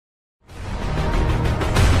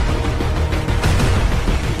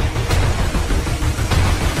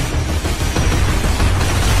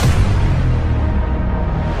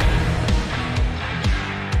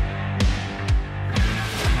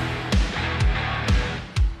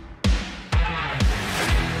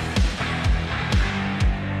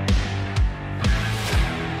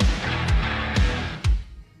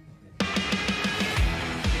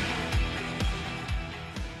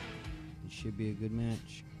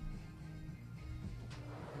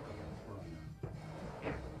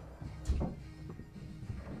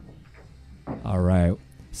All right.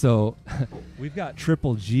 So we've got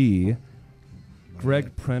Triple G,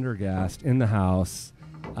 Greg Prendergast, in the house.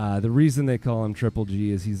 The reason they call him Triple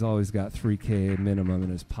G is he's always got $3K minimum in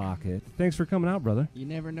his pocket. Thanks for coming out, brother. You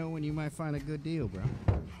never know when you might find a good deal, bro.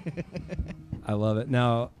 I love it.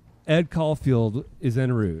 Now, Ed Caulfield is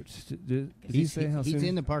en route. Did he say how soon? He's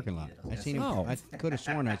in the parking lot. I seen him. Oh. I could have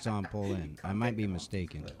sworn I saw him pull in. I might be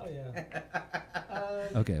mistaken. Oh, yeah.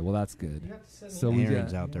 Okay, well, that's good. You have to send So me we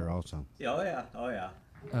Aaron's got, out there also. Yeah, oh yeah, oh yeah.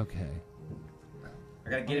 okay. I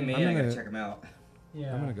gotta get him in. I'm I gotta gonna- check him out.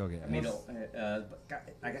 Yeah. I'm going to go get I mean, him.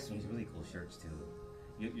 I got some really cool shirts too.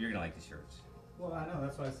 You're gonna like the shirts. Well, I know.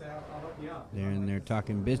 That's why I say I'll help you out. They're in there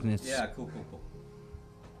talking business. Yeah, cool.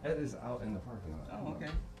 Ed is out in the parking lot. Oh, okay.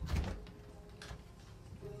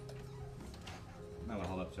 Might wanna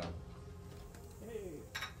hold up, Sean.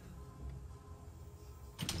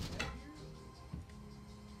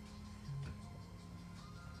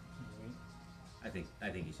 I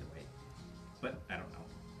think you should wait, but I don't know.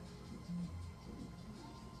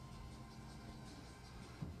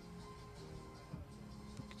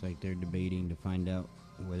 Looks like they're debating to find out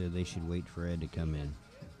whether they should wait for Ed to come in.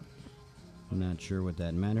 I'm not sure what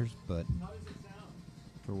that matters, but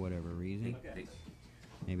for whatever reason,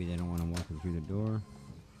 maybe they don't want to walk him through the door.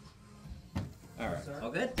 All right,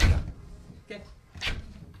 all good. Okay.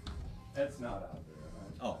 Ed's not out there.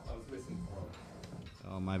 Oh. I was listening for him.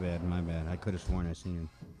 Oh, my bad. I could have sworn I seen him.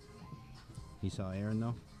 He saw Aaron,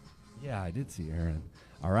 though? Yeah, I did see Aaron.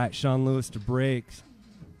 All right, Sean Lewis to break.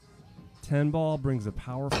 10 ball brings a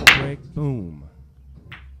powerful break. Boom.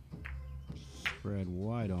 Spread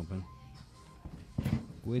wide open.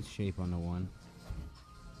 With shape on the one.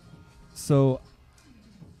 So,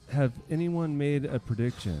 have anyone made a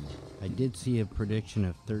prediction? I did see a prediction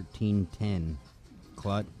of 13-10.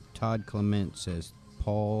 Todd Clement says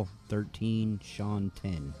Paul 13, Sean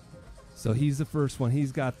 10. So he's the first one.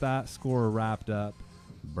 He's got that score wrapped up.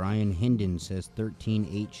 Brian Hendon says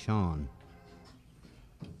 13-8 Sean.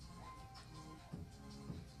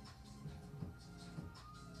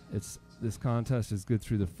 This contest is good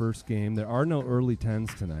through the first game. There are no early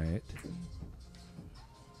 10s tonight.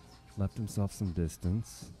 Left himself some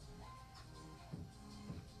distance.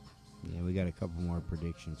 Yeah, we got a couple more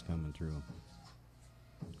predictions coming through.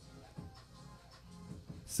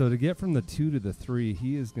 So to get from the 2 to the 3,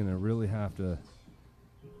 he is going to really have to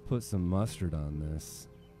put some mustard on this.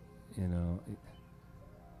 You know,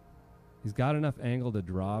 he's got enough angle to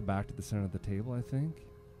draw back to the center of the table, I think.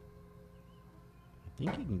 I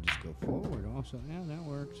think you can just go forward also. Yeah, that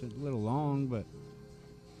works. It's a little long, but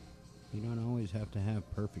you don't always have to have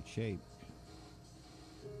perfect shape.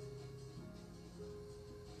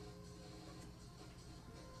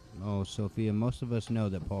 Oh, Sophia, most of us know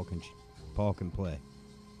that Paul can play.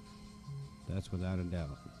 That's without a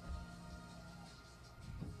doubt.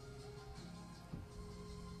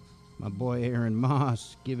 My boy Aaron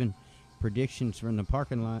Moss giving predictions from the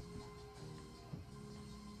parking lot.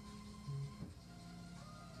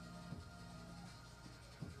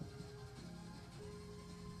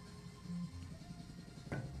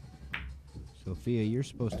 Sophia, you're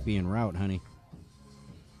supposed to be en route, honey.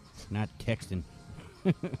 Not texting.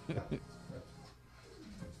 Pretty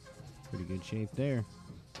good shape there.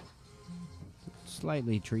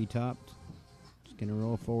 Slightly tree-topped. Just going to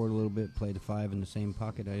roll forward a little bit, play the 5 in the same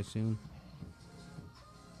pocket, I assume.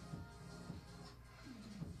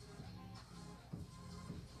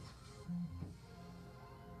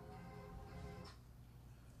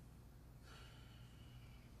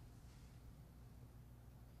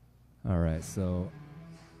 All right, so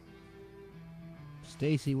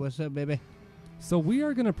Stacy, what's up, baby? we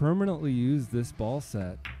are going to permanently use this ball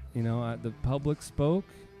set. You know, the public spoke,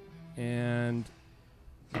 and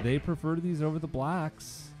they prefer these over the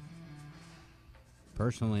blacks.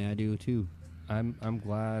 Personally, I do too. I'm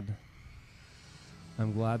glad.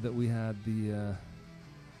 I'm glad that we had the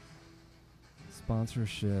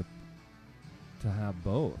sponsorship to have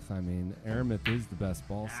both. I mean, Aramith is the best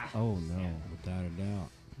ball. Oh no! Without a doubt.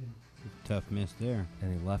 Tough miss there.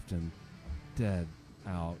 And he left him dead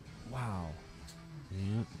out. Wow.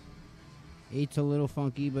 Yeah. 8's a little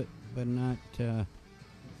funky, but not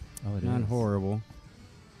Not horrible.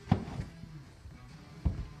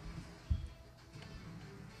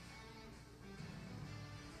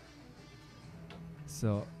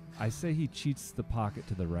 So I say he cheats the pocket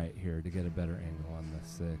to the right here to get a better angle on the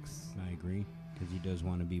 6. I agree, because he does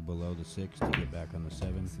want to be below the 6 to get back on the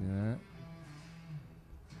 7. See that?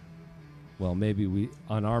 Well, maybe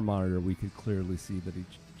on our monitor we could clearly see that he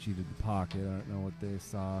cheated the pocket. I don't know what they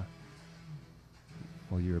saw.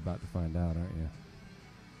 Well, you're about to find out, aren't you?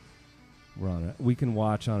 We're on it. We can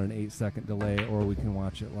watch on an 8-second delay, or we can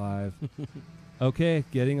watch it live. Okay,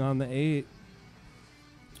 getting on the 8.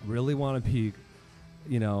 Really want to be,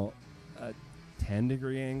 a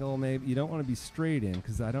 10-degree angle maybe. You don't want to be straight in,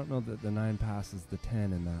 because I don't know that the 9 passes the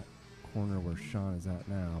 10 in that corner where Sean is at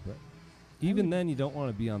now. But even then, you don't want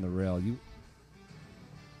to be on the rail.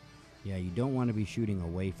 Yeah, you don't want to be shooting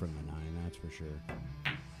away from the 9, that's for sure.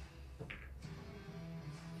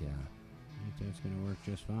 Yeah. I think that's going to work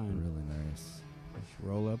just fine. Really nice. Just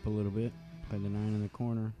roll up a little bit, play the 9 in the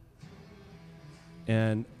corner.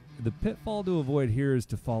 And the pitfall to avoid here is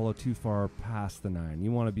to follow too far past the 9.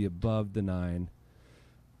 You want to be above the 9.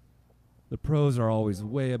 The pros are always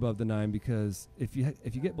way above the 9, because if you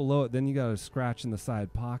get below it, then you got to scratch in the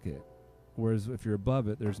side pocket. Whereas if you're above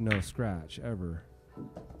it, there's no scratch ever.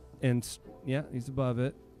 And yeah, he's above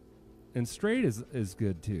it. And straight is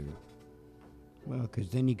good too. Well, because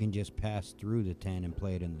then you can just pass through the 10 and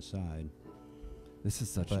play it in the side. This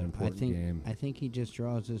is such an important game. I think he just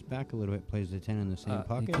draws this back a little bit, plays the 10 in the same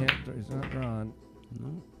pocket. He's not drawn.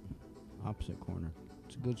 No. Opposite corner.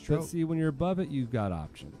 It's a good stroke. But see, when you're above it, you've got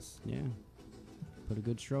options. Yeah. Put a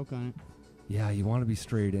good stroke on it. Yeah, you want to be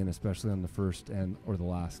straight in, especially on the first or the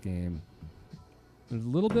last game. There's a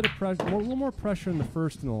little bit of pressure, a little more pressure in the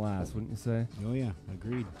first and the last, wouldn't you say? Oh, yeah.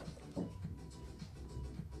 Agreed.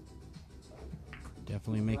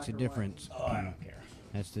 Definitely makes a difference. Oh, I don't care.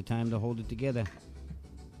 That's the time to hold it together.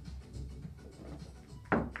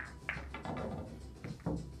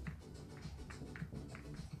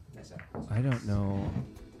 I don't know.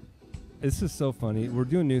 This is so funny. We're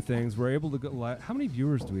doing new things. We're able to go live. How many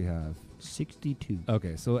viewers do we have? 62.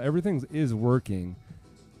 Okay, so everything is working,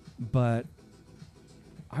 but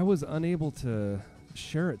I was unable to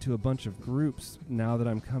share it to a bunch of groups now that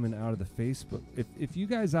I'm coming out of the Facebook. If you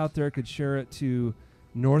guys out there could share it to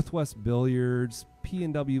Northwest Billiards,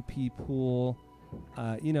 P&WP Pool,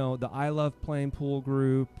 the I Love Playing Pool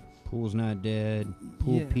group. Pool's Not Dead,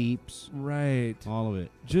 Pool Peeps. Right. All of it.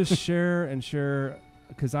 Just share and share,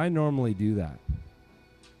 because I normally do that.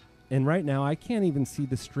 And right now, I can't even see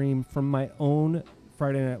the stream from my own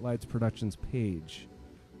Friday Night Lights Productions page.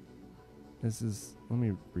 Let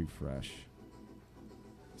me refresh.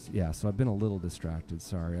 Yeah, so I've been a little distracted.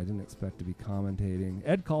 Sorry, I didn't expect to be commentating.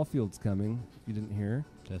 Ed Caulfield's coming, if you didn't hear.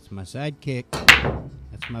 That's my sidekick.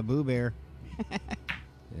 That's my Boo Bear.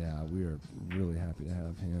 Yeah, we are really happy to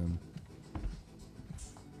have him.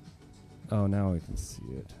 Oh, now we can see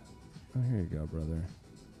it. Oh, here you go, brother.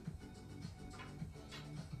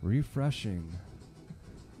 Refreshing.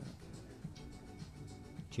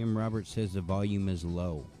 Jim Roberts says the volume is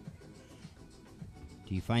low.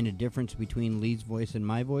 Do you find a difference between Lee's voice and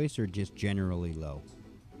my voice, or just generally low?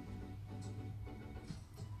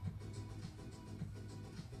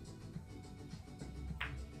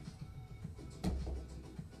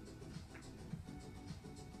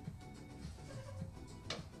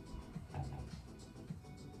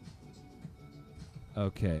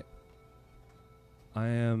 Okay.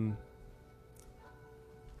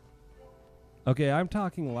 Okay, I'm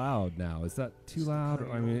talking loud now. Is that too loud?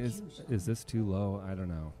 I mean, is this too low? I don't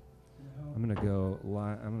know. I'm gonna go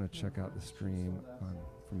live. I'm gonna check out the stream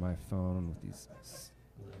from my phone with these.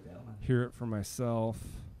 Hear it for myself.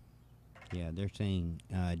 Yeah, they're saying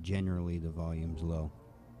generally the volume's low.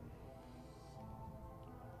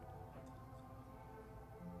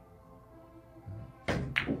 I'll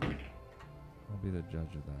be the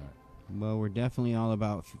judge of that. Well, we're definitely all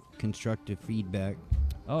about constructive feedback.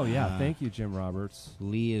 Oh, yeah. Thank you, Jim Roberts.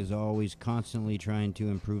 Lee is always constantly trying to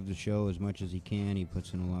improve the show as much as he can. He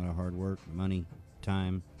puts in a lot of hard work, money,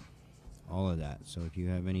 time, all of that. So if you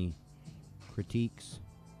have any critiques,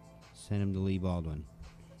 send them to Lee Baldwin.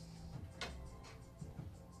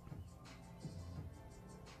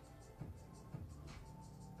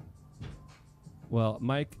 Well,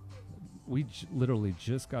 Mike, we literally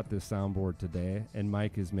just got this soundboard today, and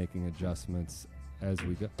Mike is making adjustments as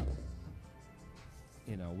we go.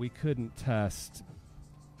 We couldn't test.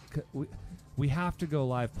 We have to go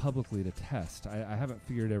live publicly to test. I haven't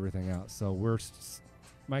figured everything out, so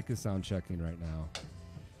Mike is sound checking right now.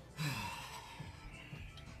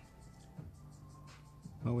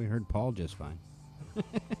 Well, we heard Paul just fine.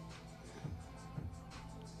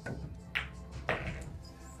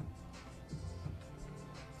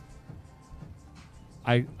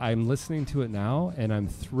 I'm listening to it now, and I'm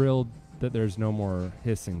thrilled that there's no more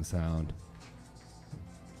hissing sound.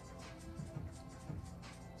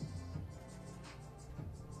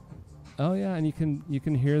 Oh yeah, and you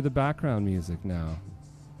can hear the background music now.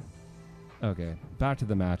 Okay, back to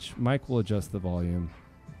the match. Mike will adjust the volume.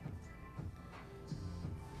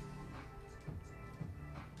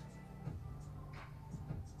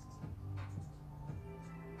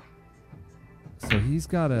 he's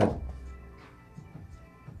got a.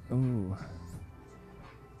 Oh.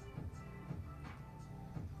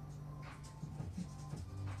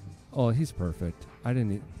 Oh, he's perfect. I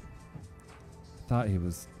didn't. Thought he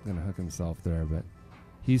was gonna hook himself there, but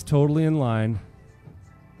he's totally in line.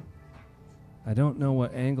 I don't know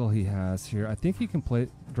what angle he has here. I think he can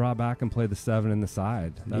draw back and play the 7 in the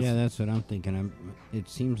side. That's what I'm thinking. It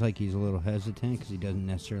seems like he's a little hesitant because he doesn't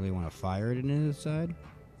necessarily want to fire it into the side.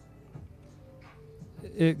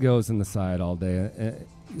 It goes in the side all day.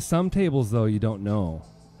 Some tables, though, you don't know.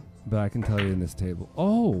 But I can tell you in this table.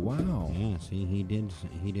 Oh, wow. Yeah, see, he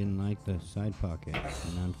didn't like the side pocket,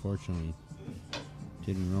 and unfortunately,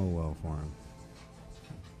 didn't roll well for him.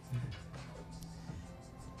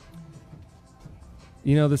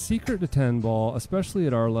 You know, the secret to 10 ball, especially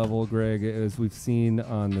at our level, Greg, as we've seen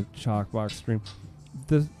on the Chalkbox stream,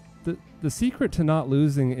 the secret to not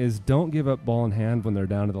losing is don't give up ball in hand when they're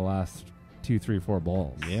down to the last 2, 3, 4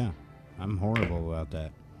 balls. Yeah, I'm horrible about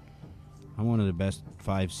that. I'm one of the best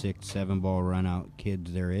 5, 6, 7 ball run out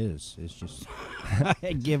kids there is. It's just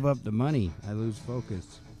I give up the money. I lose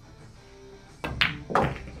focus.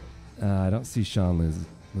 I don't see Sean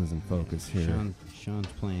losing focus here. Sean's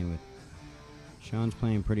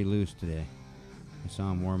playing pretty loose today. I saw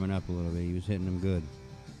him warming up a little bit. He was hitting them good.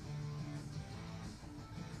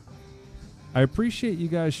 I appreciate you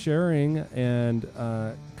guys sharing and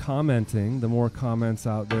commenting. The more comments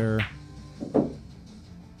out there,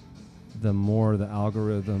 the more the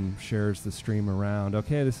algorithm shares the stream around.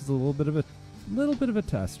 Okay, this is a little bit of a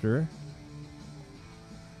tester.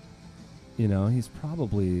 You know, he's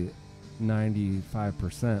probably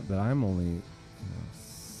 95%, but I'm only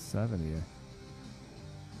 70.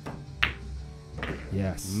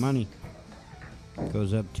 Yes. Money.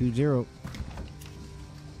 Goes up 2-0.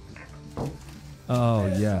 Oh,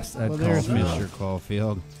 yes. Well, there's Mr.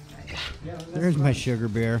 Caulfield. There's my sugar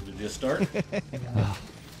bear. Did you start?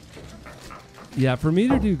 Yeah, for me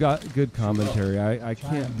to do good commentary, I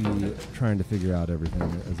can't be trying to figure out everything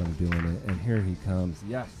as I'm doing it. And here he comes.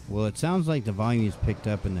 Yes. Well, it sounds like the volume is picked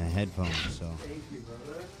up in the headphones, so.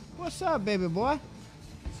 What's up, baby boy?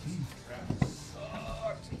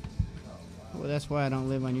 Well, that's why I don't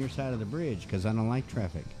live on your side of the bridge, because I don't like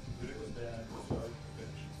traffic.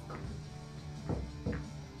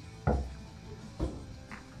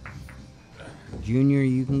 Junior,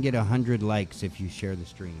 you can get 100 likes if you share the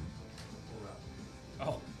stream.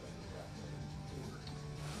 Oh.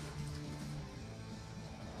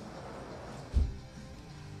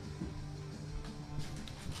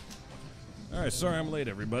 All right, sorry I'm late,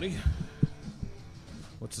 everybody.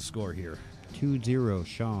 What's the score here? 2-0,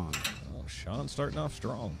 Sean. Oh, Sean's starting off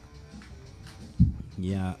strong.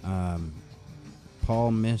 Yeah,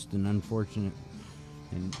 Paul missed an unfortunate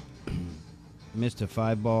and missed a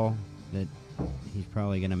 5 ball that he's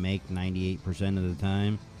probably going to make 98% of the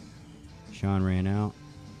time. Sean ran out.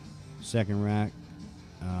 Second rack,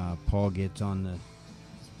 Paul gets on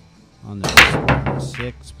the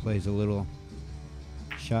 6, plays a little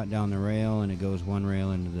shot down the rail, and it goes one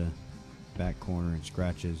rail into the back corner and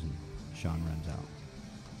scratches, and Sean runs out.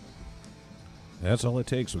 That's all it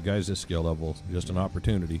takes with guys this skill level. Just an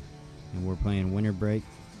opportunity. And we're playing winter break,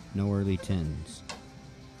 no early 10s.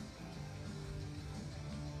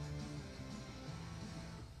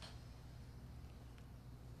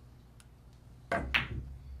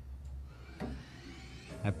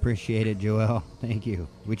 I appreciate it, Joel. Thank you.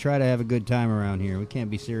 We try to have a good time around here. We can't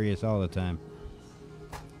be serious all the time.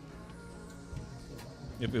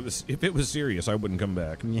 If it was serious, I wouldn't come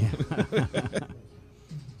back. Yeah.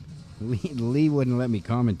 Lee wouldn't let me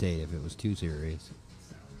commentate if it was too serious.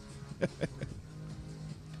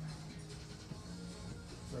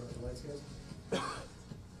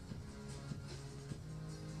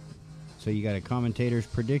 So you got a commentator's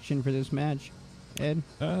prediction for this match, Ed?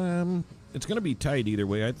 It's going to be tight either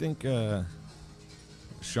way. I think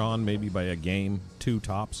Sean maybe by a game, 2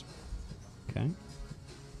 tops. Okay.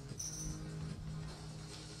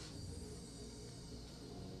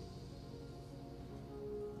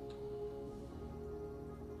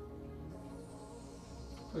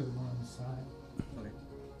 Put one on the side.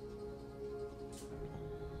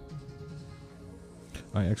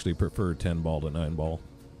 I actually prefer 10 ball to 9 ball.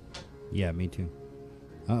 Yeah, me too.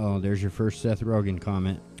 Uh-oh, there's your first Seth Rogen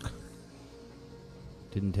comment.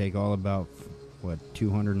 Didn't take all about,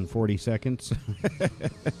 240 seconds?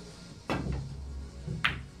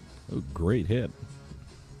 Oh, great hit.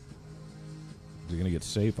 Is he going to get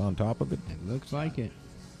safe on top of it? It looks like it.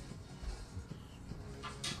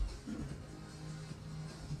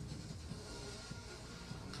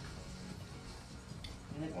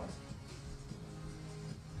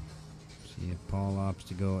 See if Paul opts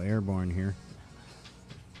to go airborne here.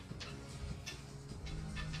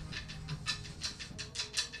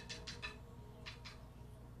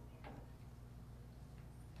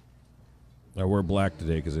 I wear black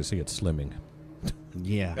today because I see it's slimming.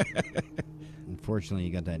 Yeah. Unfortunately,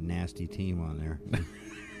 you got that nasty team on there.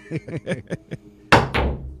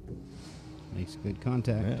 Makes good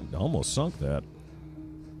contact. Man, almost sunk that.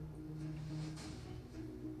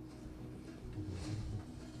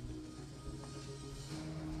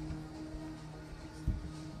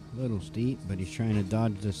 A little steep, but he's trying to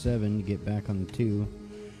dodge the 7 to get back on the 2.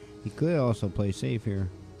 He could also play safe here.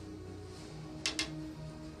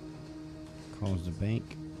 Calls the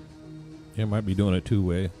bank. Yeah, might be doing it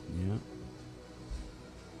two-way. Yeah.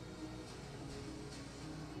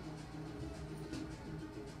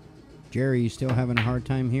 Jerry, you still having a hard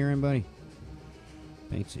time hearing, buddy?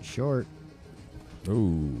 Makes it short.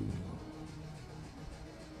 Ooh.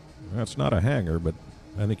 That's not a hanger, but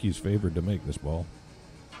I think he's favored to make this ball.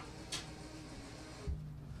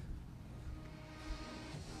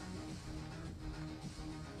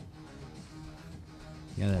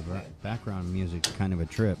 Yeah, that background music's kind of a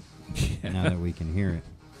trip now that we can hear it.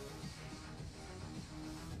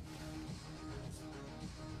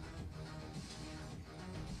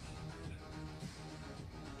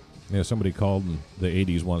 Yeah, somebody called and the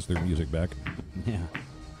 80s wants their music back. Yeah.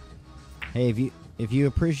 Hey, if you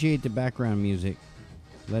appreciate the background music,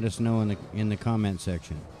 let us know in the comment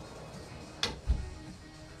section.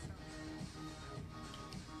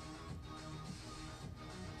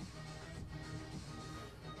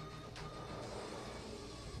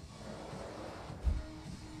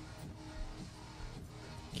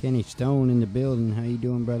 Kenny Stone in the building. How you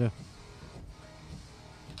doing, brother?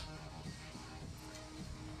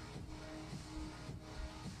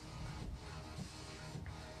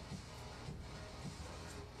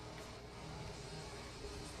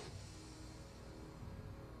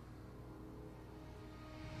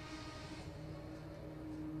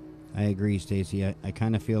 I agree, Stacy. I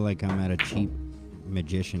kind of feel like I'm at a cheap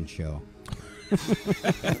magician show.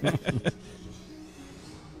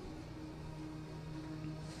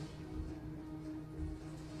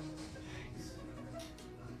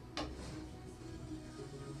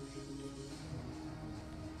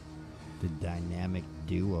 The dynamic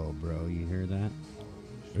duo, bro. You hear that?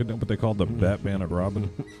 Isn't that what they called the Batman and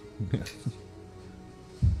Robin?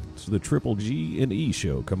 It's the Triple G and E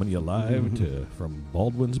show coming to you live from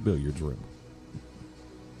Baldwin's Billiards Room.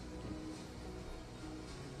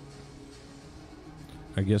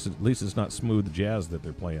 I guess at least it's not smooth jazz that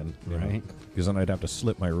they're playing, Right. Because then I'd have to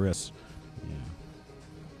slip my wrists. Yeah.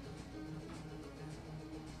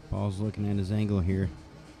 Paul's looking at his angle here.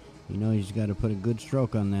 You know he's got to put a good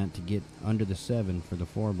stroke on that to get under the 7 for the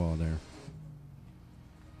 4 ball there.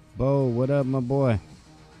 Bo, what up, my boy?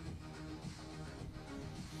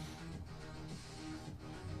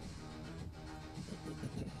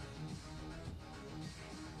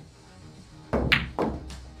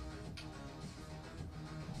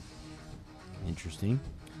 Interesting.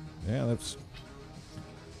 Yeah, I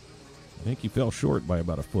think he fell short by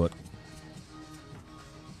about a foot.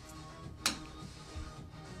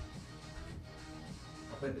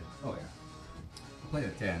 Oh yeah. I'll play the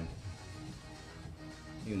 10.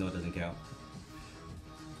 Even though it doesn't count.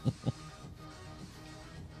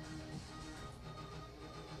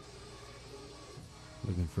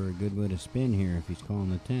 Looking for a good way to spin here if he's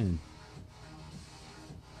calling the 10.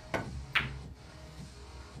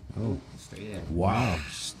 Oh, Straight in. wow.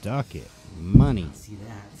 Stuck it. Money. See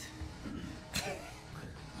that?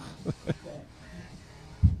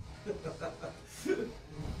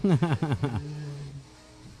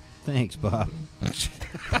 Thanks, Bob.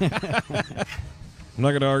 I'm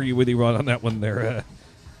not going to argue with you on that one there,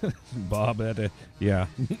 Bob. Yeah.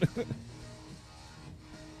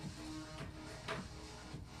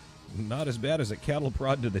 Not as bad as a cattle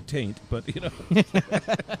prod to the taint, but,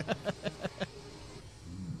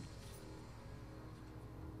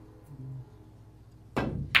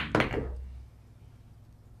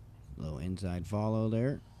 Little inside follow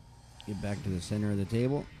there. Get back to the center of the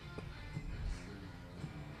table.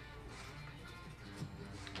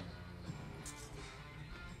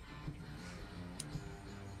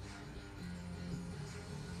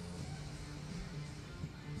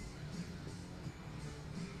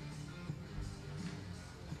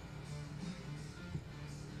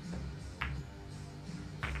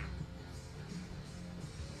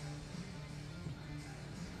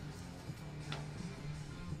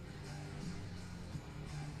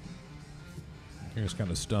 He was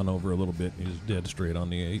kind of stunned over a little bit. He was dead straight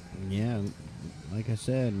on the 8. Yeah, like I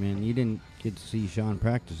said, man, you didn't get to see Sean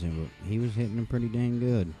practicing, but he was hitting them pretty dang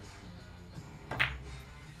good.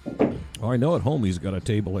 Oh, I know at home he's got a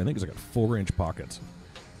table. I think he's got 4-inch pockets.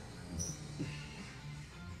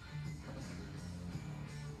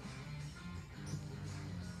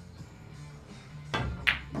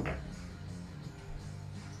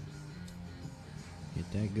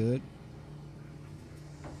 Get that good.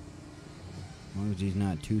 As long as he's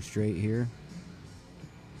not too straight here.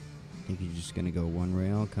 I think he's just going to go one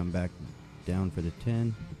rail, come back down for the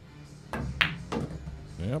 10.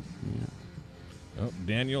 Yep. Yeah. Oh,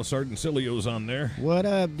 Daniel Sardansilio's on there. What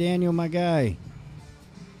up, Daniel, my guy?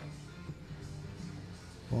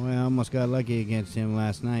 Boy, I almost got lucky against him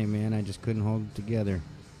last night, man. I just couldn't hold it together.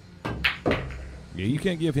 Yeah, you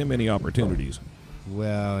can't give him any opportunities.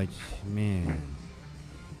 Well, man,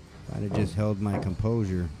 if I'd have just held my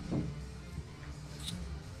composure.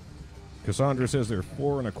 Cassandra says they're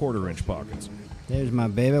 4 1/4-inch pockets. There's my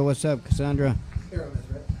baby. What's up, Cassandra? Aerometh,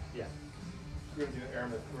 right? Yeah. We're going to do an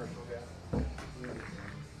Aerometh commercial, yeah.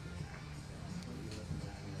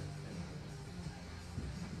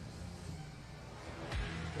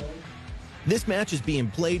 This match is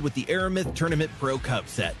being played with the Aerometh Tournament Pro Cup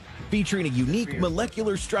set. Featuring a unique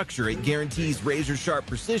molecular structure, it guarantees razor-sharp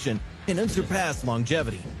precision and unsurpassed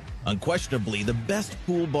longevity. Unquestionably the best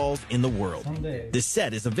pool balls in the world. This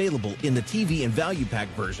set is available in the TV and value pack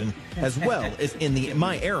version, as well as in the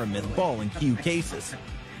My Aerometh ball and cue cases.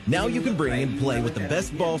 Now you can bring and play with the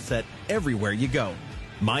best ball set everywhere you go.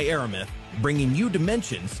 My Aerometh, bringing you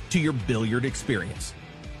dimensions to your billiard experience.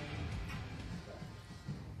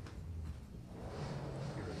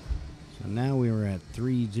 So now we were at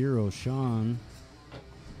 3-0, Sean.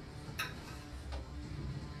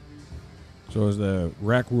 So is the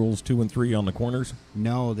rack rules 2 and 3 on the corners?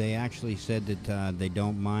 No, they actually said that they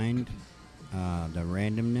don't mind the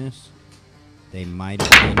randomness. They might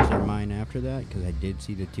have changed their mind after that because I did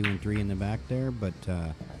see the 2 and 3 in the back there, but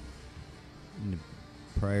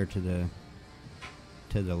prior to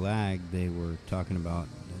the lag, they were talking about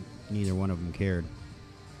neither one of them cared.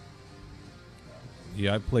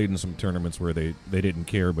 Yeah, I've played in some tournaments where they didn't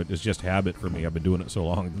care, but it's just habit for me. I've been doing it so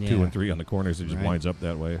long. Yeah. 2 and 3 on the corners, it just Right. winds up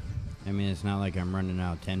that way. I mean, it's not like I'm running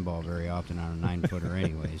out 10 ball very often on a 9-footer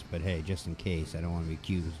anyways, but hey, just in case, I don't want to be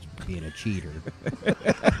accused of being a cheater.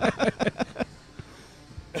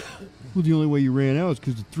 Well, the only way you ran out is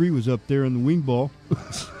because the 3 was up there in the wing ball.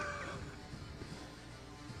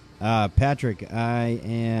 Patrick, I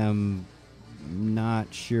am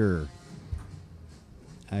not sure.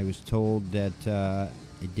 I was told that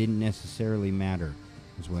it didn't necessarily matter,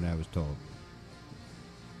 is what I was told.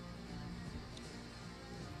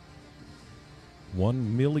 $1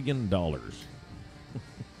 million.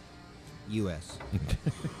 U.S.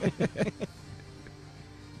 A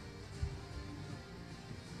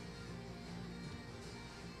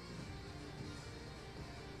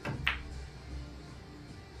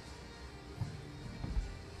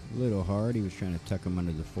little hard. He was trying to tuck him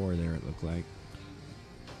under the 4 there, it looked like.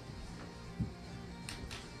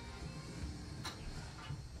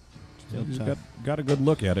 Still He's tough. got a good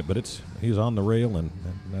look at it, but he's on the rail, and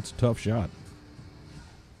that's a tough shot.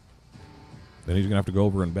 Then he's going to have to go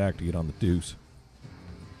over and back to get on the deuce.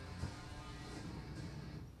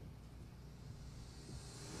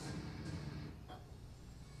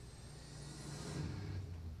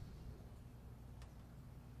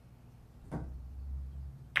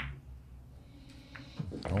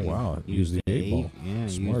 Oh, wow. Use the 8 ball. Yeah,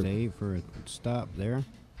 Smart. used the 8 for a stop there.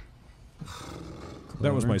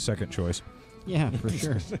 That was Clever. my second choice. Yeah, for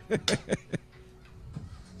sure.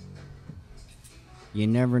 You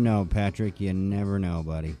never know, Patrick. You never know,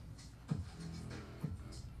 buddy.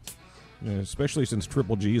 Yeah, especially since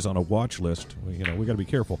Triple G's on a watch list. We got to be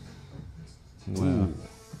careful. Wow. Ooh,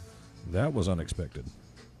 that was unexpected.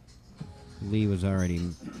 Lee was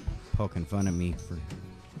already poking fun at me for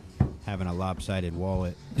having a lopsided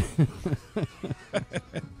wallet.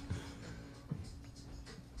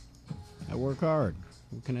 I work hard.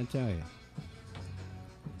 What can I tell you?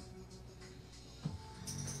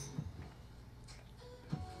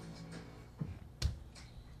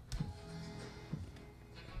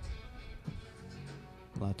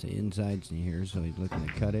 Lots of insides in here, so he's looking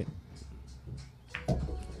to cut it.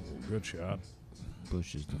 Good shot.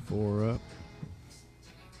 Pushes the 4 up.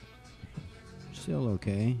 Still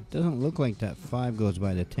okay. Doesn't look like that 5 goes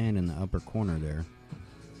by the 10 in the upper corner there.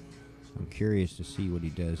 So I'm curious to see what he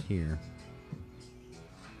does here.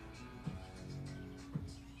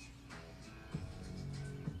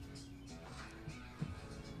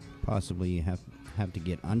 Possibly you have to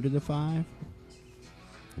get under the 5.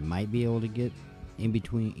 You might be able to get in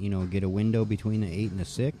between, get a window between the 8 and the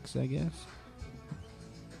 6, I guess.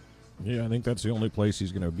 Yeah, I think that's the only place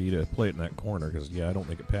he's going to be to play it in that corner because, yeah, I don't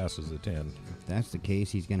think it passes the 10. If that's the case,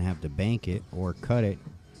 he's going to have to bank it or cut it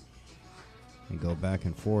and go back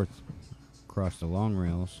and forth across the long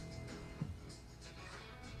rails.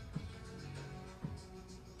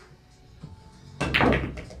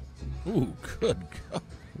 Ooh, good God.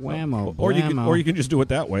 Whammo, Or you can just do it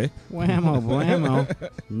that way. Whammo, blammo.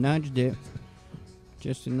 Nudged it.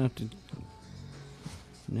 Just enough to...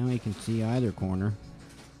 Now he can see either corner.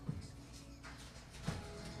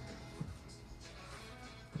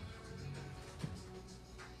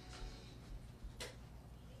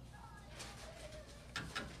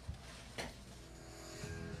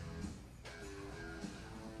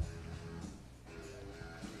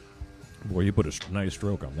 Boy, you put a nice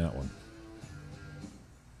stroke on that one.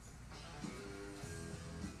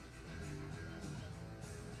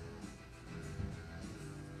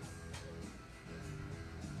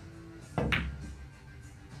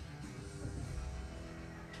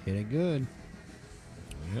 Hit it good.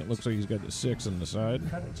 Yeah, it looks like he's got the 6 on the side.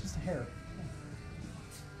 Cut it just a hair.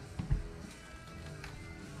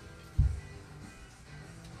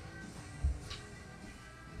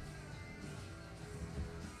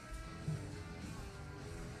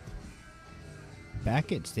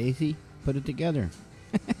 Back it, Stacy. Put it together.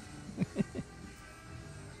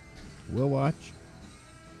 We'll watch.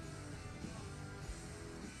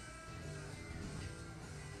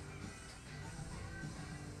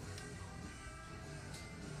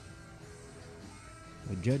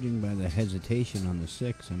 But judging by the hesitation on the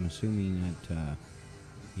 6, I'm assuming that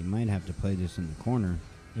he might have to play this in the corner.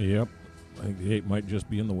 Yep. I think the 8 might just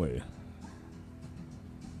be in the way.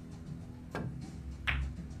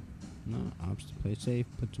 No, opts to play safe.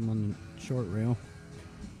 Puts him on the short rail.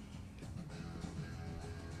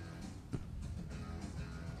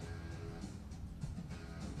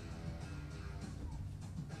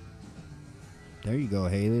 There you go,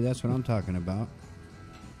 Haley. That's what I'm talking about.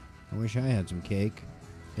 I wish I had some cake.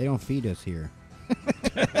 They don't feed us here.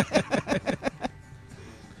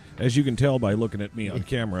 As you can tell by looking at me on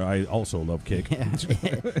camera, I also love cake. Yeah.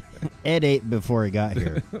 Ed ate before he got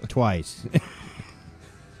here. Twice.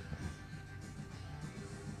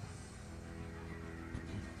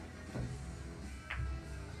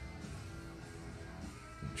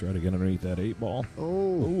 Try to get underneath that 8 ball. Oh.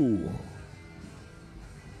 Ooh.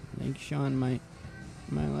 I think Sean might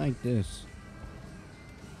like this.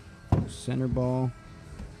 Center ball.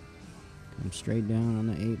 Come straight down on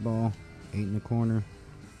the 8 ball. 8 in the corner.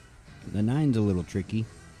 The 9's a little tricky.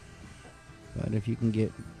 But if you can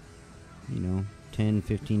get, 10,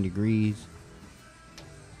 15 degrees,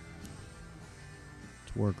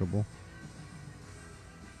 it's workable.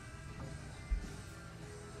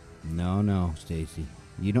 No, Stacy.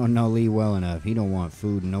 You don't know Lee well enough. He don't want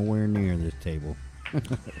food nowhere near this table.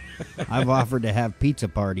 I've offered to have pizza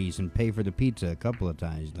parties and pay for the pizza a couple of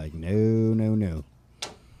times. Like, no.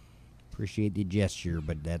 Appreciate the gesture,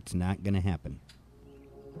 but that's not going to happen.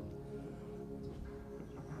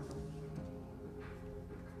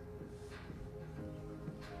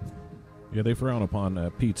 Yeah, they frown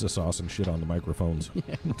upon pizza sauce and shit on the microphones.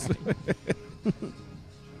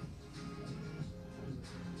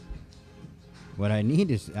 What I need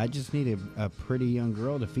is, I just need a pretty young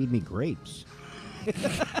girl to feed me grapes.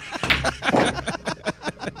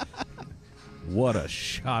 What a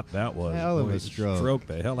shot that was. Hell of Boy, a stroke. Stroked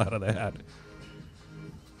the hell out of that.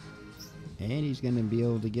 And he's going to be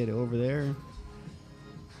able to get over there.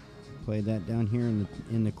 Play that down here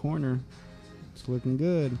in the corner. It's looking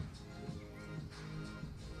good.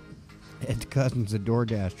 Ed's cousin's a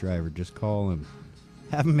DoorDash driver. Just call him.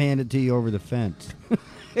 Have him hand it to you over the fence.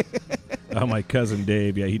 Oh, my cousin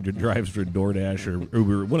Dave, yeah, he drives for DoorDash or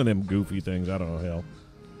Uber, one of them goofy things. I don't know, hell.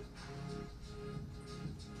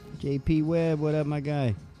 JP Webb, what up, my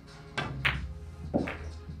guy? Look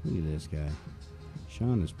at this guy.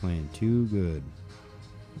 Sean is playing too good.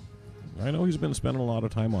 I know he's been spending a lot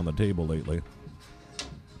of time on the table lately.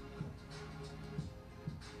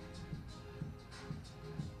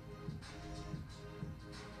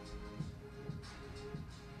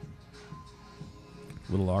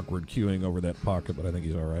 A little awkward queuing over that pocket, but I think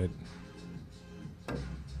he's all right.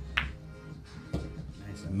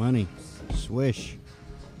 Nice. Money. Swish.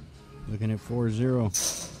 Looking at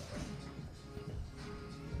 4-0.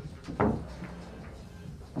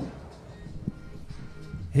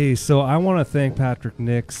 Hey, so I want to thank Patrick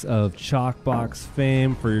Nix of Chalkbox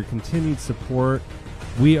fame for your continued support.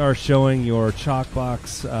 We are showing your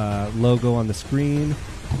Chalkbox logo on the screen.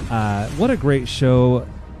 What a great show.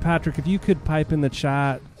 Patrick, if you could pipe in the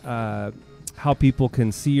chat, how how people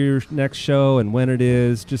can see your next show and when it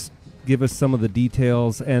is. Just give us some of the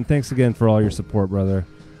details. And thanks again for all your support, brother.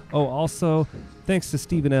 Oh, also, thanks to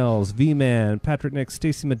Stephen Els, V-Man, Patrick Nick,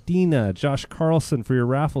 Stacy Medina, Josh Carlson for your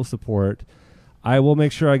raffle support. I will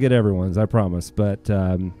make sure I get everyone's, I promise. But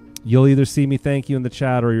you'll either see me thank you in the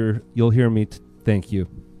chat or you'll hear me thank you.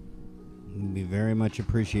 We very much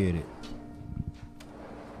appreciate it.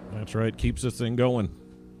 That's right. Keeps this thing going.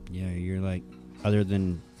 Yeah, you're like, other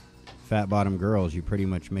than fat bottom girls, you pretty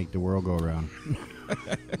much make the world go around.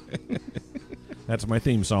 That's my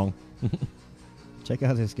theme song. Check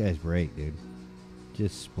out this guy's break, dude.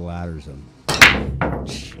 Just splatters them.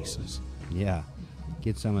 Jesus. Yeah,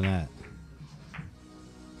 get some of that.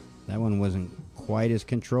 That one wasn't quite as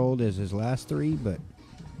controlled as his last three, but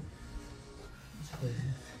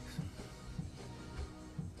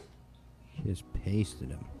just pasted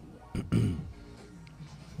him.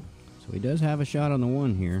 So he does have a shot on the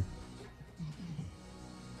one here.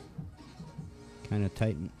 Kind of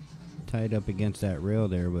tied up against that rail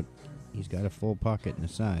there, but he's got a full pocket in the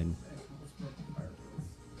side.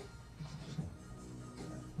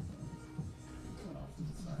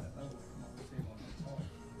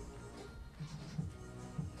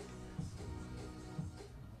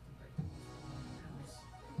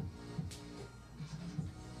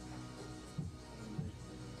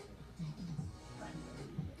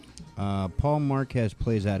 Paul Marquez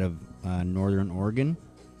plays out of Northern Oregon.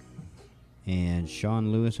 And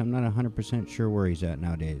Sean Lewis, I'm not 100% sure where he's at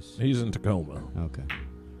nowadays. He's in Tacoma. Okay.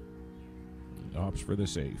 Opts for the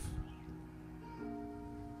safe.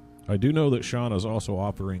 I do know that Sean is also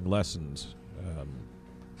offering lessons.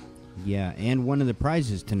 Yeah, and one of the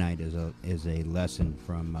prizes tonight is a lesson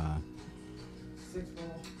from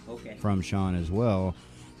from Sean as well.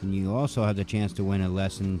 And you also have the chance to win a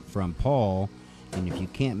lesson from Paul. And if you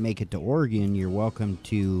can't make it to Oregon, you're welcome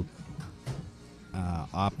to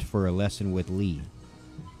opt for a lesson with Lee.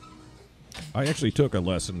 I actually took a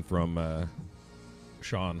lesson from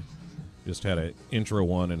Sean. Just had an intro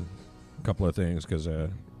one and a couple of things because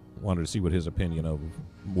wanted to see what his opinion of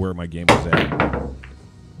where my game was at.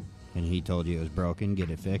 And he told you it was broken, get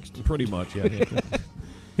it fixed? Pretty much, yeah.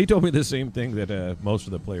 He told me the same thing that most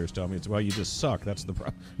of the players tell me. It's, well, you just suck. That's the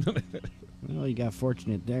problem. Well, he got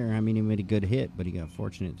fortunate there. I mean, he made a good hit, but he got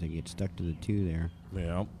fortunate to get stuck to the two there.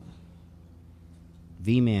 Yeah.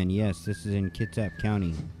 V-Man, yes, this is in Kitsap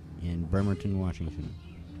County in Bremerton, Washington.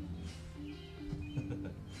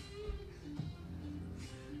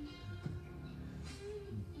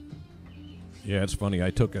 Yeah, it's funny. I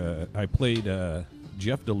played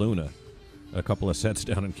Jeff DeLuna a couple of sets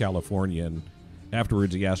down in California, and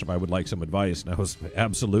afterwards he asked if I would like some advice, and I was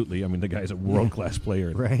absolutely. I mean, the guy's a world-class player.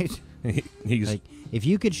 Right? He's like, if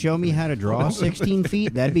you could show me how to draw 16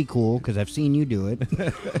 feet, that'd be cool, because I've seen you do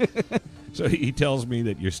it. So he tells me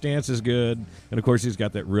that your stance is good, and of course he's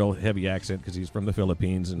got that real heavy accent because he's from the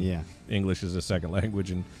Philippines, and English is a second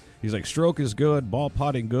language, and he's like, stroke is good, ball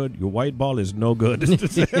potting good, your white ball is no good. And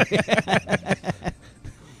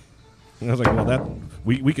I was like, well,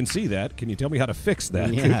 we can see that. Can you tell me how to fix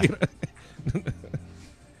that? Yeah.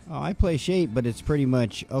 Oh, I play shape, but it's pretty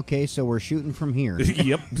much, okay, so we're shooting from here.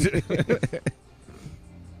 Yep.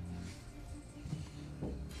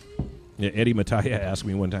 Yeah, Eddie Mattia asked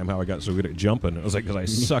me one time how I got so good at jumping. I was like, because I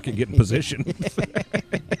suck at getting position.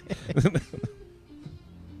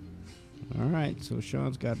 All right, so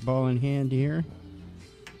Sean's got ball in hand here.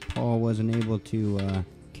 Paul wasn't able to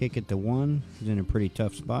kick it to one. He's in a pretty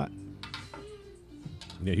tough spot.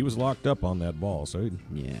 Yeah, he was locked up on that ball. So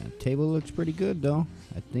yeah, table looks pretty good, though.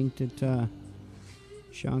 I think that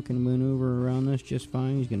Sean can maneuver around this just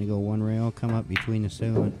fine. He's going to go one rail, come up between the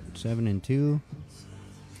 7 and 2.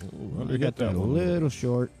 Ooh, I got that a little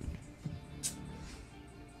short.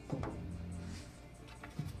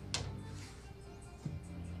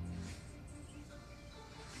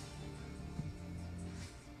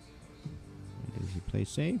 Does he play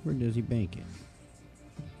safe or does he bank it?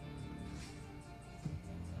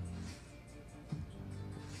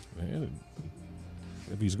 Man,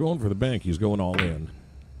 if he's going for the bank, he's going all in.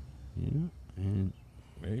 Yeah, and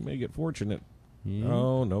He may get fortunate. yeah.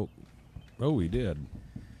 Oh, no. Oh, he did.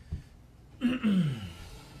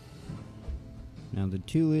 Now the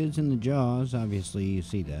 2 is in the jaws, obviously you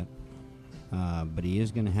see that. But he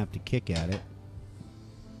is going to have to kick at it.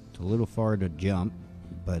 It's a little far to jump,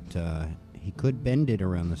 but he could bend it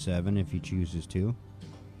around the 7 if he chooses to.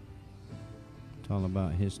 It's all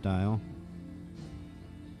about his style.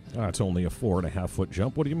 It's only a 4.5 foot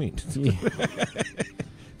jump. What do you mean? Yeah.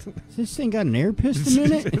 This thing got an air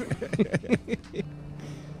piston in it?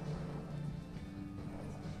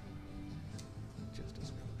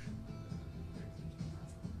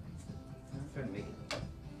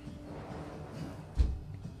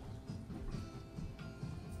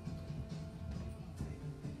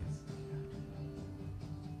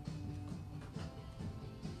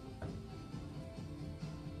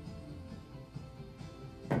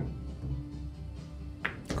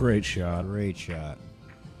 Great shot. Great shot.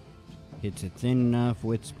 Hits it thin enough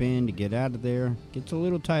with spin to get out of there. Gets a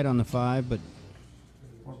little tight on the 5, but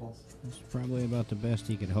it's probably about the best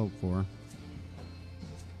he could hope for.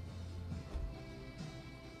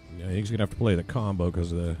 Yeah, he's going to have to play the combo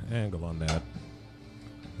because of the angle on that.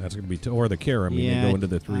 That's going to be or the carom. You Yeah, may go into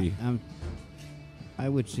the 3. I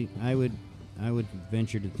would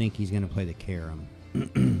venture to think he's going to play the carom.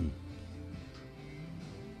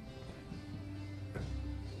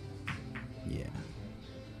 Yeah.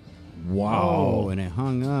 Wow. Oh, and it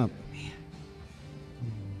hung up.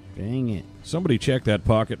 Dang it. Somebody check that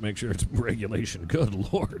pocket. Make sure it's regulation.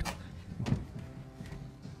 Good Lord.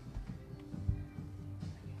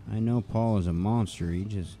 I know Paul is a monster. He's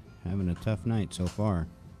just having a tough night so far.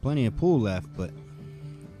 Plenty of pool left, but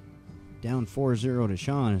down 4-0 to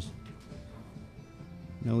Sean is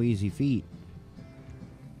no easy feat.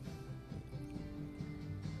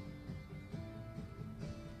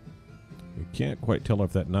 You can't quite tell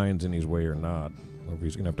if that 9's in his way or not, or if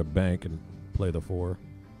he's going to have to bank and play the 4.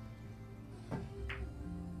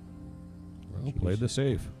 Well, played the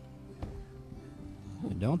safe.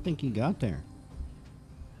 I don't think he got there.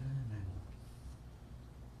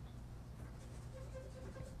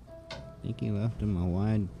 I think he left him a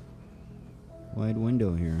wide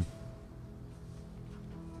window here.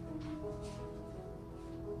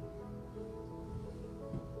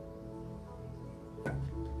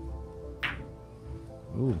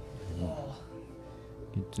 Ooh.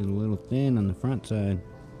 Gets it a little thin on the front side.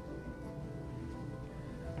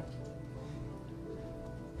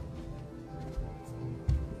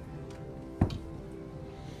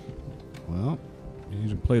 Well, He's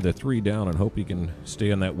going to play the 3 down and hope he can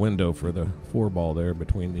stay in that window for the 4 ball there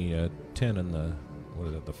between the 10 and the, what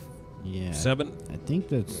is it, the yeah. 7? I think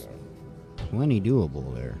that's plenty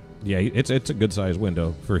doable there. Yeah, it's a good sized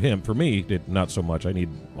window for him. For me, not so much. I need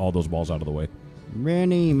all those balls out of the way.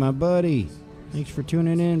 Rennie, my buddy. Thanks for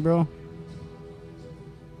tuning in, bro.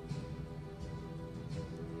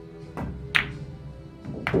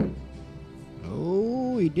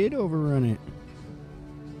 Oh, he did overrun it.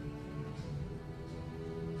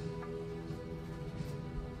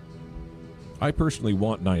 I personally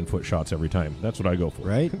want 9-foot shots every time. That's what I go for.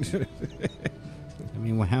 Right? I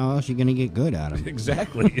mean, well, how else are you going to get good at him?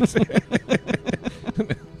 Exactly.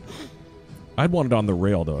 I'd want it on the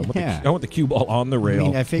rail, though. I want the cue ball on the I rail.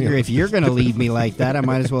 mean, I figure if you're going to leave me like that, I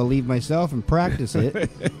might as well leave myself and practice it.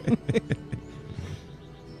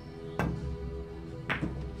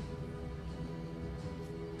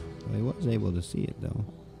 Well, he was able to see it, though.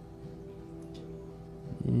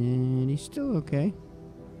 And he's still okay.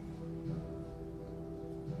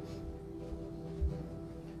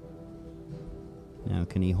 Now,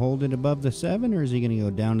 can he hold it above the 7, or is he going to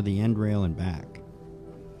go down to the end rail and back?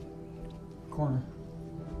 Corner.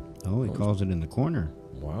 Oh, he calls it in the corner.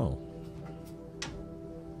 Wow.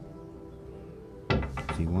 So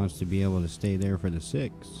he wants to be able to stay there for the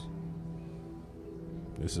 6.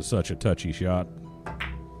 This is such a touchy shot.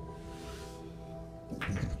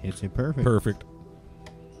 Hits it perfect. Perfect.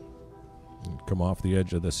 Come off the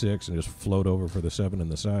edge of the 6 and just float over for the 7 in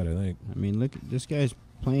the side, I think. I mean, look, this guy's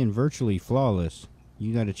playing virtually flawless.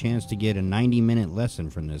 You got a chance to get a 90-minute lesson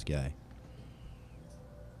from this guy.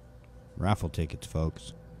 Raffle tickets,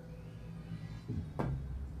 folks.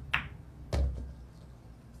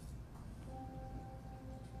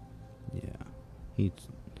 Yeah. He's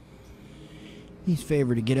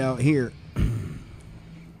favored to get out here.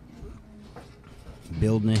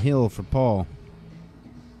 Building a hill for Paul.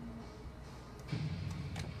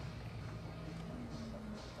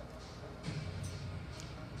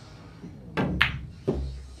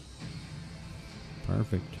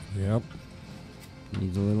 Perfect. Yep.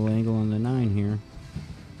 Needs a little angle on the 9 here.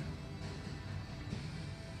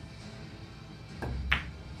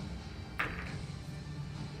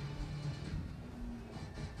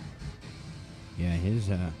 Yeah, his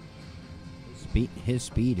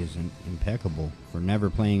speed is impeccable for never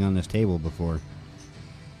playing on this table before.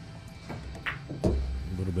 A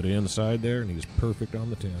little bit of inside there, and he's perfect on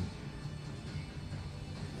the 10.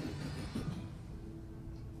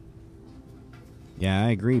 Yeah,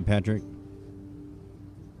 I agree, Patrick.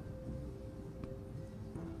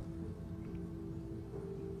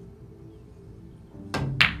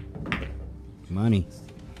 Money.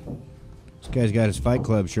 This guy's got his Fight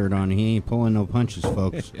Club shirt on. He ain't pulling no punches,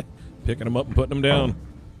 folks. Picking them up and putting them down.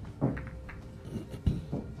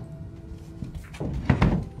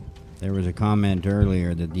 There was a comment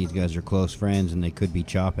earlier that these guys are close friends and they could be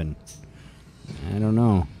chopping. I don't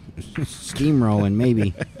know. Steamrolling,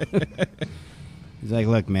 maybe. He's like,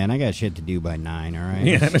 look, man, I got shit to do by 9, all right?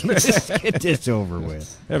 Yeah. Just get this over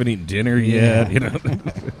with. Haven't eaten dinner yet, you know.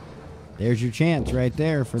 There's your chance right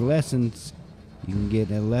there for lessons. You can get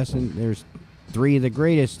a lesson. There's 3 of the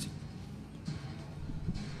greatest.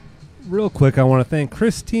 Real quick, I want to thank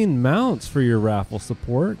Christine Mounts for your raffle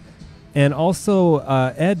support. And also,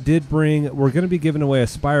 Ed did bring, we're going to be giving away a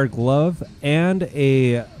Spire glove and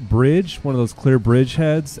a bridge, one of those clear bridge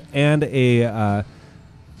heads, and a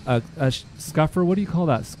scuffer. What do you call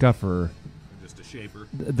that scuffer? Just a shaper.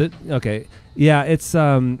 Okay. Yeah, it's It's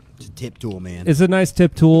a tip tool, man. it's a nice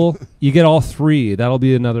tip tool. You get all 3. That'll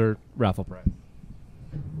be another raffle prize.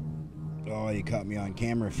 Oh, you caught me on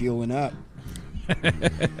camera fueling up.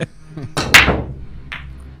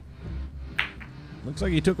 Looks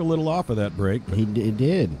like he took a little off of that break. But He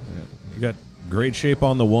did. he got great shape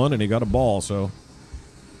on the 1, and he got a ball, so.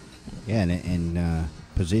 Yeah, and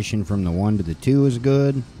position from the 1 to the 2 is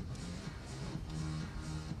good.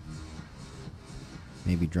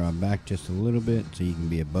 Maybe draw back just a little bit so you can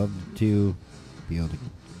be above the 2. Be able to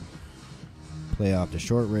play off the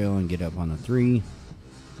short rail and get up on the 3.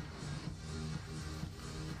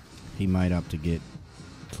 He might opt to get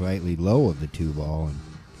slightly low of the 2 ball and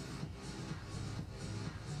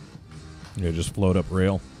Yeah, just float up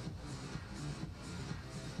rail.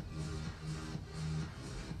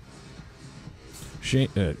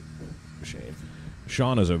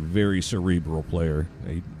 Sean is a very cerebral player.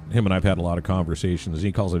 Him and I've had a lot of conversations.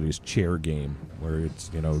 He calls it his chair game, where it's,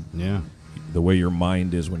 yeah. the way your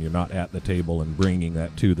mind is when you're not at the table and bringing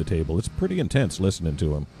that to the table. It's pretty intense listening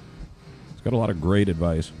to him. He's got a lot of great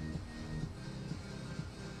advice.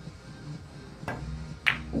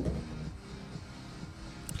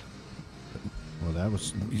 Well, that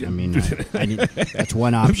was, I mean, that's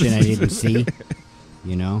one option I didn't see,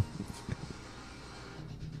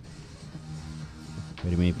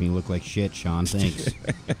 But it made me look like shit, Sean. Thanks.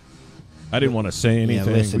 I didn't want to say anything.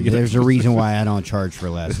 Yeah, listen, there's a reason why I don't charge for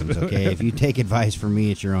lessons, okay? If you take advice from me,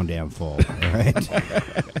 it's your own damn fault, all right?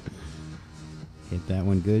 Hit that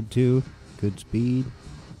one good, too. Good speed.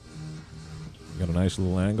 Got a nice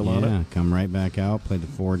little angle on it. Yeah, come right back out. Play the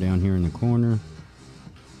 4 down here in the corner.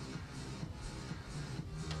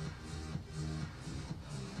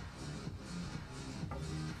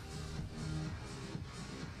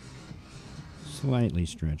 Slightly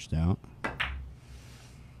stretched out.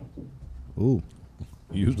 Ooh.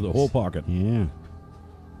 Used the whole pocket. Yeah.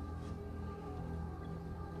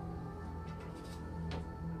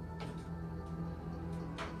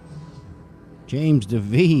 James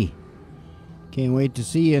DeVee. Can't wait to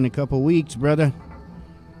see you in a couple weeks, brother.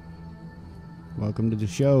 Welcome to the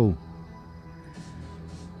show.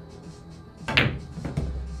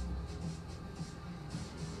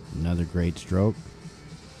 Another great stroke.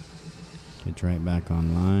 Gets right back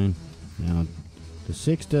online. Now, the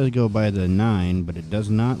 6 does go by the 9, but it does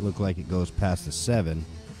not look like it goes past the 7.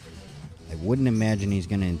 I wouldn't imagine he's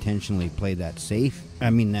going to intentionally play that safe. I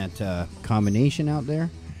mean, that combination out there.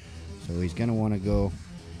 So he's going to want to go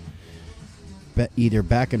either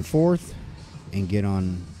back and forth and get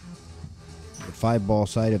on the 5-ball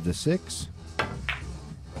side of the 6.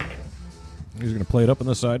 He's going to play it up in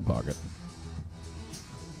the side pocket.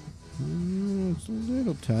 It's a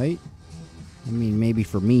little tight. I mean, maybe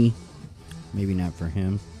for me. Maybe not for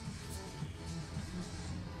him.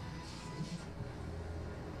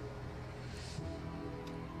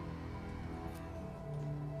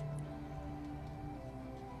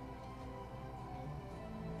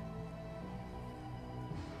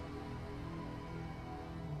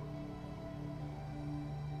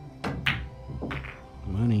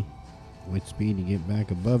 Money. With speed to get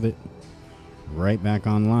back above it. Right back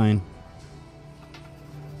online.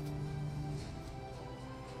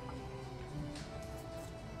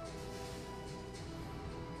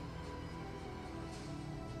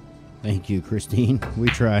 Thank you, Christine. We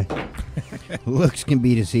try. Looks can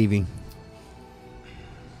be deceiving.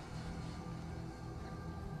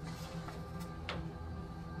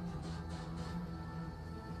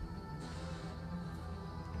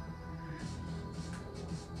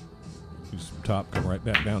 Just top, come right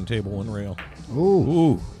back down table 1 rail. Ooh.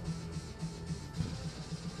 Ooh.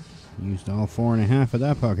 Used all 4.5 of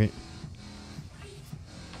that pocket.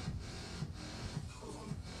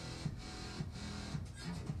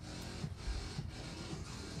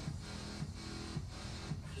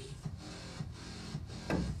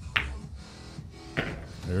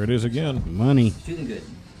 There it is again. Money. Shooting good.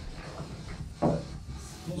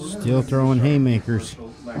 Still throwing haymakers.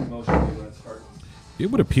 It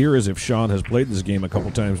would appear as if Sean has played this game a couple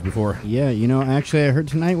times before. Yeah, actually I heard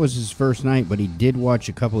tonight was his first night, but he did watch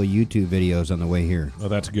a couple of YouTube videos on the way here. Oh,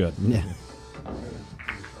 that's good. Yeah.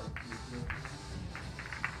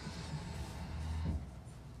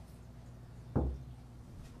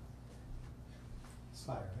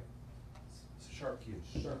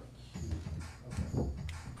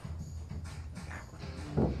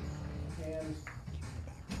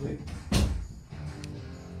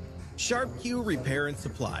 Sharp Q Repair and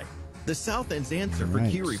Supply, the South End's answer for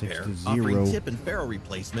Right, Q 6 repair, to 0. offering tip and ferrule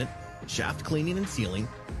replacement, shaft cleaning and sealing,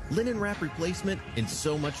 linen wrap replacement, and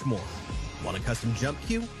so much more. Want a custom jump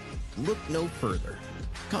Q? Look no further.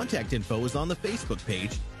 Contact info is on the Facebook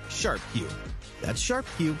page, Sharp Q. That's Sharp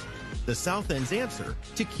Q, the South End's answer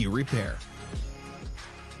to Q repair.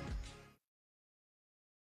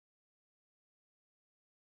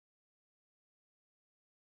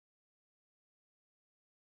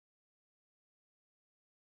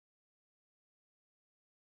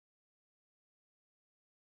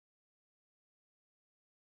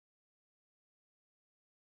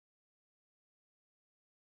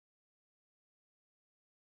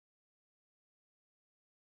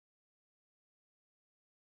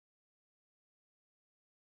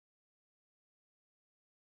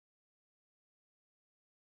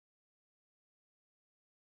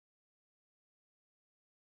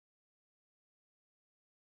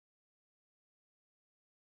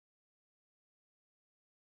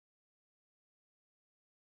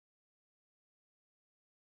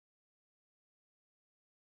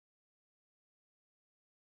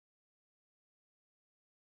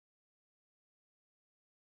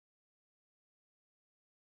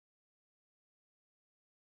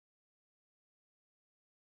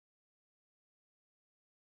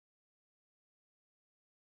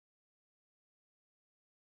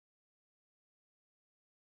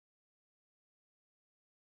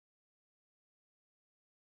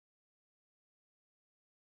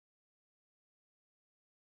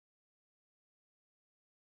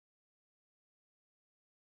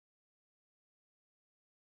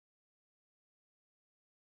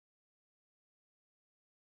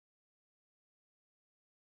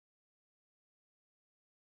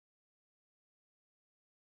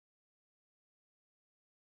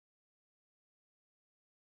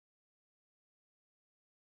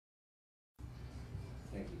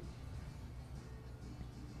 Thank you.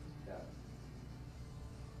 Got it.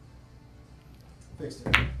 Fixed it.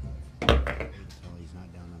 Until he's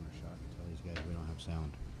not down undershot. Tell these guys we don't have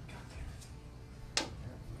sound.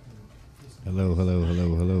 Hello, hello,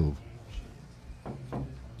 hello, hello.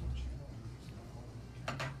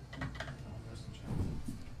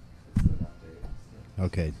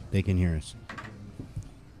 Okay, they can hear us.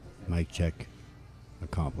 Mic check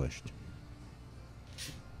accomplished.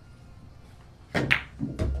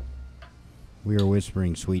 We were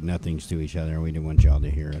whispering sweet nothings to each other, and we didn't want y'all to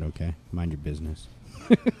hear it, okay? Mind your business.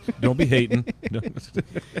 Don't be hating.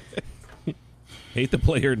 Hate the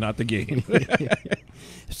player, not the game.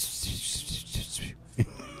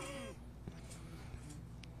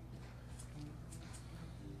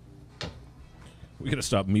 We got to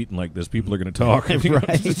stop meeting like this. People are going to talk. Right.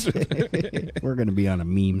 We're going to be on a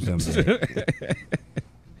meme someday.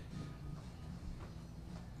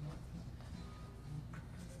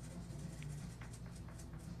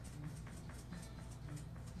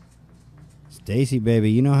 Stacy,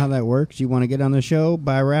 baby, you know how that works? You want to get on the show?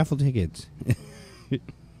 Buy raffle tickets.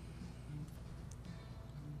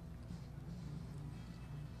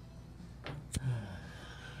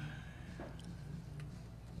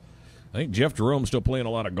 I think Jeff Jerome's still playing a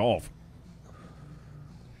lot of golf.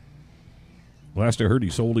 Last I heard, he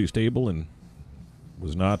sold his table and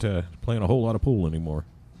was not playing a whole lot of pool anymore.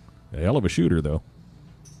 A hell of a shooter, though.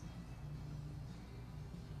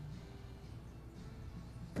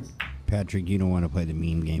 Patrick, you don't want to play the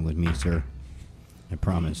meme game with me, sir. I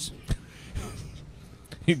promise.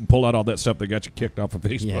 You can pull out all that stuff that got you kicked off of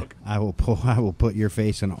Facebook. Yeah, I will put your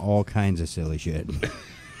face in all kinds of silly shit.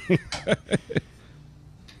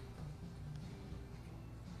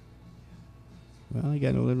 Well, he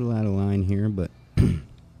got a little out of line here, but as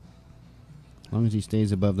long as he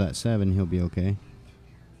stays above that 7, he'll be okay.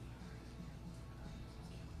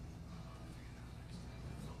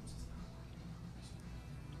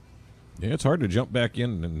 Yeah, it's hard to jump back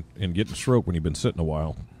in and get the stroke when you've been sitting a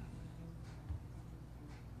while.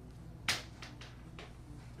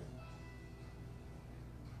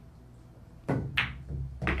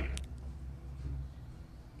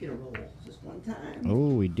 Get a roll just one time. Oh,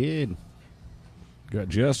 we did. Got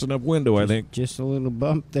just enough window, I think. Just a little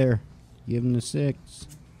bump there. Give him the 6.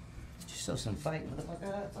 Just show some fight, motherfucker.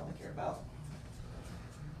 That's all I care about.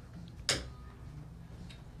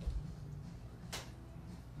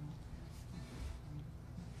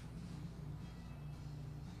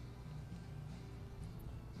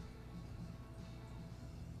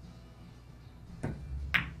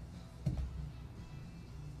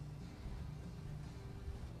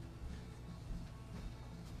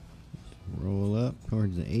 Roll up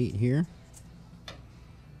towards the 8 here.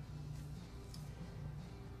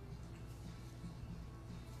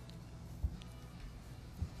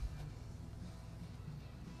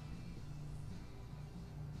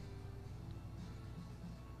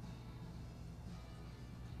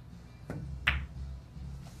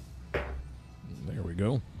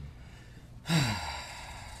 go.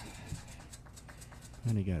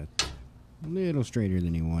 And he got a little straighter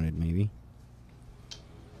than he wanted, maybe.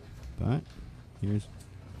 But here's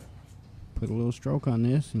put a little stroke on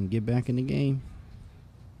this and get back in the game.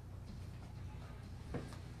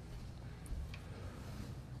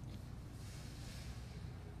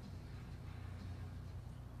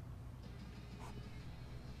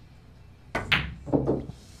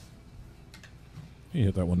 You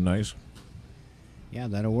hit that one nice. Yeah,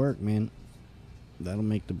 that'll work, man. That'll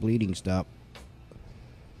make the bleeding stop.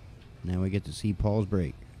 Now we get to see Paul's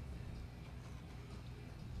break.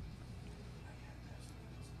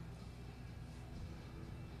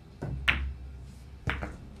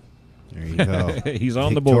 There you go. He's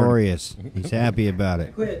on the board. Victorious. He's happy about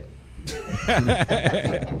it. Quit.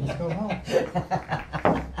 Let's go home.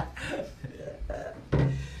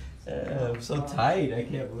 I'm so tight. I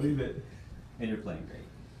can't believe it. And you're playing great,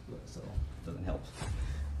 so it doesn't help.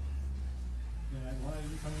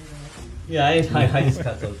 Yeah, I just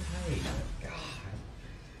got so tight.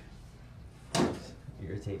 God.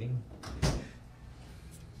 Irritating.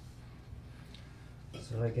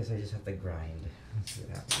 So I guess I just have to grind. Let's see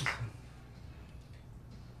what happens.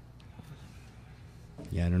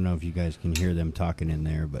 Yeah, I don't know if you guys can hear them talking in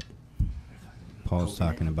there, but Paul's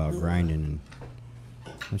talking about grinding. And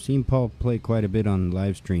I've seen Paul play quite a bit on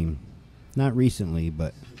live stream. Not recently,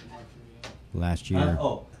 but last year.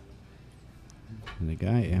 Oh. And the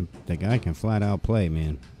guy can flat out play,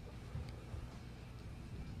 man.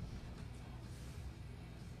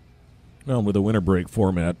 Well, with the winter break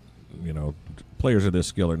format, you know, players of this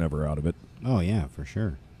skill are never out of it. Oh yeah, for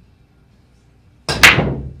sure.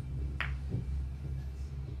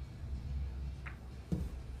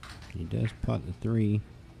 He does putt the 3.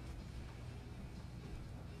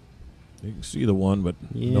 You can see the one, but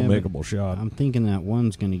Yeah, no but makeable shot. I'm thinking that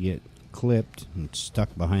one's going to get clipped and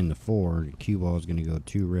stuck behind the 4. The cue ball is going to go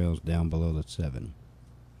 2 rails down below the 7.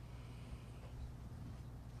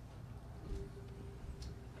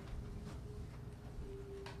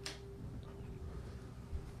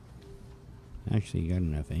 Actually, you got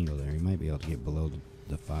enough angle there. You might be able to get below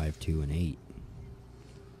the 5, 2, and 8.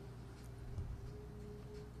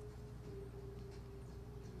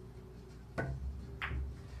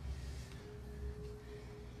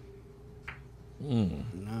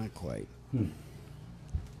 Not quite.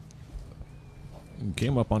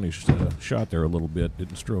 Came up on his shot there a little bit.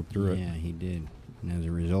 Didn't stroke through it. Yeah, he did. And as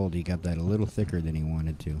a result, he got that a little thicker than he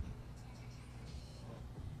wanted to.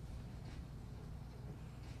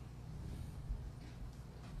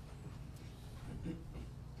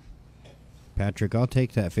 Patrick, I'll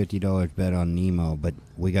take that $50 bet on Nemo, but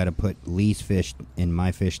we got to put Lee's fish in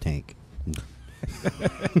my fish tank.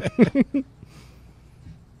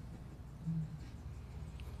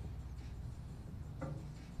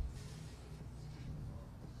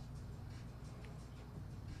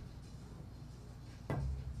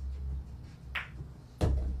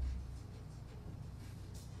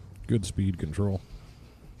 Good speed control.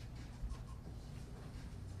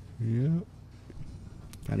 Yeah.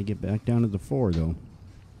 Got to get back down to the 4, though.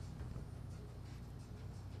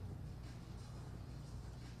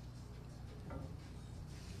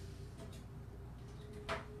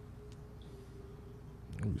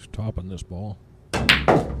 He's topping this ball.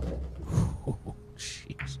 Oh,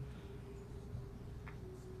 jeez.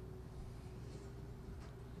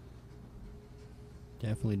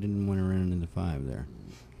 Definitely didn't want to run into the 5 there.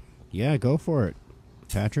 Yeah, go for it.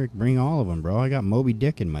 Patrick, bring all of them, bro. I got Moby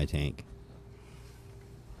Dick in my tank.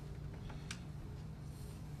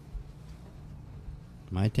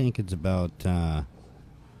 My tank is about, I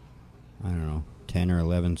don't know, 10 or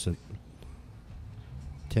 11. So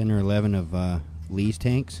 10 or 11 of Lee's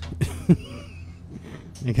tanks.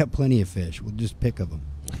 I got plenty of fish. We'll just pick of them.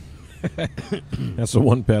 That's the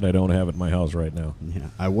one pet I don't have at my house right now. Yeah,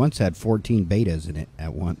 I once had 14 betas in it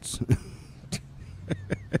at once.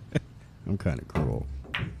 I'm kind of cruel.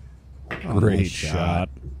 Oh, Great nice shot.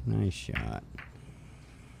 Nice shot.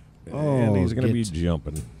 And he's going to be gets-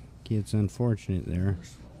 jumping. Gets unfortunate there.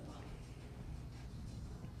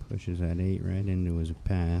 Pushes that 8 right into his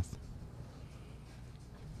path.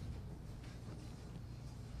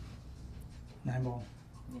 9 ball.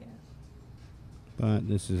 Yeah. But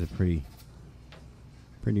this is a pretty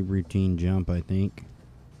routine jump, I think.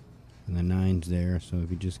 And the 9's there, so if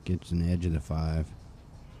he just gets an edge of the 5.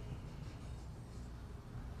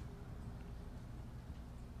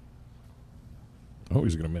 Oh,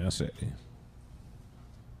 he's going to mass it.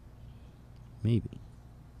 Maybe.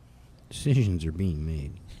 Decisions are being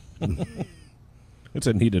made. It's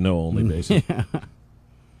a need to know only basis. Yeah.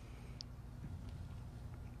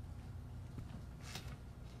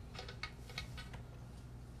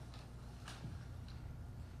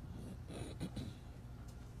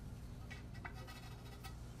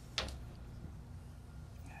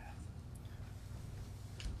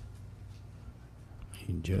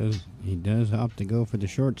 He does opt to go for the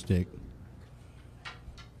short stick.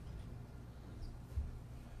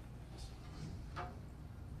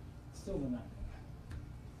 Still the 9.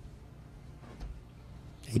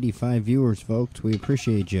 85 viewers, folks. We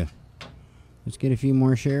appreciate you. Let's get a few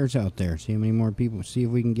more shares out there. See how many more people. See if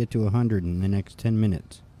we can get to 100 in the next 10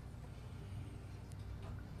 minutes.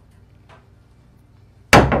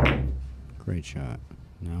 Great shot.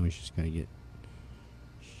 Now he's just got to get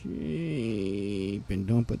shape. And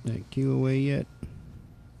don't put that cue away yet.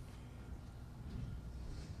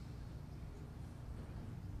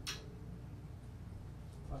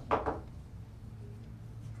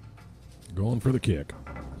 Going for the kick.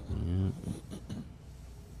 Yeah.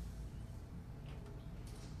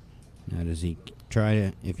 Now does he try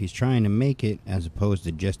to, if he's trying to make it as opposed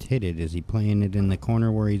to just hit it, is he playing it in the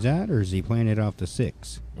corner where he's at, or is he playing it off the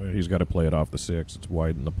 6? Well, he's got to play it off the 6. It's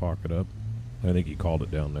widen the pocket up. I think he called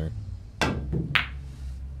it down there.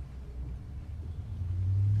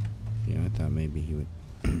 Yeah, I thought maybe he would.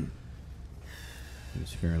 It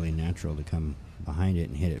was fairly natural to come behind it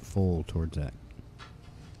and hit it full towards that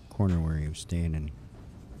corner where he was standing.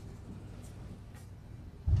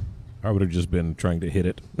 I would have just been trying to hit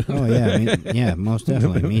it. Oh, yeah. Yeah, most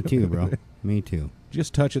definitely. Me too, bro. Me too.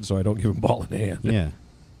 Just touch it so I don't give him ball in hand. Yeah.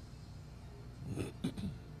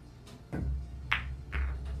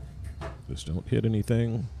 Just don't hit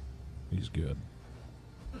anything. He's good.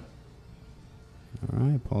 All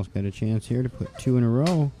right, Paul's got a chance here to put 2 in a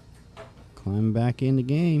row. Climb back in the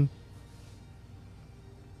game.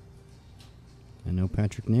 I know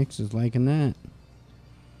Patrick Nix is liking that.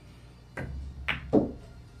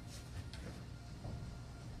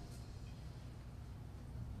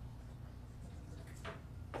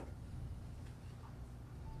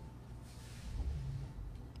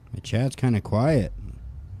 The chat's kind of quiet.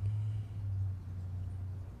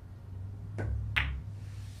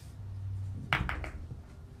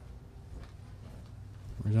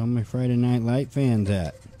 Where's all my Friday Night Light fans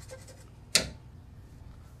at?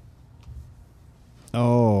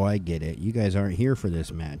 Oh, I get it. You guys aren't here for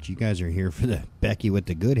this match. You guys are here for the Becky with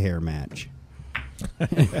the good hair match.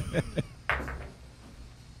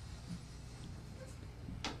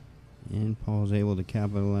 And Paul's able to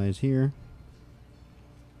capitalize here.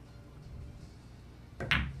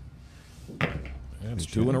 That's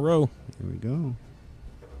 2 in a row. Here we go.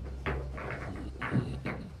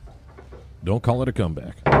 Don't call it a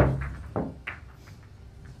comeback.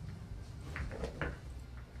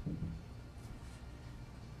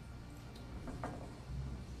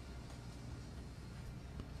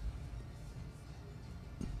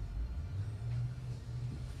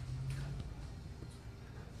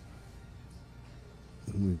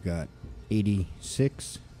 We've got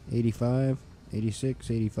 86, 85,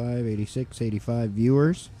 86, 85, 86, 85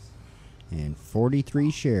 viewers and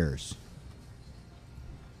 43 shares.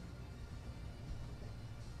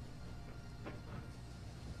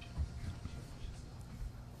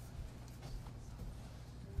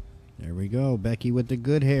 There we go. Becky with the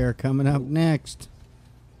good hair coming up next.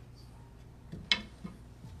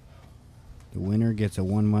 The winner gets a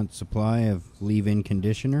 1-month supply of leave-in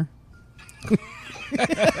conditioner.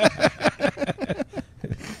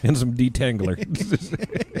 And some detangler.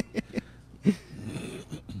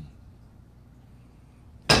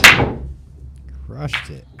 Crushed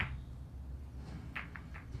it.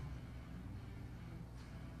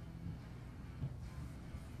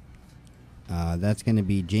 That's going to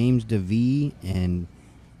be James DeVee and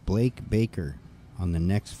Blake Baker on the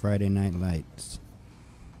next Friday Night Lights.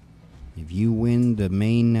 If you win the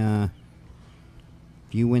main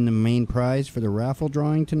prize for the raffle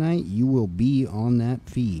drawing tonight, you will be on that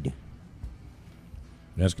feed.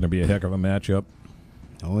 That's going to be a heck of a matchup.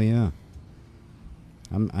 Oh yeah.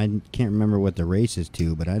 I can't remember what the race is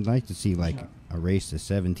to, but I'd like to see like a race to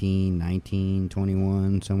 17, 19,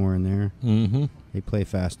 21, somewhere in there. Mm-hmm. They play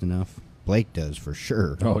fast enough. Blake does for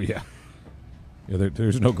sure. Oh yeah. Yeah,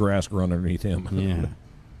 there's no grass growing underneath him. Yeah.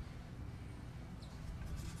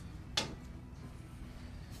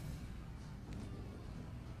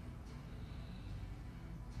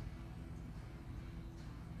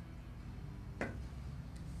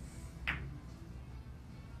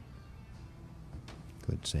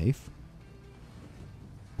 Good safe.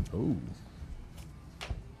 Oh.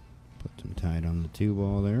 Put some tight on the 2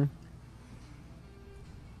 ball there.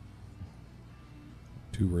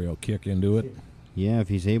 2-rail kick into it. Yeah, if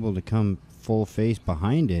he's able to come full face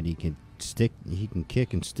behind it, he can stick. He can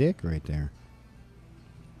kick and stick right there.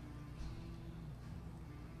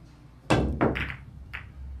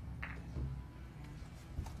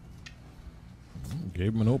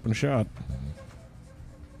 Gave him an open shot.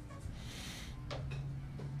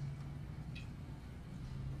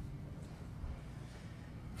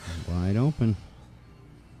 open.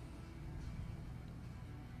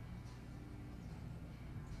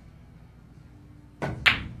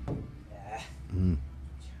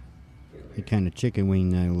 He kind of chicken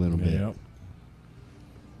winged that a little bit. Yep.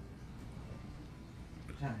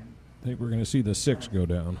 I think we're going to see the 6 go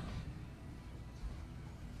down.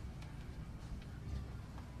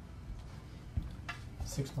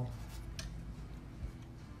 Six ball.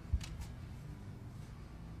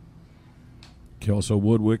 Kelso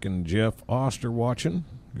Woodwick and Jeff Oster watching.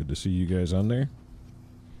 Good to see you guys on there.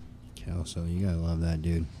 Kelso, you gotta love that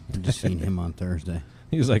dude. I just seen him on Thursday.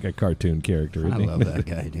 He's like a cartoon character, I isn't he? love that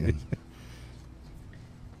guy, dude.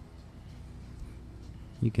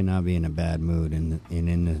 You cannot be in a bad mood and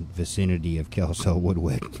in the vicinity of Kelso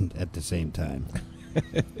Woodwick at the same time.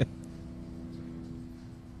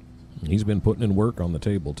 He's been putting in work on the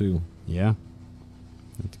table, too. Yeah,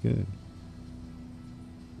 that's good.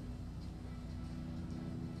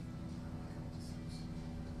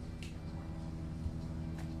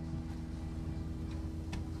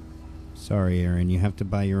 Sorry, Aaron, you have to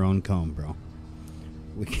buy your own comb, bro.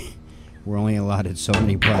 We're only allotted so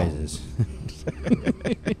many prizes.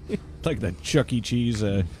 It's like that Chuck E. Cheese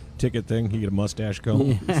ticket thing. You get a mustache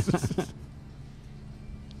comb. Yeah.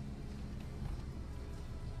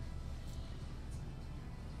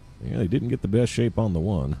 Yeah, they didn't get the best shape on the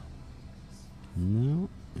 1. No,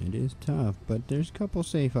 it is tough, but there's a couple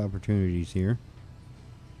safe opportunities here.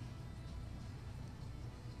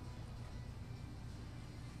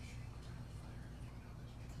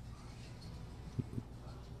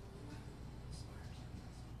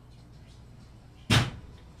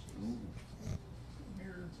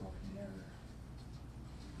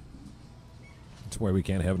 That's why we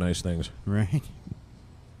can't have nice things. Right?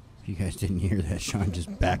 If you guys didn't hear that, Sean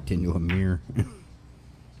just backed into a mirror.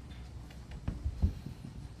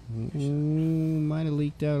 Might have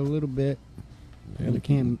leaked out a little bit. Yeah. He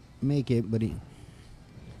can't make it, but he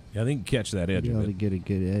Yeah, I think catch that edge be of able to it. get a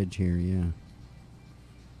good edge here, yeah.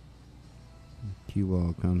 Cue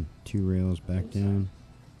ball come 2 rails back down.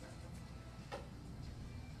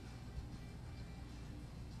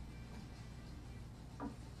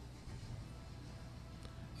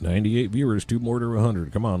 $98 viewers, 2 more to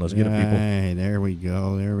 100. Come on, let's get it, people. Hey, there we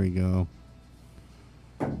go. There we go.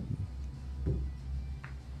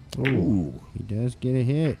 Ooh. He does get a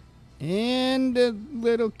hit. And a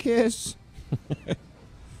little kiss.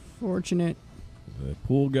 Fortunate. The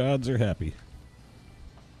pool gods are happy.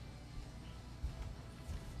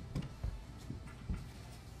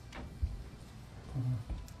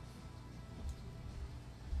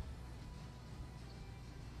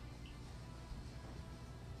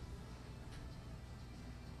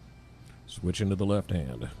 Switching to the left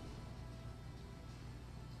hand.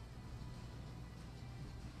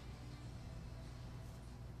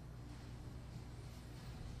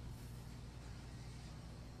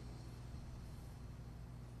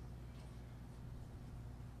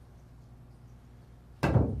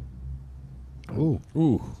 Ooh,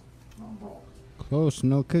 Ooh. close,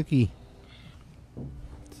 no cookie.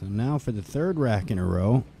 So now for the 3rd rack in a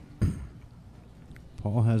row.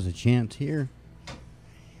 Paul has a chance here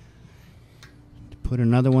to put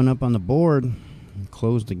another one up on the board and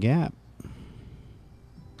close the gap.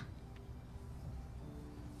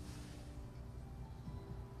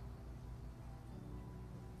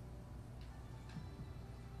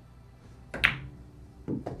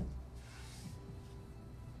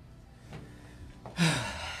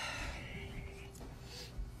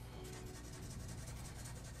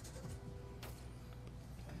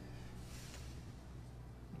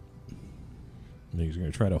 He's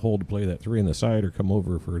going to try to hold to play that 3 in the side or come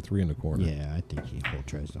over for a 3 in the corner. Yeah, I think he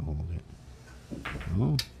tries to hold it.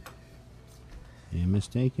 Oh. Yeah,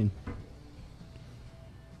 mistaken.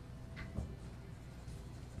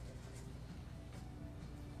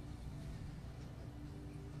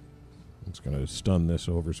 It's going to stun this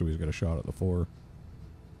over, so he's got a shot at the 4.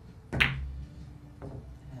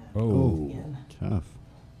 Oh. Tough.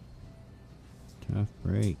 Tough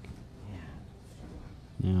break.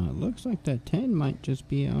 Now, it looks like that 10 might just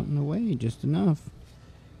be out in the way, just enough.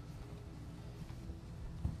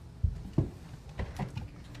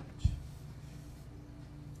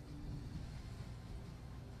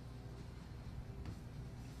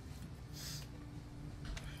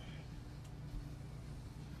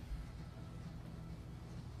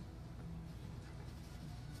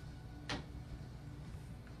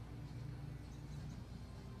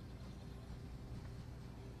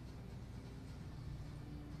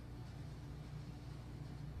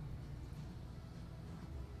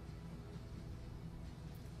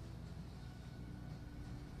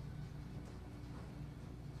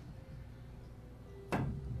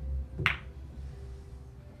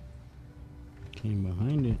 Came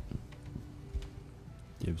behind it.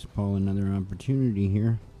 Gives Paul another opportunity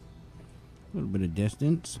here. A little bit of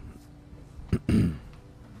distance.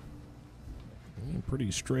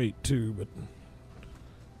 Pretty straight, too, but...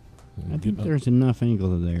 I think there's enough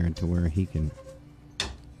angle there to where he can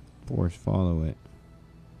force follow it.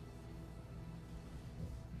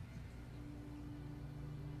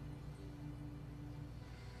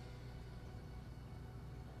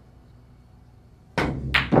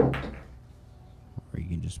 Or you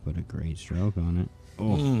can just put a great stroke on it.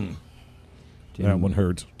 Oh, that one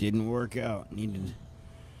hurts. Didn't work out. Needed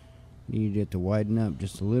it to widen up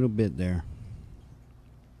just a little bit there.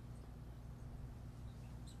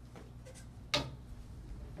 I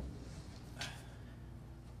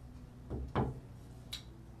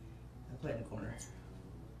play in the corner.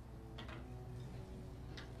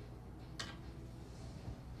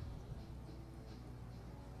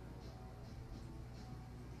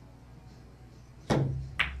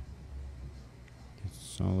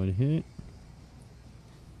 Solid hit.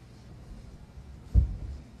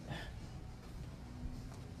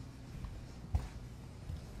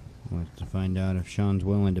 We'll have to find out if Sean's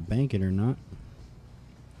willing to bank it or not.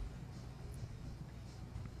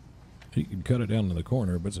 He can cut it down to the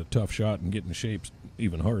corner, but it's a tough shot, and getting the shape's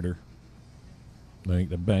even harder. I think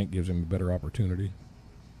the bank gives him a better opportunity.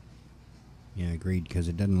 Yeah, agreed, because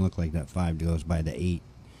it doesn't look like that 5 goes by the 8.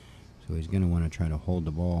 So he's going to want to try to hold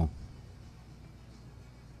the ball.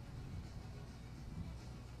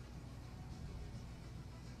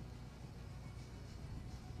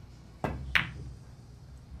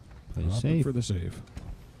 Play Opting safe. for the save.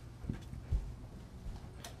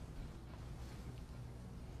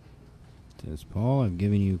 Says Paul, I've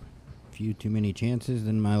given you a few too many chances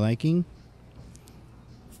than my liking.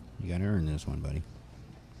 You got to earn this one, buddy.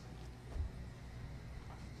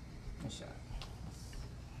 Nice shot.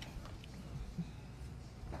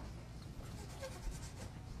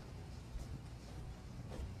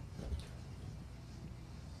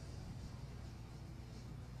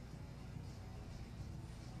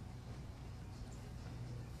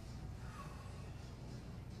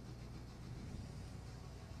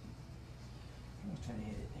 I was trying to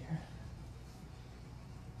hit it there.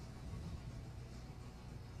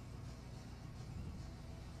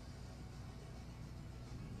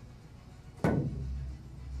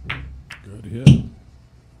 Good hit.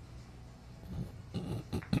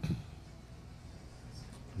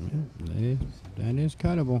 That is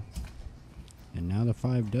cuttable. And now the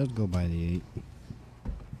 5 does go by the 8.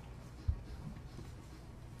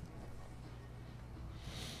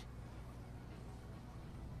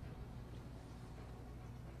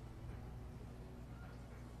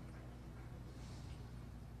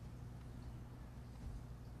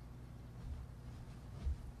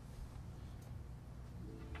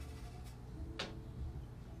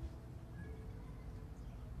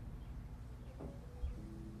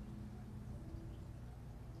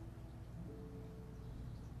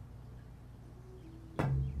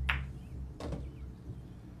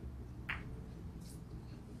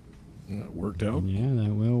 That worked out. Yeah,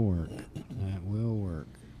 that will work. That will work.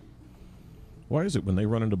 Why is it when they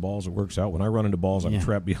run into balls it works out? When I run into balls, I'm Yeah.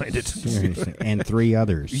 trapped behind it. Seriously. And 3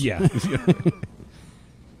 others. Yeah.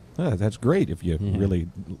 That's great if you Yeah. really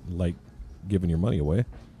like giving your money away.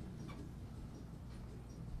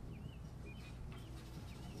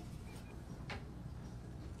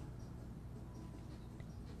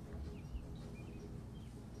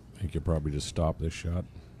 I think you'll probably just stop this shot.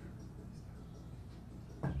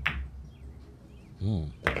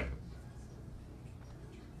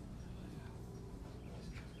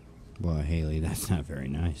 Well, Haley, that's not very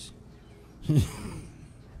nice.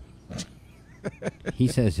 He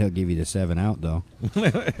says he'll give you the 7 out, though.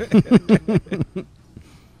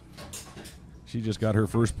 She just got her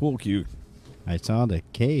first pool cue. I saw the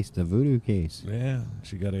case, the voodoo case. Yeah,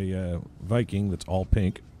 she got a Viking that's all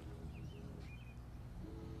pink.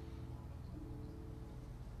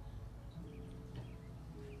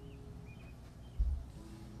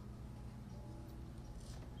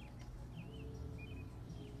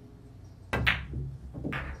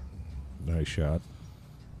 Nice shot.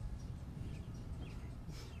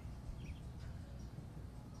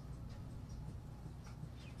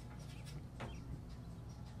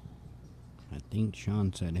 I think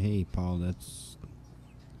Sean said, "Hey, Paul, that's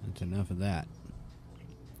enough of that.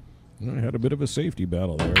 I had a bit of a safety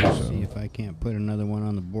battle there. So. See if I can't put another one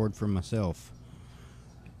on the board for myself."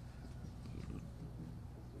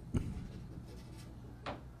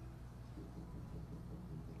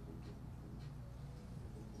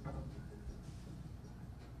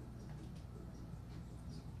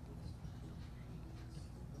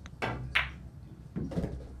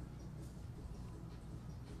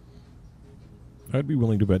 I'd be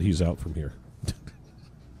willing to bet he's out from here.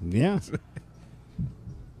 Yeah.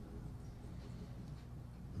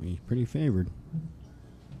 He's pretty favored.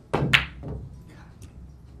 But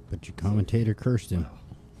your commentator cursed him.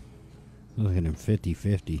 Look at him,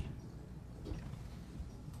 50-50.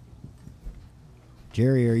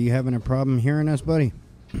 Jerry, are you having a problem hearing us, buddy?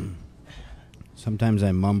 Sometimes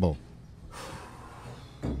I mumble.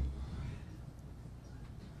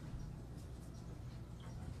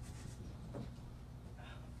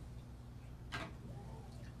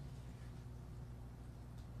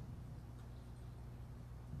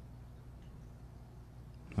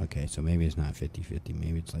 Okay, so maybe it's not 50-50.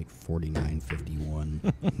 Maybe it's like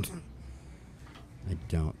 49-51. I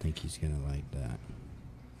don't think he's going to like that.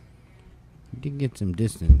 He did get some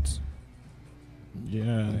distance.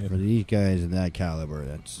 Yeah. For these guys of that caliber,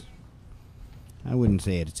 that's... I wouldn't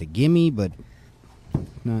say it's a gimme, but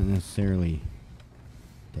not necessarily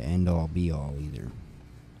the end-all, be-all either.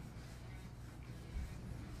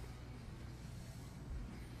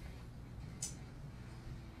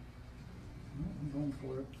 I'm going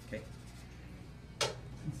for it. Okay.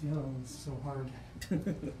 Since the other one's so hard.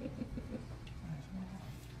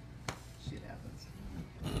 Shit happens.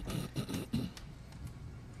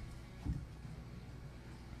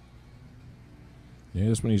 Yeah,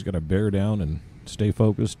 this one he's got to bear down and stay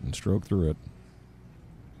focused and stroke through it.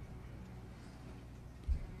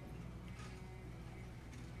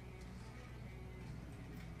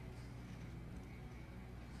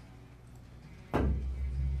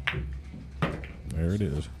 There it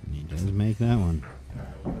is. He does make that one.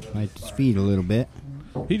 Fight his feet a little bit.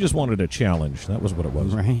 He just wanted a challenge. That was what it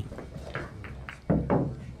was. Right.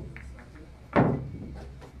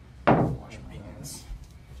 Wash my hands.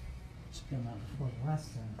 Just done that before the last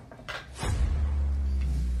time.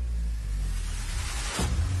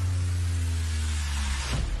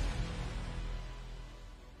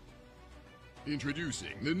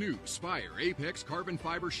 Introducing the new Spire Apex Carbon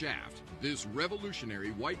Fiber Shaft. This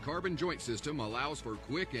revolutionary white carbon joint system allows for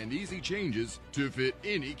quick and easy changes to fit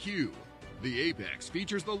any cue. The Apex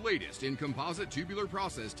features the latest in composite tubular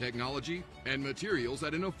process technology and materials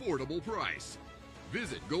at an affordable price.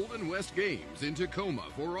 Visit Golden West Games in Tacoma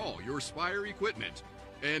for all your Spire equipment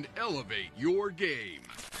and elevate your game.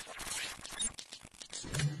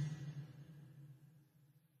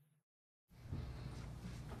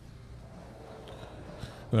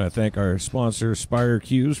 I want to thank our sponsor, Spire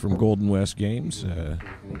Cues from Golden West Games.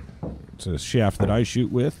 It's a shaft that I shoot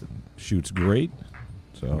with. Shoots great.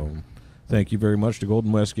 So thank you very much to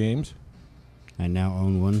Golden West Games. I now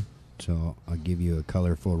own one, so I'll give you a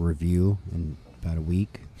colorful review in about a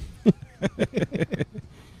week.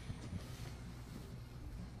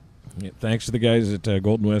 Yeah, thanks to the guys at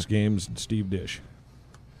Golden West Games and Steve Dish.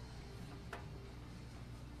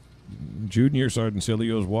 Junior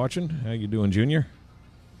Sardencilio's watching. How you doing, Junior?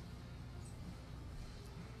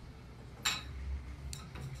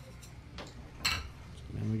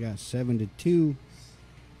 And we got 7-2.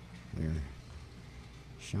 Where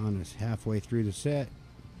Sean is halfway through the set.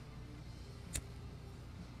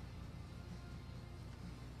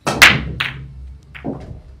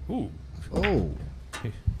 Ooh. Oh.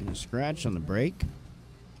 And a scratch on the break.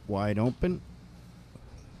 Wide open.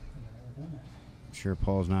 I'm sure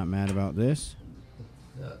Paul's not mad about this.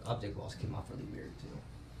 The object walls came off really weird too.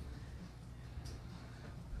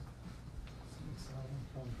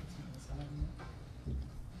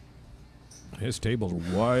 His table's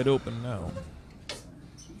wide open now.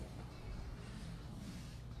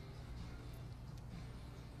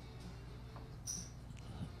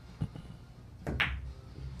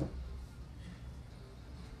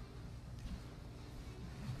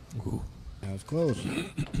 Ooh. That was close.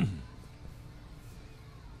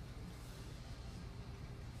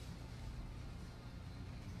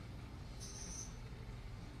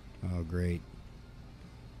 Oh, great.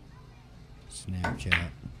 Snapchat.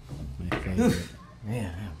 My favorite.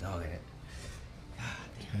 Man, I'm dogging it.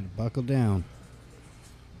 Gotta buckle down.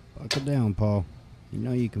 Buckle down, Paul. You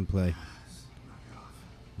know you can play.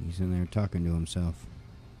 He's in there talking to himself.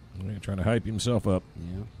 Yeah, trying to hype himself up.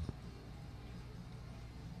 Yeah.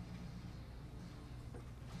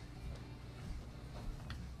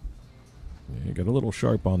 Yeah, he got a little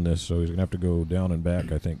sharp on this, so he's going to have to go down and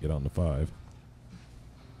back, I think, get on the 5.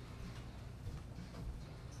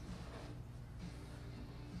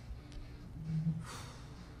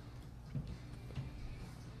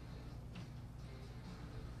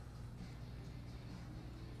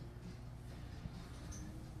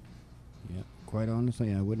 Yeah. Quite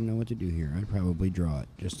honestly, I wouldn't know what to do here. I'd probably draw it.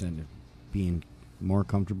 Just end up being more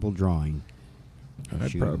comfortable drawing.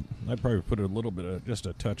 I'd probably put a little bit of just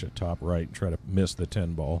a touch at top right and try to miss the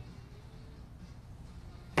 10 ball.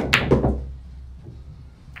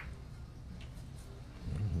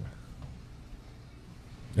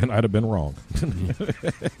 And I'd have been wrong.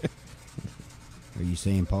 Are you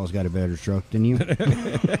saying Paul's got a better stroke than you?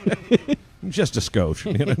 Just a skosh.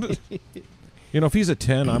 You know, if he's a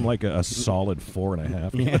 10, I'm like a solid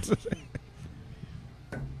 4.5. Yeah.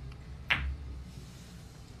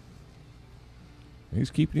 He's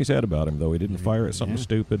keeping his head about him, though. He didn't fire at something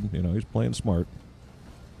stupid. You know, he's playing smart.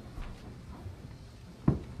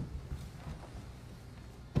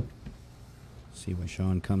 See what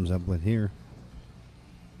Sean comes up with here.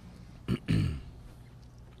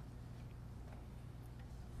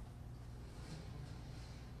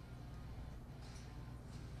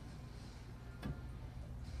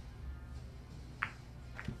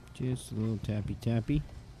 Just a little tappy.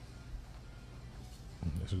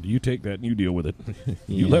 So you take that and you deal with it.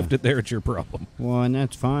 You Yeah. left it there, it's your problem. Well, and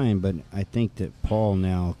that's fine, but I think that Paul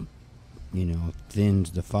now,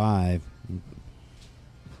 thins the 5.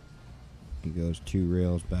 He goes 2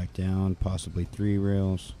 rails back down, possibly 3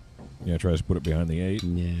 rails. Yeah, tries to put it behind the 8.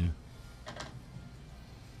 Yeah.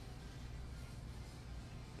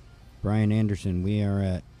 Brian Anderson, we are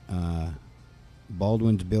at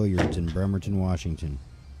Baldwin's Billiards in Bremerton, Washington.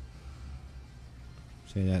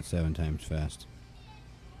 Say that 7 times fast.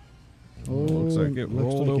 Oh, looks like it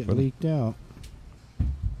rolled open. It leaked out.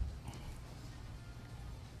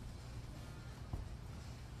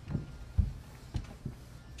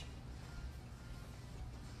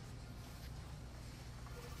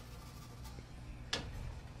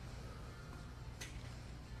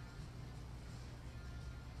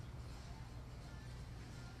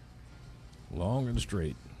 Long and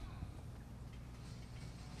straight.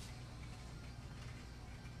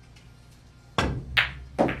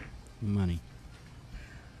 Money.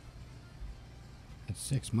 That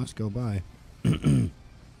 6 must go by. Oh,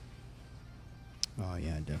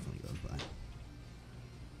 yeah, it definitely goes by.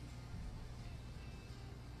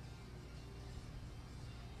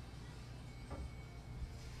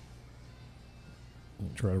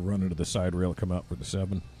 Try to run into the side rail, come out for the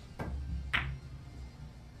 7.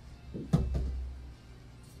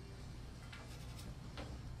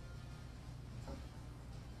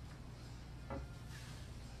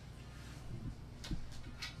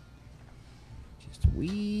 Just a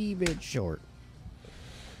wee bit short.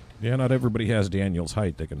 Yeah, not everybody has Daniel's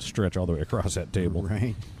height. They can stretch all the way across that table.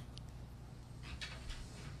 Right.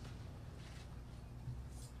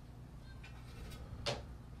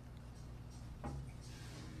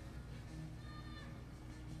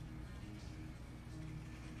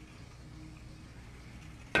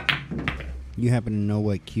 You happen to know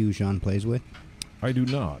what cue Sean plays with? I do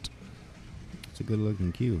not. It's a good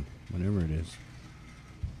looking cue, whatever it is.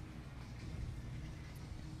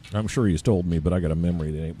 I'm sure he's told me, but I got a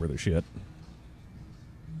memory that ain't worth a shit.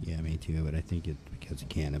 Yeah, me too, but I think it's because of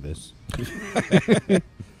cannabis.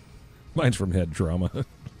 Mine's from head trauma.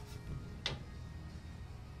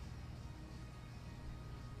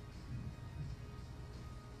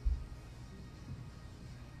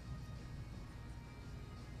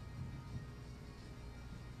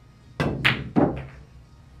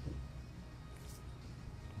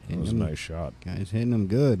 That was a nice shot. Guys hitting them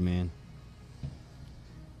good, man.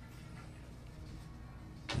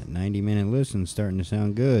 That 90-minute listen's starting to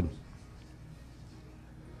sound good.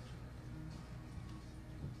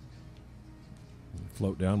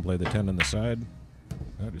 Float down, play the 10 on the side.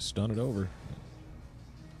 I just stun it over.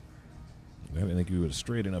 I didn't think he was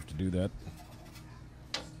straight enough to do that.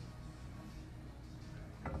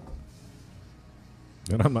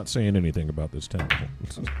 And I'm not saying anything about this 10.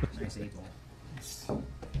 Nice 8 ball.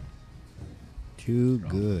 Too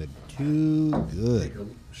good. Too good. Take a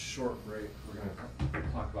short break. We're going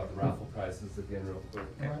to talk about the raffle prices again real quick.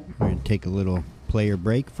 We're going to take a little player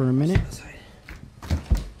break for a minute.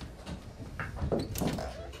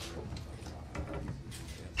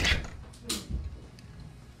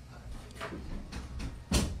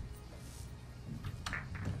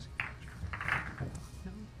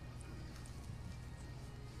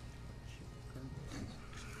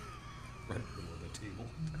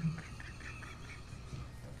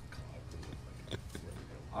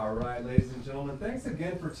 All right, ladies and gentlemen, thanks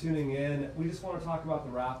again for tuning in. We just want to talk about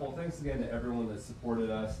the raffle. Thanks again to everyone that supported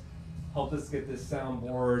us, helped us get this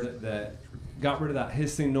soundboard that got rid of that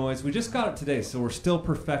hissing noise. We just got it today, so we're still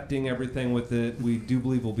perfecting everything with it. We do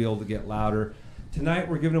believe we'll be able to get louder. Tonight,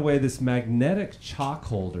 we're giving away this magnetic chalk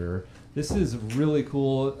holder. This is really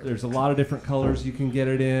cool. There's a lot of different colors you can get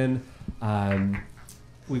it in.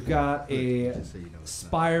 we've got a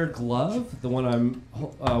Spire glove, the one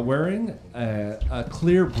I'm wearing, a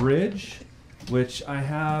clear bridge, which I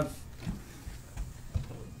have.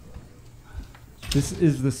 This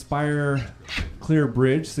is the Spire clear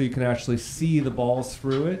bridge, so you can actually see the balls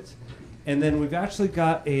through it. And then we've actually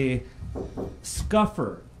got a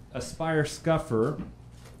scuffer, a Spire scuffer,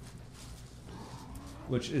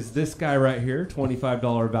 which is this guy right here,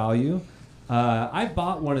 $25 value. I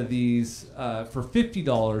bought one of these for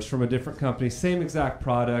 $50 from a different company, same exact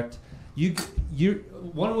product.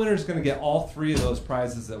 One winner is going to get all three of those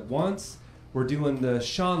prizes at once. We're doing the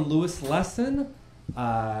Sean Lewis lesson.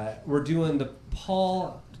 We're doing the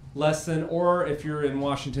Paul lesson, or if you're in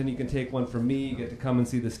Washington, you can take one from me. You get to come and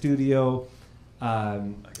see the studio.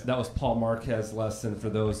 That was Paul Marquez lesson for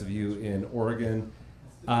those of you in Oregon.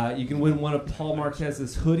 You can win one of Paul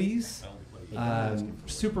Marquez's hoodies.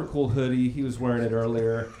 Super cool hoodie. He was wearing it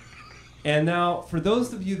earlier. And now, for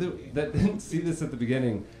those of you that didn't see this at the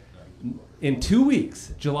beginning, in 2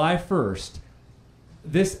 weeks, July 1st,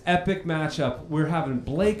 this epic matchup, we're having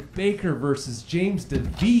Blake Baker versus James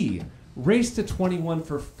DeVee. Race to 21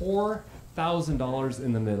 for $4,000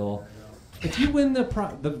 in the middle. If you win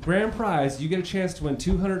the grand prize, you get a chance to win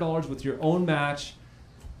 $200 with your own match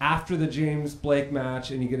after the James Blake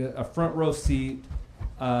match, and you get a front row seat.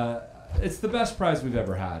 It's the best prize we've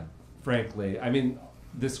ever had, frankly. I mean,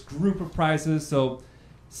 this group of prizes. So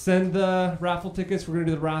send the raffle tickets. We're going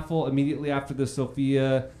to do the raffle immediately after the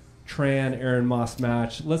Sophia Tran Aaron Moss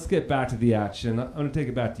match. Let's get back to the action. I'm going to take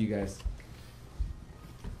it back to you guys.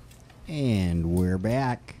 And we're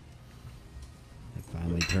back. I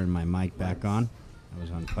finally turned my mic back on. I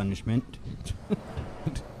was on punishment.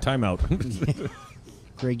 Timeout.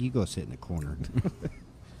 Greg, you go sit in the corner.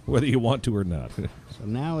 Whether you want to or not. So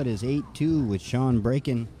now it is 8-2 with Sean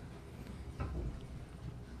breaking.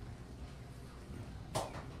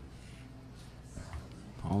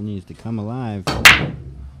 Paul needs to come alive.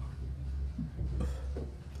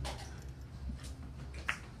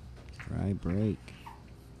 Try break.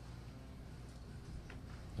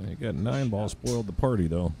 You got 9 balls, spoiled the party,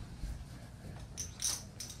 though.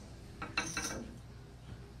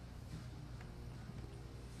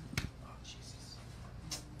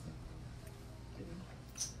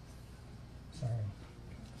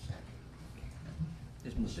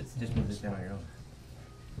 Just move this down on your own.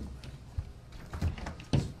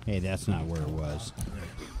 Hey, that's not where it was.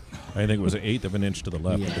 I think it was an 1/8 of an inch to the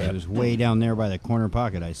left. Yeah, it was way down there by the corner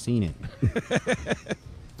pocket. I seen it.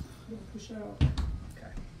 Push out.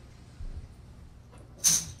 Okay.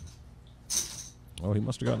 Oh, he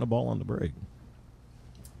must have gotten a ball on the break.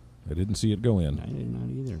 I didn't see it go in. I did not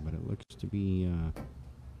either, but it looks to be...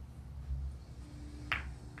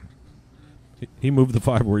 He moved the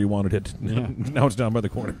 5 where he wanted it. Yeah. Now it's down by the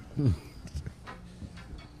corner.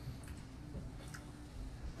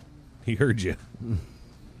 He heard you.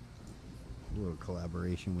 A little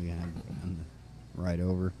collaboration we had on the ride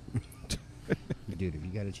over. Dude, if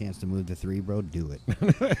you got a chance to move the 3, bro, do it.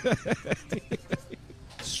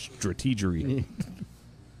 Strategery.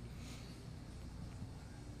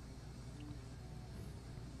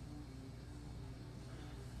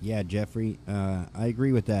 Yeah, Jeffrey, I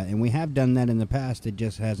agree with that. And we have done that in the past. It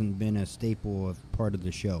just hasn't been a staple of part of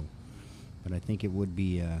the show. But I think it would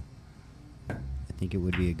be a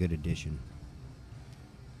good addition.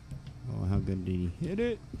 Oh, how good did he hit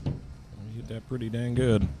it? He hit that pretty dang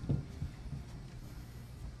good.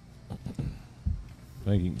 I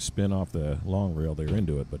think he can spin off the long rail there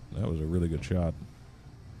into it, but that was a really good shot.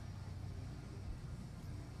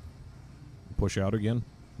 Push out again.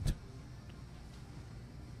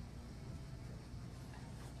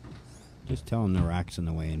 Just tell him the rack's in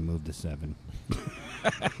the way and move the 7.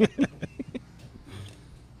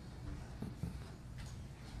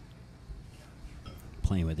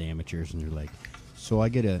 Playing with amateurs and they're like, so I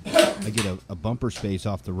get a bumper space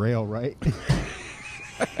off the rail, right?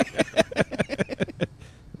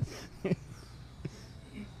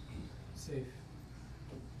 Safe.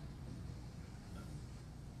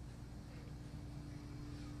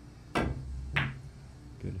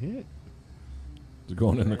 Good hit. Is it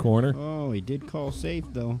going in the corner? Oh, he did call safe,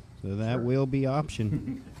 though, so that will be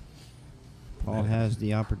option. Paul has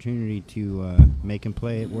the opportunity to make him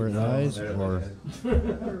play it where it lies, or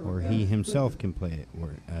he himself can play it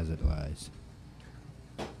where as it lies.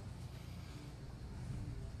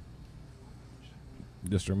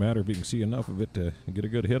 Just a matter if you can see enough of it to get a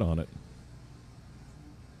good hit on it.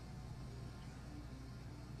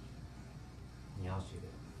 Yeah, I'll shoot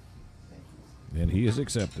it. Thank you. And he has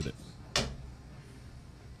accepted it. Says,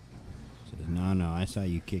 no, I saw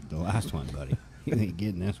you kick the last one, buddy. You ain't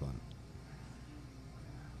getting this one.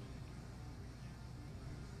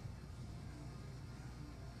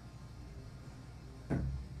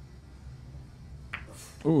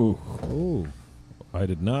 Ooh, Oh, I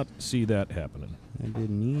did not see that happening. I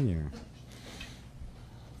didn't either.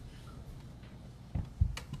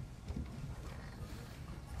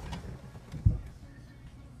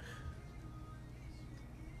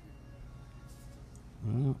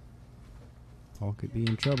 Well, Paul could be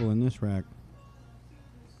in trouble in this rack.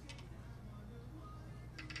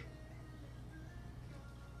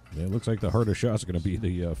 Yeah, it looks like the hardest shot's going to be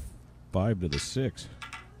the 5 to the 6.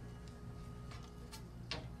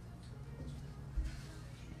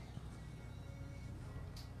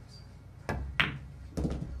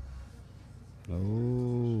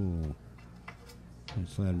 Oh. It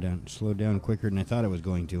slowed down quicker than I thought it was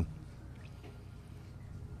going to.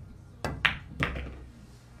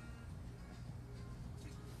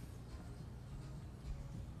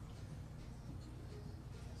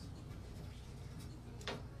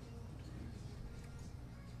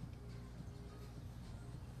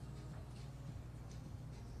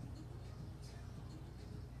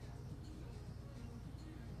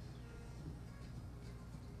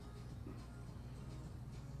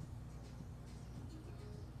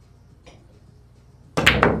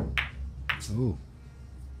 Oh.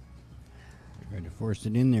 Tried to force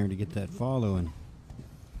it in there to get that follow and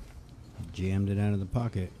jammed it out of the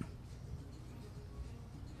pocket.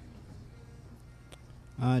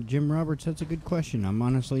 Jim Roberts, that's a good question. I'm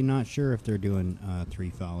honestly not sure if they're doing 3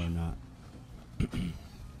 foul or not.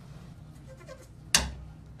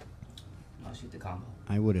 I'll shoot the combo.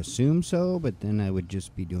 I would assume so, but then I would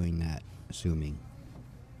just be doing that, assuming.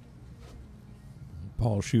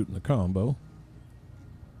 Paul shooting the combo.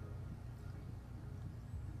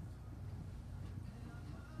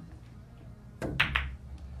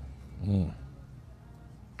 Mm.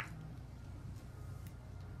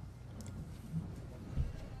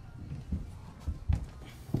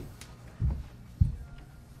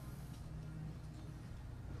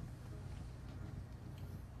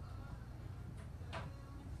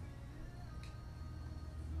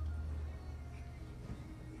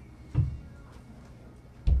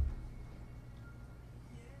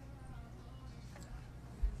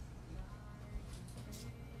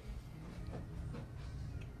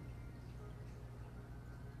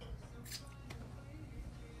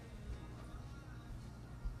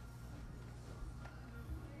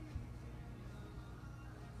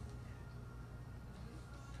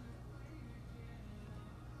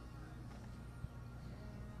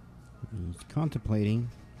 He's contemplating,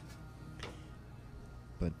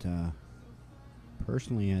 but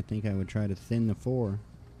personally, I think I would try to thin the 4,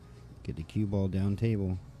 get the cue ball down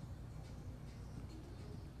table.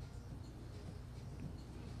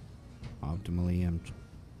 Optimally, I'm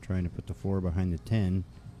trying to put the 4 behind the 10.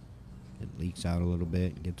 It leaks out a little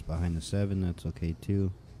bit, gets behind the 7. That's okay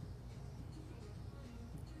too.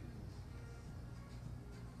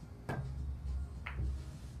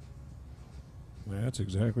 That's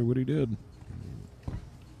exactly what he did.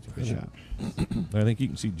 It's a good shot. I think you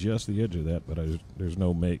can see just the edge of that, but there's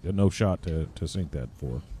no shot to sink that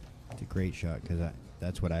 4. It's a great shot because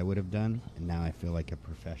that's what I would have done, and now I feel like a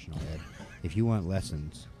professional, Ed. If you want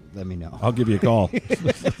lessons, let me know. I'll give you a call. Is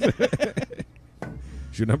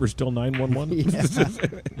your number still 911?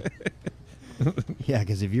 Yeah,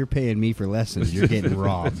 because if you're paying me for lessons, you're getting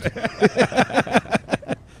robbed.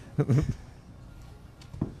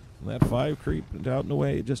 That 5 creeped out in the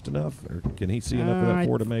way just enough, or can he see enough of that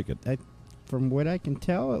 4 to make it? From what I can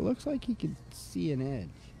tell, it looks like he can see an edge.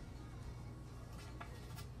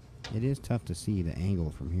 It is tough to see the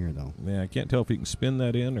angle from here, though. Yeah, I can't tell if he can spin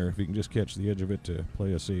that in or if he can just catch the edge of it to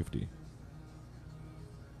play a safety.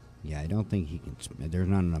 Yeah, I don't think he can. There's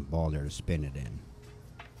not enough ball there to spin it in.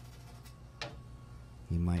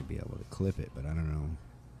 He might be able to clip it, but I don't know.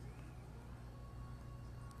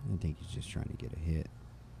 I think he's just trying to get a hit.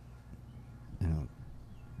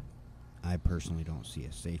 I personally don't see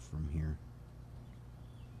a safe from here.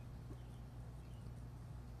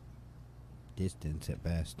 Distance at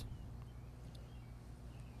best.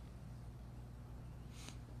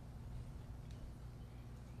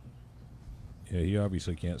 Yeah, he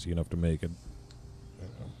obviously can't see enough to make it.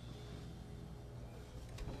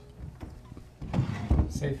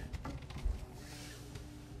 Safe.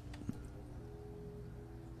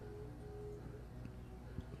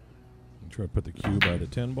 Try to put the cue by the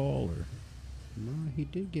 10 ball, or? No, he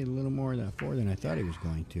did get a little more of that 4 than I thought he was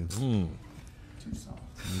going to. Mm. Too soft.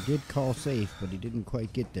 He did call safe, but he didn't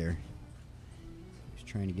quite get there. He's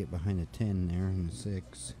trying to get behind the 10 there and the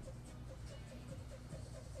 6.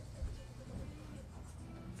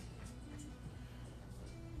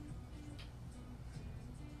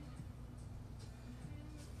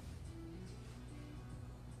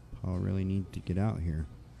 Paul really needs to get out here.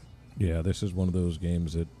 Yeah, this is one of those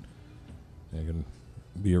games that can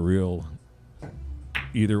be a real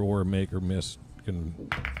either or, make or miss. Can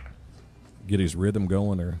get his rhythm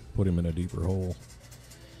going or put him in a deeper hole.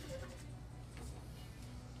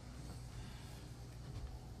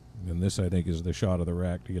 And this, I think, is the shot of the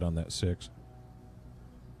rack to get on that 6.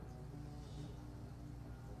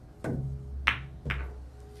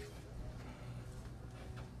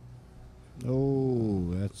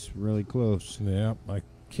 Oh, that's really close. Yeah, I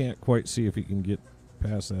can't quite see if he can get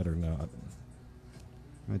past that or not.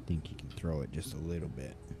 I think he can throw it just a little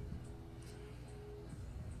bit.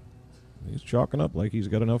 He's chalking up like he's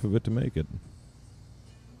got enough of it to make it.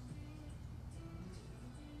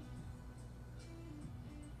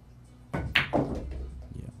 Yeah.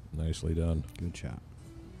 Nicely done. Good shot.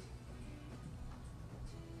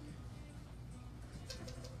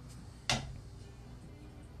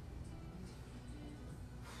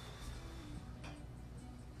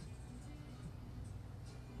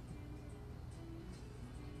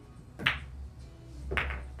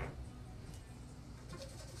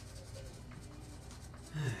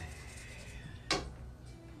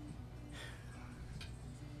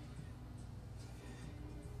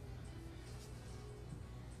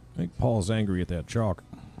 I think Paul's angry at that chalk.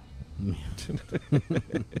 Well,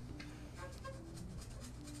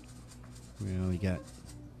 he got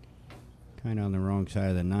kind of on the wrong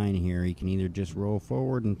side of the 9 here. He can either just roll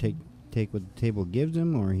forward and take what the table gives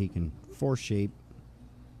him, or he can force shape,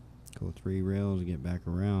 go 3 rails, get back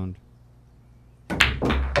around.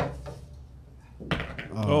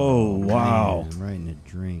 Oh, wow. Man, right in the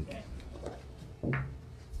drink.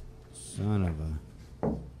 Son of a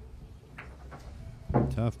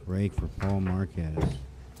tough break for Paul Marquez.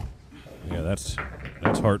 Yeah, that's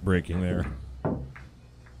heartbreaking there.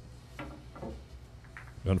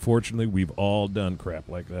 Unfortunately, we've all done crap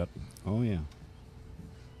like that. Oh, yeah.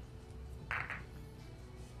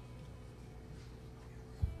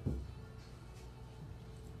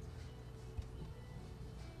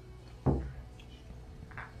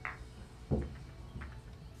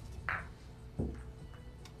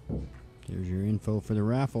 There's your info for the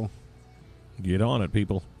raffle. Get on it,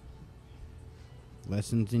 people.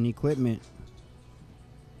 Lessons in equipment.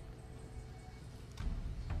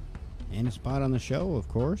 And a spot on the show, of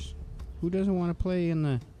course. Who doesn't want to play in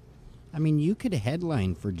the... I mean, you could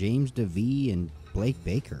headline for James DeVee and Blake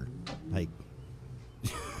Baker. Like,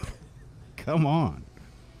 come on.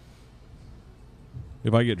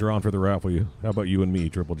 If I get drawn for the raffle, how about you and me,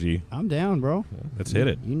 Triple G? I'm down, bro. Let's hit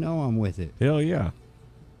it. You know I'm with it. Hell yeah.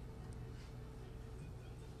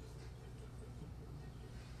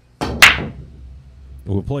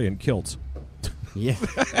 We'll play in kilts. Yeah.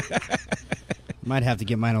 Might have to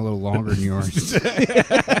get mine a little longer than yours. It's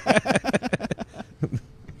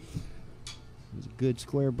a good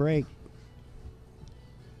square break.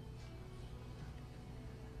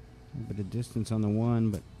 A bit of distance on the 1,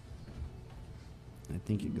 but I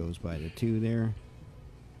think it goes by the 2 there.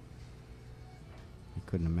 I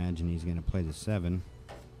couldn't imagine he's going to play the 7.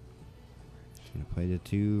 He's going to play the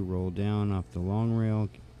 2, roll down off the long rail,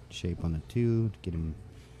 shape on the 2, to get him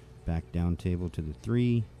back down table to the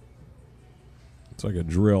 3. It's like a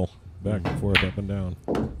drill, back and forth, up and down.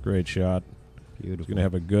 Great shot. Beautiful. He's going to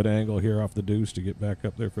have a good angle here off the deuce to get back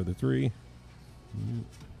up there for the 3. Yeah.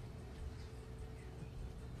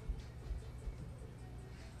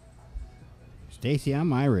 Stacy,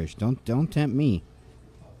 I'm Irish. Don't tempt me.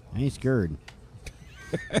 I ain't scared.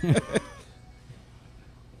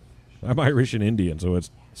 I'm Irish and Indian, so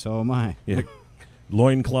it's... So am I. Yeah,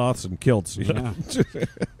 loincloths and kilts. You know? Yeah.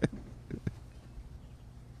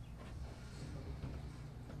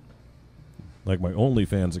 Like my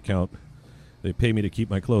OnlyFans account, they pay me to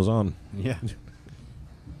keep my clothes on. Yeah.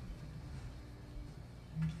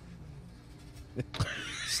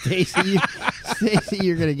 Stacy,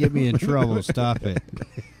 you're going to get me in trouble. Stop it.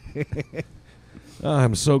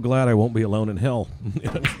 I'm so glad I won't be alone in hell.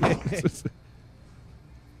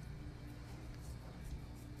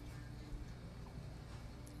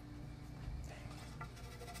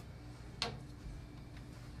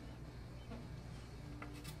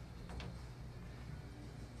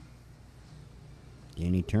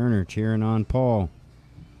 Danny Turner cheering on Paul.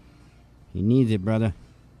 He needs it, brother.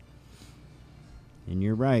 And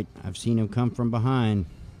you're right. I've seen him come from behind.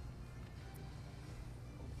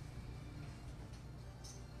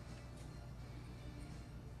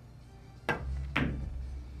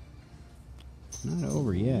 It's not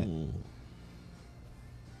over yet.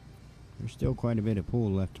 There's still quite a bit of pool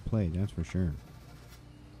left to play, that's for sure.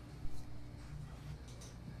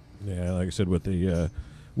 Yeah, like I said, with the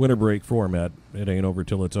winter break format. It ain't over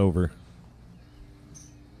till it's over.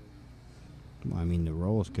 Well, I mean, the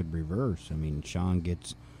roles could reverse. I mean, Sean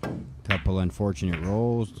gets a couple unfortunate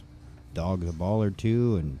rolls, dogs a ball or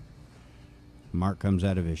two, and Mark comes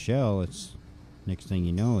out of his shell. It's next thing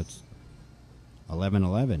you know, it's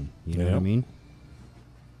 11-11. You know what I Yep. mean?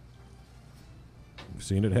 I've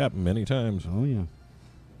seen it happen many times. Oh, yeah.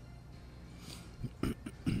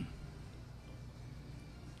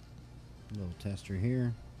 Little tester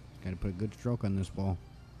here. Got to put a good stroke on this ball.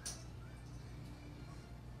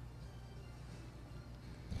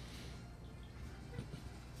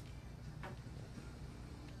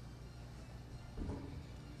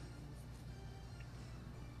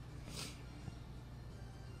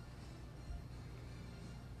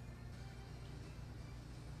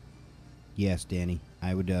 Yes, Danny.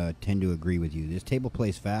 I would tend to agree with you. This table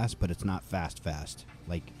plays fast, but it's not fast,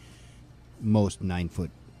 like most 9-foot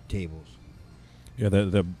tables. Yeah,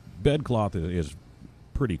 the bed cloth is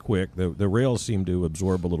pretty quick. The rails seem to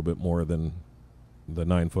absorb a little bit more than the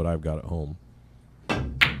 9-foot I've got at home.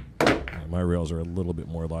 My rails are a little bit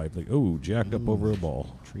more lively. Ooh, jacked up over a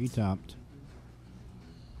ball. Tree topped.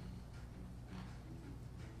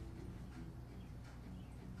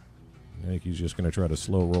 I think he's just going to try to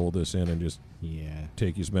slow roll this in and just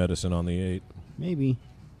take his medicine on the 8. Maybe.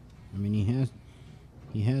 I mean,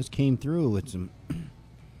 he has came through with some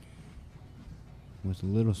with a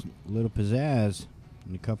little pizzazz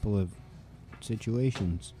in a couple of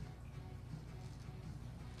situations.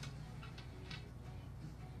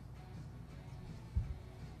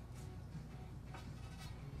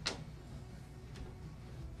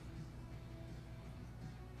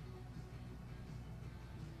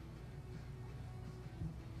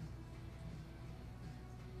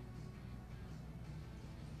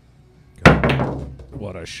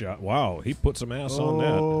 What a shot. Wow, he put some ass on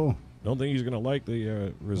that. Don't think he's going to like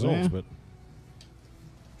the results, but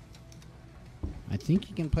I think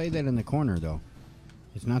you can play that in the corner, though.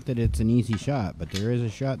 It's not that it's an easy shot, but there is a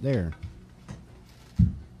shot there.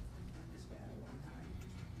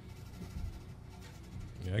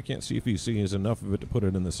 yeah, I can't see if he sees enough of it to put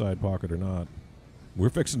it in the side pocket or not. We're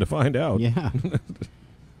fixing to find out. Yeah.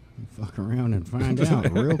 Fuck around and find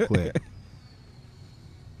out real quick.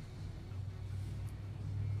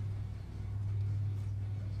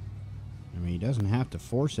 I mean, he doesn't have to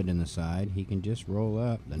force it in the side. He can just roll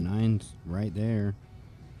up. The 9's right there.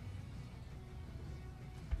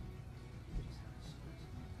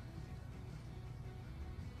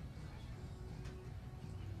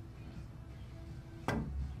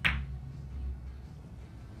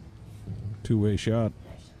 Two-way shot.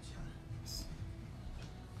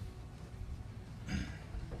 It'll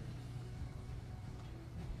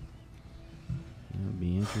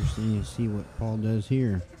be interesting to see what Paul does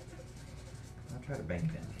here. I'll try to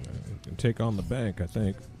bank that. Can take on the bank, I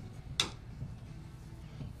think.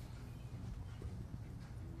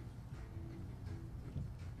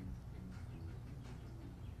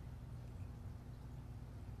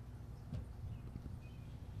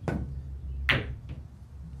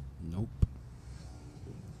 Nope.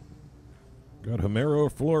 Got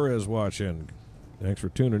Homero Flores watching. Thanks for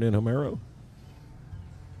tuning in, Homero.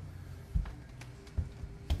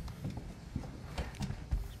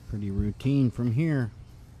 Pretty routine from here.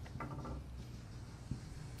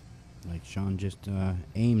 Like Sean just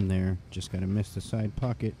aimed there. Just got to miss the side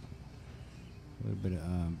pocket. A little bit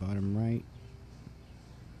of bottom right.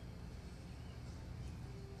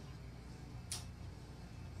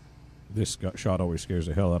 This shot always scares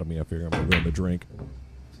the hell out of me. I figure I'm going to ruin the drink.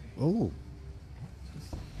 Oh.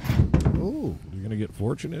 Oh. You're going to get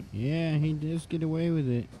fortunate? Yeah, he does get away with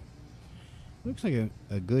it. Looks like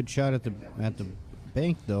a good shot at the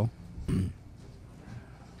bank, though. Yeah,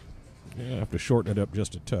 I have to shorten it up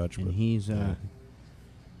just a touch. And but he's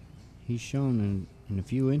shown in a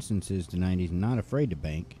few instances tonight he's not afraid to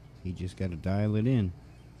bank. He just got to dial it in.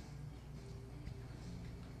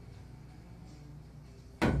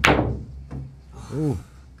 Oh,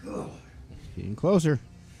 getting closer.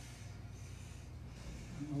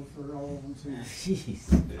 Jeez.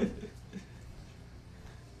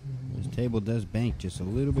 This table does bank just a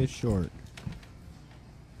little bit short.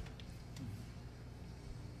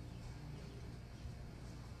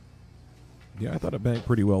 Yeah, I thought it banked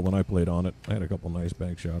pretty well when I played on it. I had a couple nice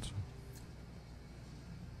bank shots.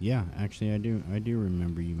 Yeah, actually, I do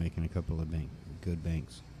remember you making a couple of good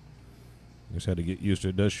banks. Just had to get used to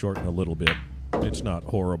it. It does shorten a little bit. It's not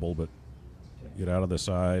horrible, but get out of the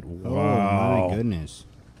side. Wow. Oh, my goodness.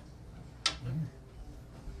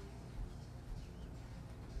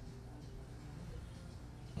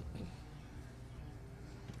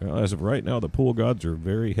 Well, as of right now, the pool gods are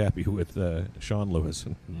very happy with Sean Lewis.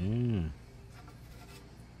 Yeah.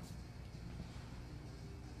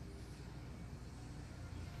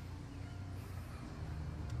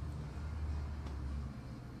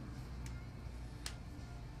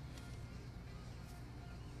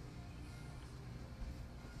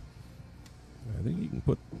 I think you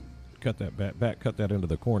can cut that cut that into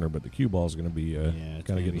the corner, but the cue ball is going to be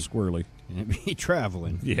kind of getting squirrely. And it be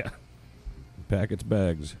traveling. Yeah. Pack its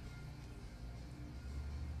bags.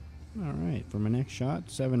 All right, for my next shot,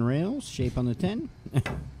 7 rails, shape on the 10.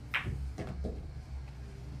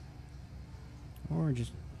 Or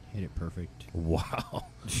just hit it perfect. Wow.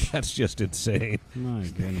 That's just insane. My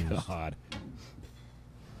goodness. God.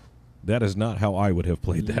 That is not how I would have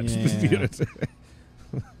played that.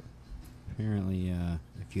 Yeah. Apparently,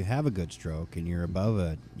 if you have a good stroke and you're above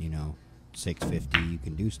a, 650, you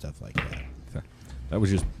can do stuff like that. That was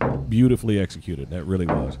just beautifully executed. That really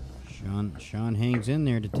was. Sean hangs in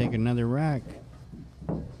there to take another rack.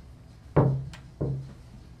 It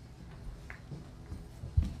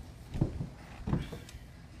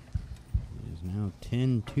is now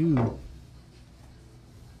 10-2.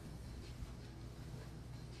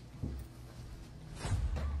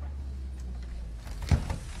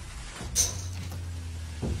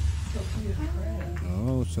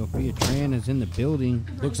 Oh, Sophia Tran is in the building.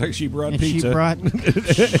 Looks like she brought and pizza.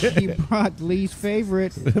 She brought Lee's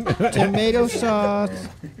favorite, tomato sauce.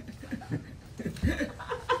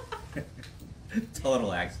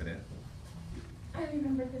 Total accident. I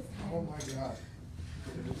remember this time. Oh my God.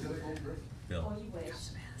 Bill. Oh, you wish.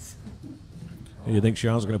 You think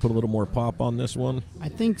Sean's going to put a little more pop on this one? I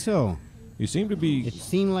think so. You seem to be. It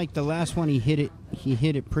seemed like the last one he hit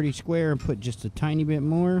it pretty square and put just a tiny bit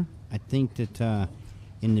more. I think that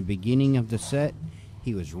in the beginning of the set,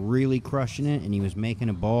 he was really crushing it and he was making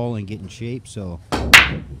a ball and getting shape. So,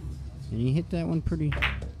 and he hit that one pretty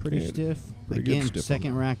Yeah, stiff. pretty good Again, stiff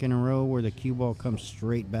second one. rack in a row where the cue ball comes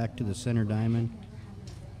straight back to the center diamond.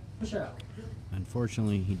 Push out.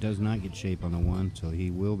 Unfortunately, he does not get shape on the one, so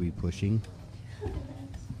he will be pushing.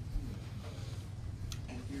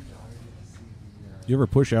 You ever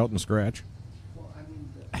push out and scratch?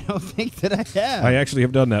 I don't think that I have. I actually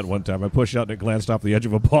have done that one time. I pushed out and it glanced off the edge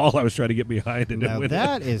of a ball. I was trying to get behind it. Now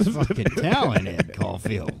that is fucking talented,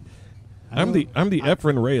 Caulfield. I'm the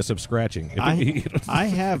Efren Reyes of scratching. I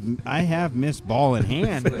have missed ball in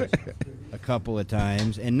hand a couple of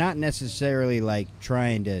times, and not necessarily like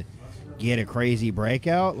trying to get a crazy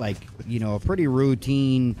breakout, like a pretty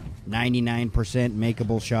routine 99%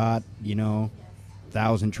 makeable shot.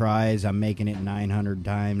 1,000 tries, I'm making it 900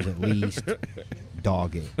 times at least.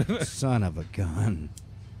 Dog it, son of a gun.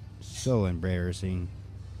 So embarrassing.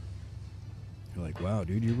 You're like, wow,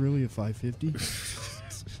 dude, you're really a 550?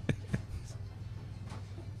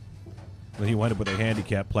 Then you wind up with a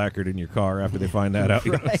handicap placard in your car after they find that out.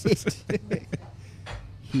 Right.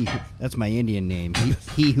 That's my Indian name.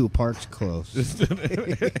 He who parks close.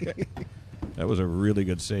 That was a really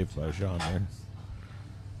good save by Sean there.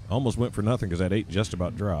 Almost went for nothing because that 8 just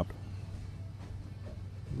about dropped.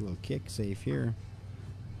 A little kick safe here.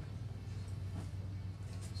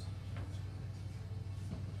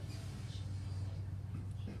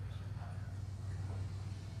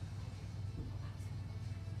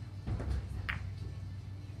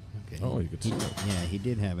 Okay. Oh, you could see that. Yeah, he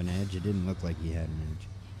did have an edge. It didn't look like he had an edge.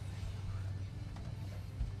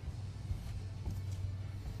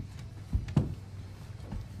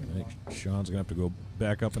 I think Sean's going to have to go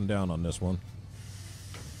back up and down on this one.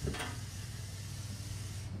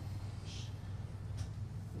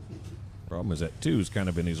 Problem is that 2's kind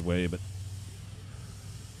of in his way, but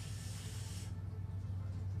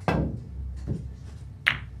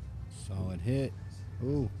Solid hit.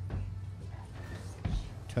 Ooh.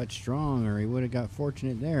 Touch strong, or he would have got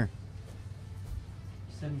fortunate there.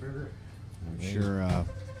 Senberger. I'm sure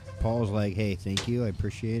Paul's like, hey, thank you. I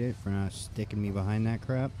appreciate it for not sticking me behind that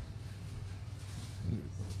crap.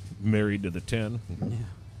 married to the 10. Yeah.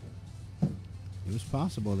 It was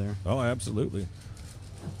possible there. Oh, absolutely.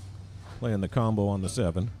 Playing the combo on the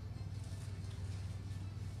 7.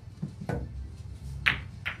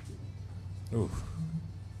 Oof.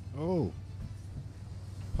 Oh.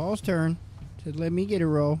 Paul's turn. Said, let me get a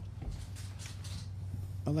roll.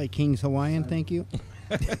 I like King's Hawaiian, thank you.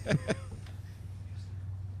 I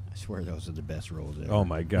swear those are the best rolls ever. Oh,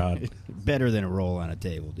 my God. Better than a roll on a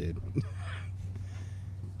table, dude.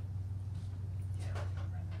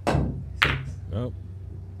 Oh.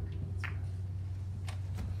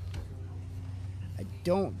 I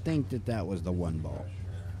don't think that was the one ball.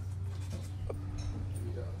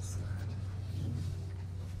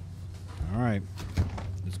 All right.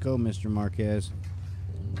 Let's go, Mr. Marquez.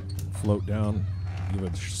 Float down, give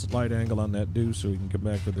a slight angle on that deuce so he can come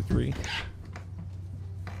back for the 3.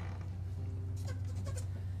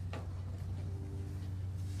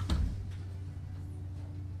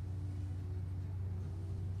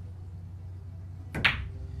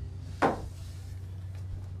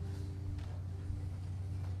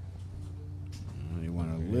 You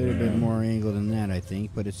want a little bit more angle than that, I think,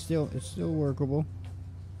 but it's still workable.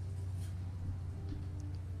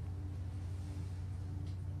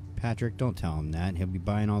 Patrick, don't tell him that. He'll be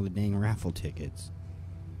buying all the dang raffle tickets.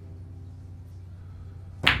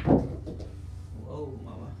 Whoa,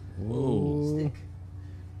 mama. Whoa. Stick.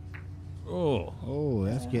 Oh. Oh,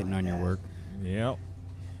 that's getting on your work. Yeah.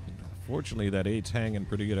 Fortunately, that 8's hanging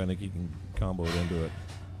pretty good. I think he can combo it into it,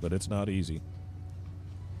 but it's not easy.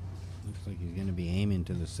 Looks like he's going to be aiming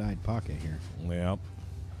to the side pocket here. Yeah.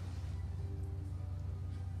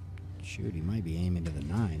 Shoot, he might be aiming to the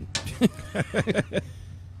 9.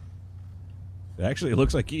 Actually, it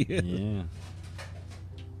looks like he is. Yeah.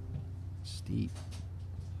 Steep.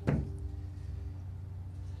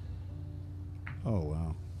 Oh,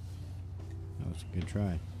 wow. That was a good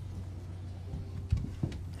try.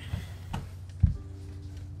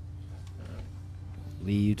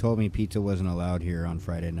 Lee, you told me pizza wasn't allowed here on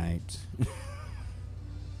Friday nights.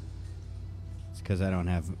 It's because I don't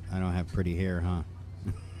have pretty hair, huh?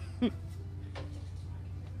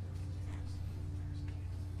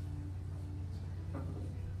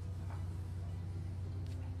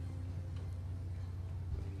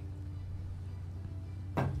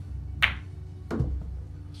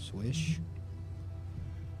 Swish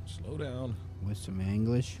Slow down. with some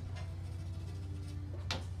English.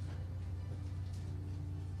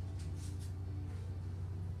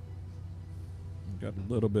 Got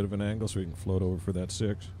a little bit of an angle so we can float over for that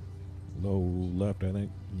 6. Low left, I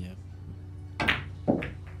think. Yep.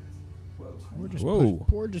 Whoa.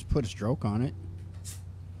 Or just put a stroke on it.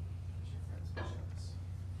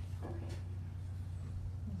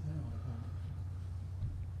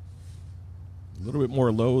 A little bit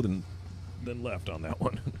more low than left on that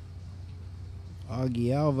one.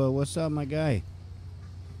 Augie Alva, what's up, my guy?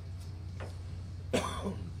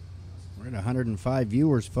 We're at 105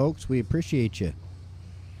 viewers, folks. We appreciate you.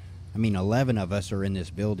 I mean, 11 of us are in this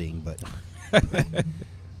building, but the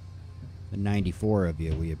 94 of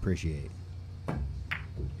you we appreciate.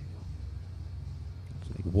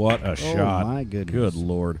 What a shot. Oh, my goodness. Good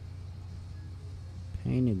Lord.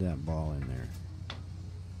 Painted that ball in there.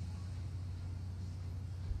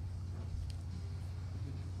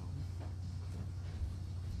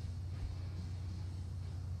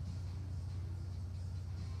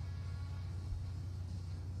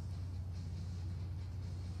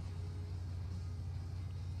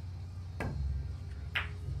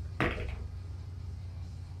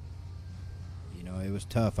 It was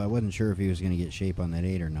tough. I wasn't sure if he was going to get shape on that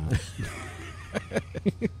 8 or not.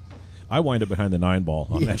 I wind up behind the 9 ball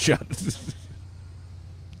on that shot.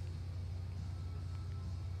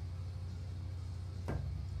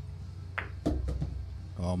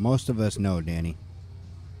 Oh, most of us know, Danny.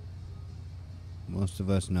 Most of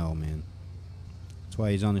us know, man. That's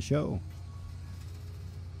why he's on the show.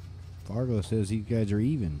 Fargo says you guys are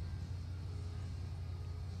even.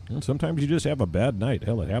 Well, sometimes you just have a bad night.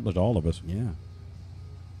 Hell, it happens to all of us. Yeah.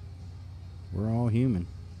 We're all human.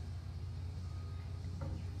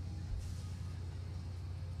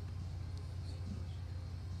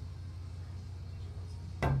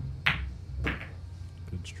 Good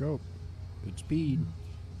stroke. Good speed.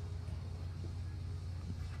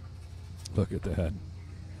 Look at that.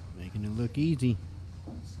 Making it look easy.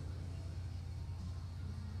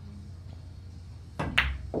 Yeah.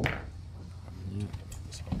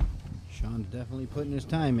 Sean's definitely putting his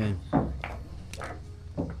time in.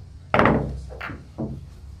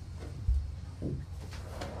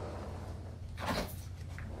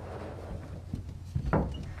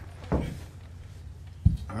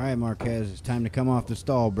 All right, Marquez, it's time to come off the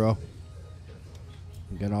stall, bro.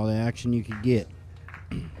 You got all the action you could get.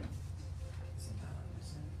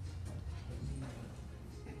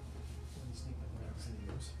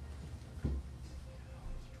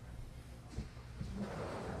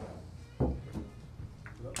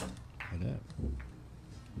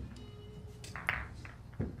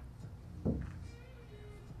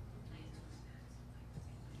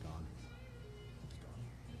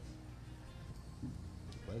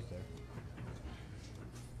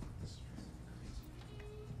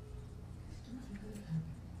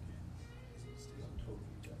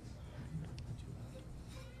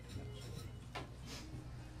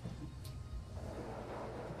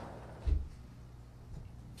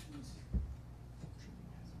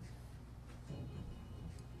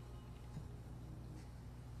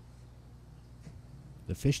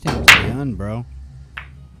 The fish tank's done, bro.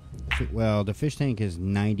 Well, the fish tank is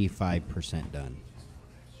 95% done.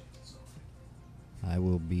 I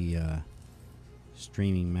will be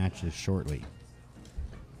streaming matches shortly.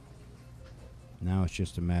 Now it's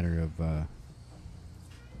just a matter of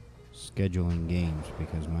scheduling games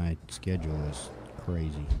because my schedule is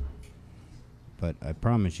crazy. But I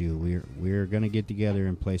promise you, we're gonna get together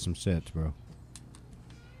and play some sets, bro.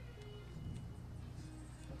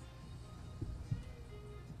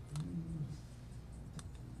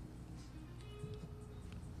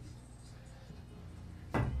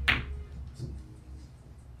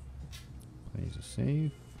 Plays a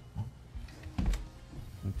safe.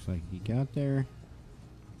 Looks like he got there.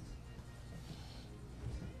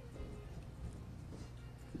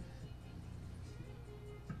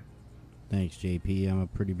 Thanks, JP. I'm a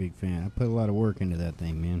pretty big fan. I put a lot of work into that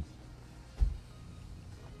thing, man.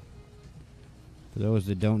 For those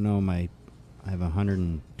that don't know, I have a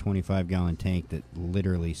 125-gallon tank that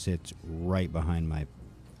literally sits right behind my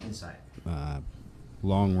Inside.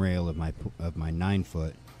 long rail of my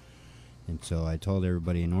 9-foot. And so I told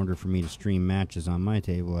everybody, in order for me to stream matches on my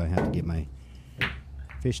table, I have to get my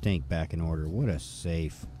fish tank back in order. What a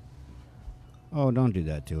safe. Oh, don't do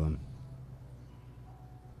that to him.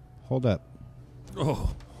 Hold up.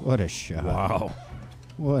 Oh. What a shot. Wow.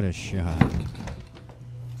 What a shot.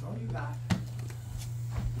 That's all you got.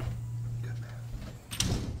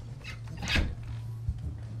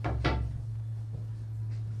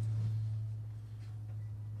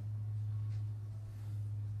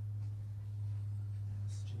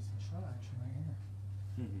 It's Jason Shaw action right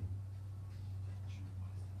here.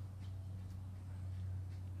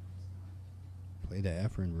 Play the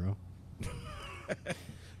Efren, bro.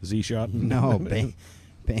 Z shot? No, bank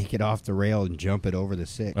it off the rail and jump it over the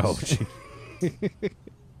 6. Oh, gee.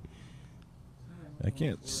 I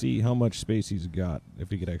can't see how much space he's got if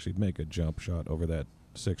he could actually make a jump shot over that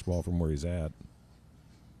 6 ball from where he's at.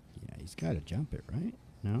 Yeah, he's got to jump it, right?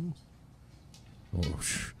 No? Oh,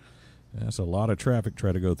 that's a lot of traffic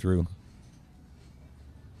try to go through.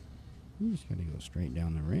 You just got to go straight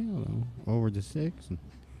down the rail, though, over the 6.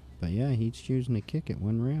 But yeah, he's choosing to kick it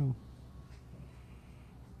one rail.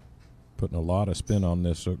 Putting a lot of spin on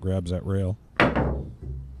this so it grabs that rail.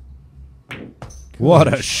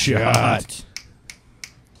 What a shot.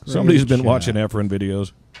 Somebody's been watching Efren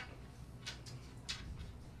videos.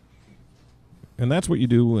 And that's what you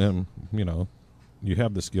do when, you know, you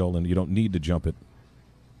have the skill and you don't need to jump it.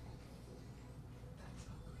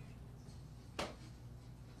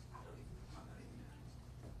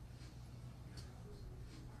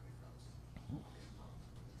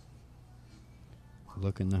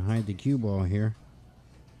 Looking to hide the cue ball here.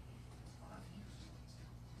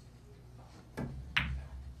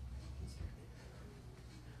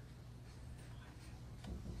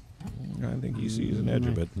 I think he sees an edge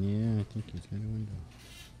of it. Yeah, I think he's got a window.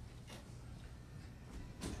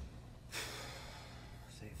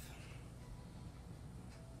 Safe.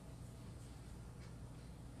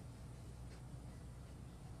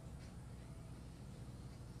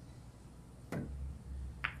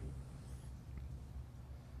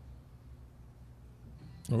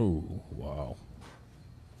 Oh, wow.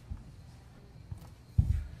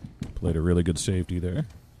 Played a really good safety there.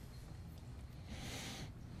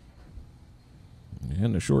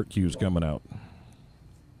 And the short cue's coming out.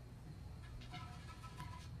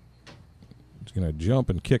 He's going to jump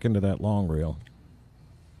and kick into that long rail.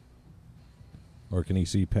 Or can he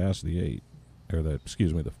see past the 8? Or the,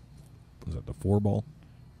 excuse me, is that the 4 ball?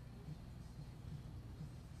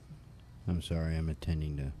 I'm sorry, I'm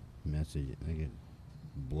attending to message. I get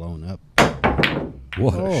blown up.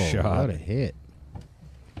 What a shot. What a hit.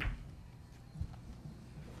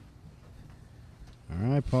 All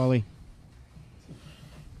right, Paulie.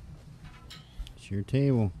 It's your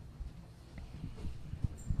table.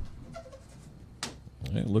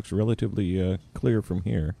 It looks relatively clear from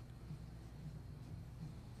here.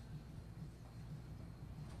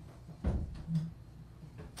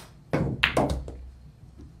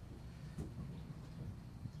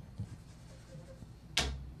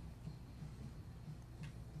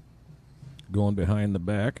 Going behind the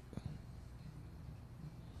back.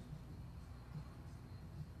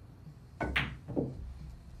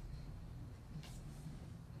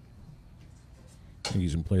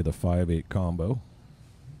 He's going to play the 5-8 combo.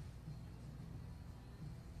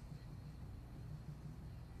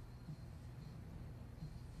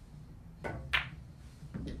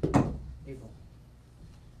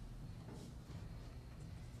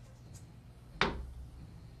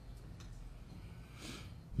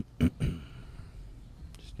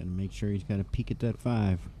 Just got to make sure he's got a peek at that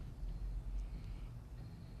 5.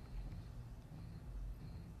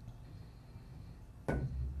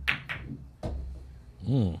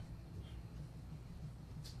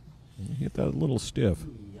 Hit that a little stiff.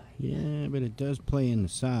 Yeah, but it does play in the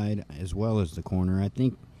side as well as the corner. I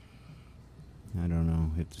think, I don't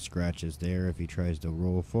know if the scratch is there, if he tries to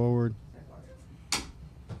roll forward.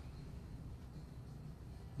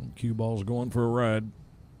 Cue ball's going for a ride.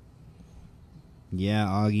 Yeah,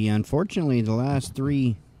 Augie, unfortunately, the last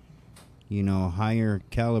three, higher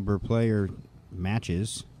caliber player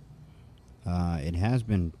matches, it has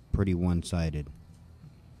been pretty one-sided.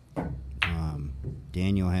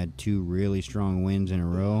 Daniel had 2 really strong wins in a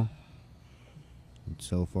row. And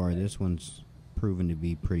so far, this one's proven to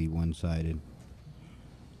be pretty one-sided.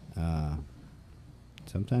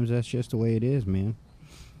 Sometimes that's just the way it is, man.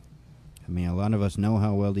 I mean, a lot of us know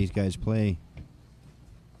how well these guys play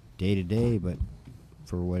day to day, but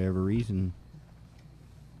for whatever reason,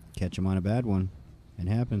 catch them on a bad one. It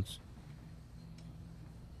happens.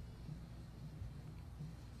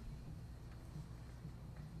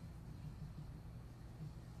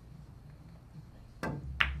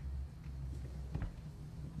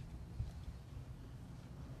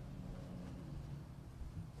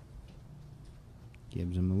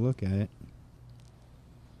 Gives him a look at it.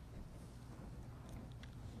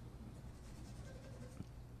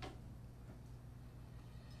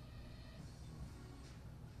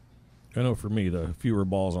 I know for me, the fewer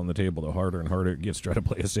balls on the table, the harder and harder it gets to try to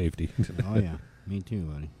play a safety. Oh, yeah. Me too,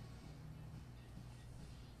 buddy.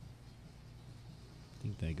 I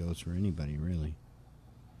think that goes for anybody, really.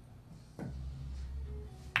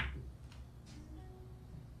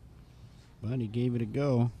 But he gave it a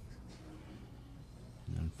go.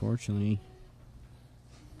 Unfortunately,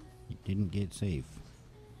 he didn't get safe.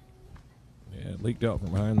 Yeah, it leaked out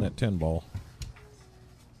from behind that 10 ball.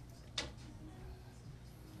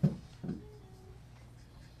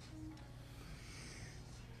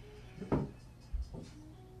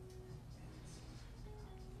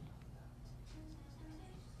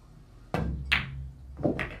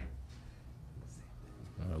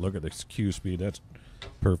 Look at this cue speed. That's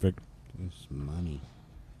perfect. This money.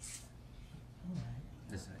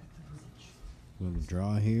 This side. Little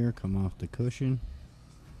draw here. Come off the cushion.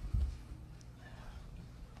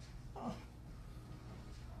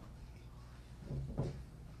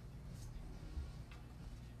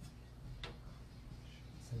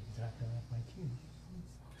 It's exactly like my cue.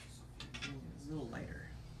 It's a little lighter.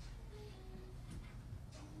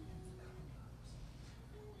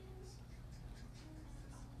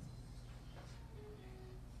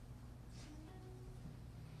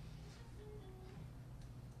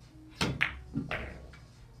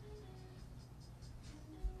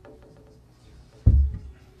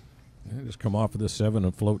 Yeah, just come off of the 7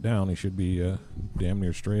 and float down. He should be damn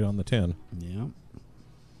near straight on the 10. Yeah.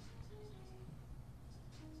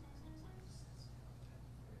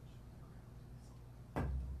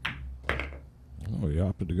 Oh, he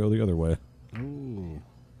opted to go the other way. Ooh.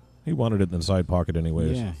 He wanted it in the side pocket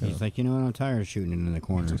anyways. Yeah, he's like, you know what, I'm tired of shooting it in the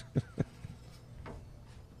corner.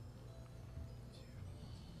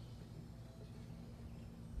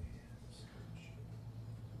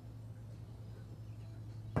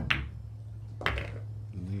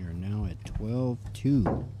 We are now at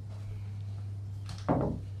 12-2.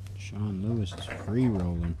 Sean Lewis is free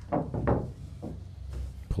rolling.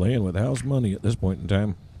 Playing with house money at this point in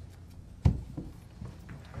time.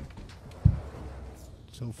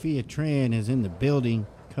 Sophia Tran is in the building,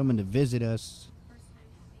 coming to visit us.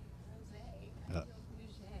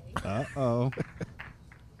 Uh-oh.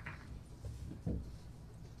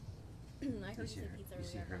 I heard you pizza You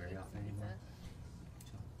see her very often anymore?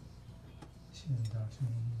 She doesn't talk to me.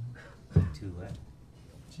 Too what?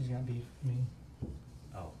 She's got beef with me.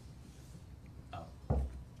 Oh. Oh.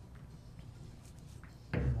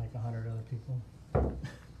 And like 100 other people.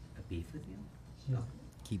 A beef with you? She's,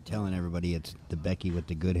 Keep telling everybody it's the Becky with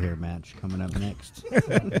the good hair match coming up next.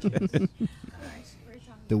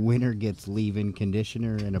 The winner gets leave-in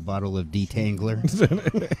conditioner and a bottle of detangler. Mr.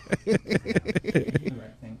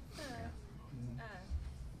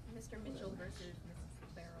 Mitchell versus Mrs.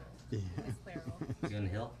 Farrell. Yeah. Miss Farrell. You on the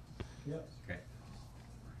hill? Yep. Okay.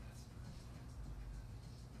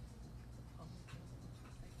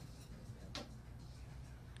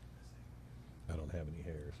 I don't have any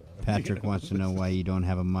hair. So Patrick wants to know why you don't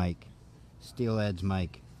have a mic. Steal Ed's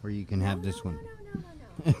mic, where you can have this one.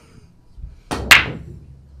 No.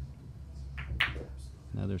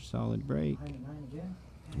 Another solid break. 99 again.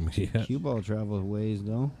 yeah. Cue ball travels ways,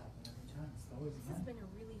 though. This has been a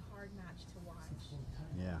really hard match to watch.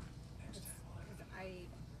 Yeah. Because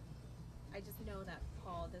I just know that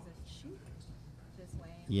Paul doesn't shoot this way.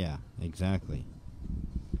 Yeah, exactly.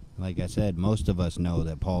 Like I said, most of us know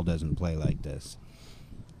that Paul doesn't play like this.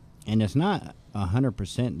 And it's not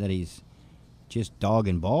 100% that he's just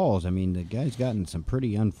dogging balls. I mean, the guy's gotten some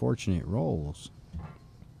pretty unfortunate rolls.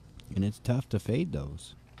 And it's tough to fade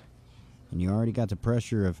those. And you already got the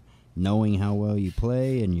pressure of knowing how well you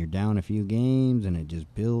play, and you're down a few games, and it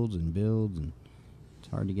just builds and builds, and it's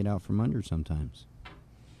hard to get out from under sometimes.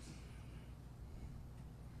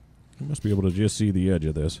 You must be able to just see the edge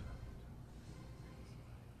of this.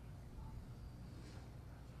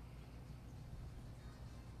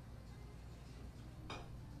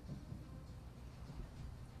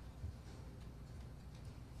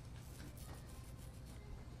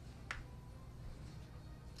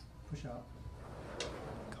 Push out.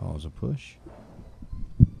 Calls a push.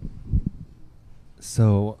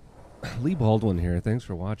 So, Lee Baldwin here. Thanks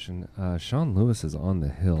for watching. Sean Lewis is on the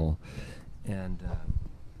hill, and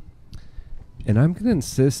I'm going to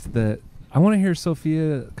insist that I want to hear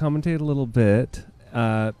Sophia commentate a little bit,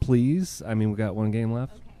 please. I mean, we got one game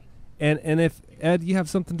left, and if Ed, you have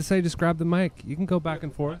something to say, just grab the mic. You can go back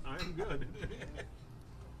and forth. I'm good.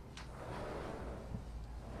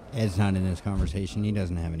 Ed's not in this conversation. He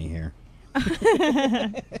doesn't have any hair. That's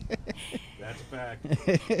a fact.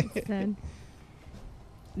 Then,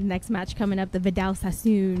 next match coming up, the Vidal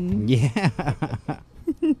Sassoon. Yeah.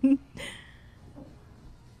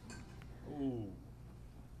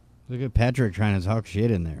 Look at Patrick trying to talk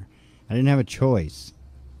shit in there. I didn't have a choice.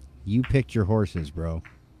 You picked your horses, bro.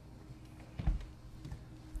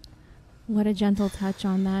 What a gentle touch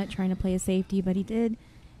on that, trying to play a safety, but he did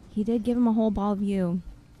give him a whole ball view.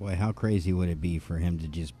 Boy, how crazy would it be for him to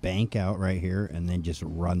just bank out right here and then just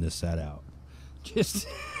run the set out? Just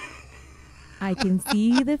I can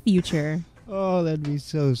see the future. Oh, that'd be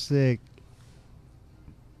so sick.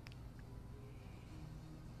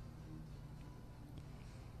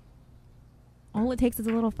 All it takes is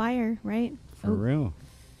a little fire, right? For real.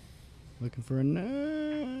 Looking for a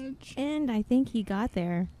nudge. And I think he got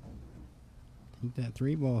there. I think that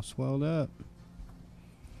 3-ball swelled up.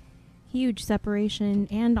 Huge separation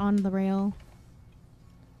and on the rail.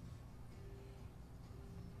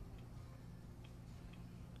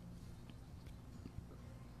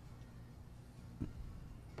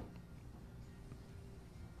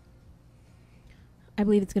 I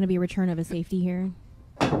believe it's going to be a return of a safety here.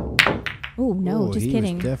 Oh, no, Ooh, just he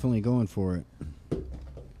kidding. Was definitely going for it.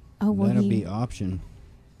 Oh, well, that'll be option.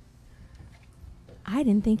 I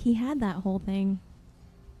didn't think he had that whole thing.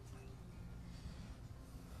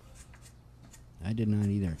 I did not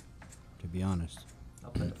either, to be honest.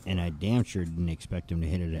 And I damn sure didn't expect him to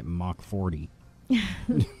hit it at Mach 40. You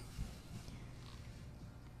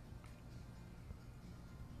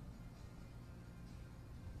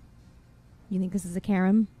think this is a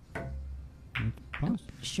carom?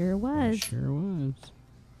 Sure was. Sure was.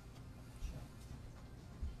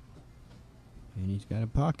 And he's got a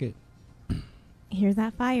pocket. Here's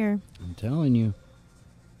that fire. I'm telling you.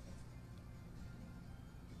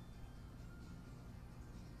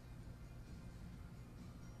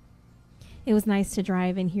 It was nice to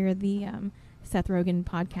drive and hear the Seth Rogen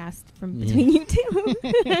podcast from between you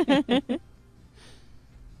two.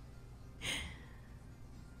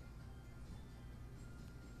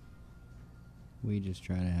 We just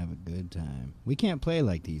try to have a good time. We can't play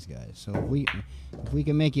like these guys, so if we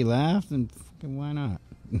can make you laugh, then fucking why not?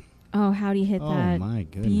 Oh, how'd he hit that? Oh my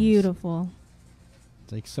goodness. Beautiful.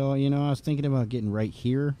 It's like, so, you know, I was thinking about getting right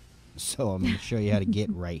here, so I'm going to show you how to get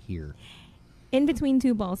right here. In between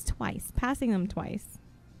two balls twice, passing them twice.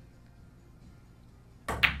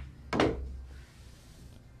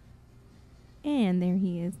 And there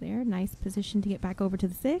he is there. Nice position to get back over to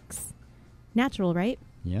the 6. Natural, right?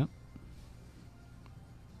 Yep.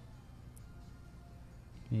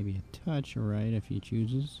 Maybe a touch right if he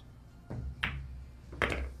chooses.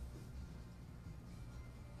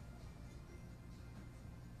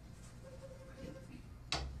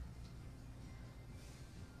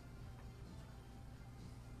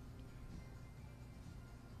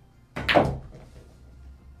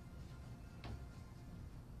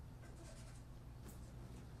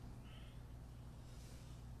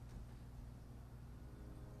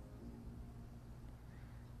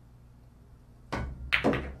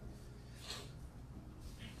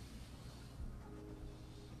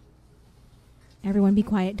 Everyone be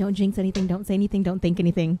quiet. Don't jinx anything. Don't say anything. Don't think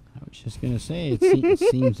anything. I was just going to say, it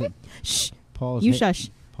seems that Shh. Paul's, You shush.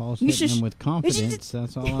 Paul's You hitting shush. him with confidence.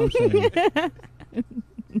 That's all I'm saying. There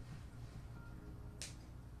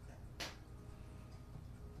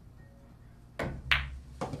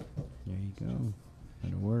you go.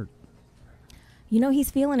 That'll work. You know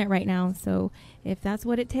he's feeling it right now, so if that's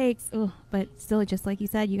what it takes, but still, just like you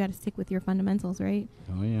said, you got to stick with your fundamentals, right?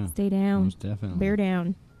 Oh, yeah. Stay down. Most definitely. Bear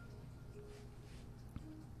down.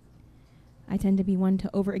 I tend to be one to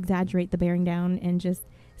over-exaggerate the bearing down and just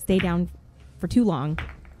stay down for too long.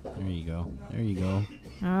 There you go. There you go.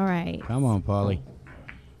 All right. Come on, Polly.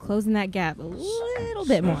 Closing that gap a little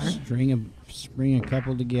bit more. String a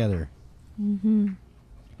couple together. Mm-hmm.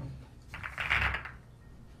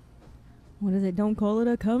 What is it? Don't call it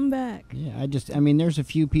a comeback. Yeah, I mean, there's a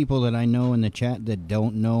few people that I know in the chat that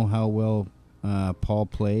don't know how well Paul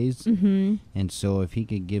plays. Mm-hmm. And so if he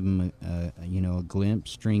could give him a glimpse,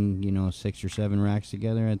 string, 6 or 7 racks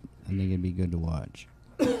together, I think it'd be good to watch.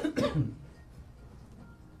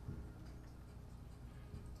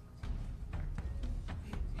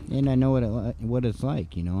 And I know what it's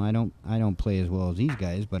like, I don't play as well as these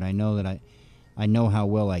guys, but I know that I know how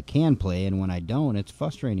well I can play, and when I don't, it's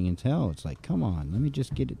frustrating as hell. It's like, come on, let me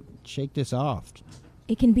just shake this off.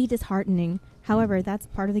 It can be disheartening. However, that's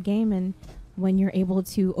part of the game, and when you're able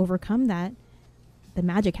to overcome that, the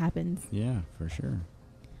magic happens. Yeah, for sure.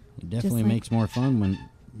 It definitely makes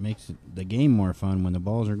the game more fun when the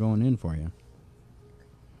balls are going in for you.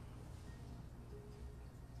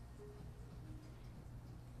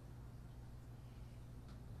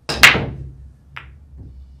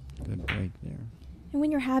 Good break there. And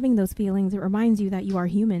when you're having those feelings, it reminds you that you are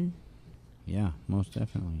human. Yeah, most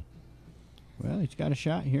definitely. Well, he's got a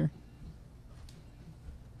shot here.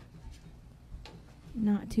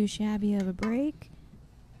 Not too shabby of a break.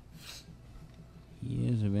 He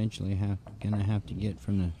is eventually gonna have to get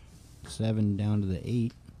from the 7 down to the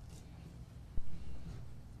 8.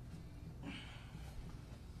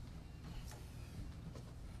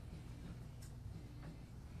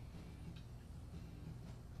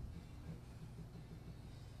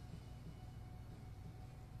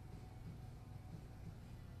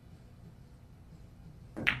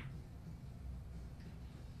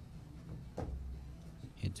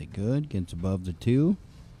 Hits it good, gets above the 2.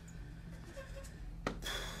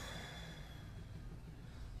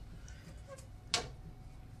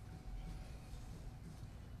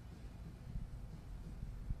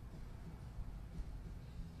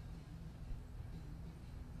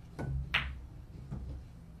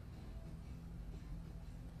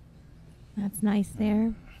 That's nice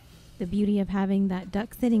there. The beauty of having that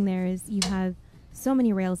duck sitting there is you have so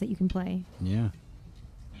many rails that you can play. Yeah.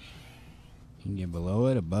 You can get below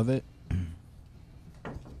it, above it.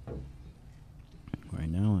 Right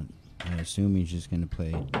now, I assume he's just going to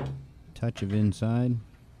play touch of inside.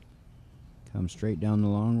 Come straight down the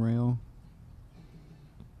long rail.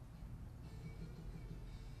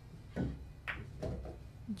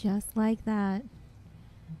 Just like that.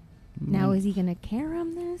 Now, is he going to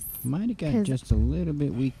carom this? Might have got just a little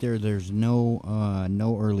bit weak there. There's no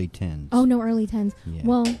early 10s. Oh, no early 10s. Yeah.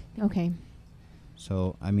 Well, okay.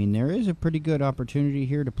 So, I mean, there is a pretty good opportunity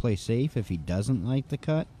here to play safe if he doesn't like the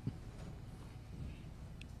cut.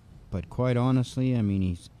 But quite honestly, I mean,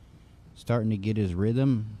 he's starting to get his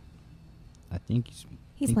rhythm. I think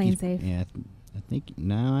he's playing safe. Yeah, I think.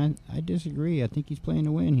 No, I disagree. I think he's playing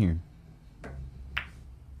to win here.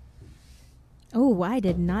 Oh, I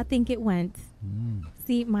did not think it went.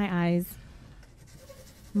 See, my eyes.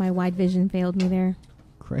 My wide vision failed me there.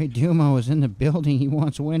 Cray Duma was in the building. He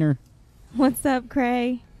wants a winner. What's up,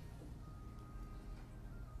 Cray?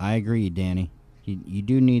 I agree, Danny. You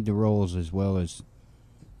do need the rolls as well as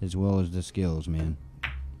the skills, man.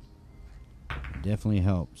 It definitely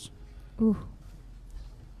helps. Ooh.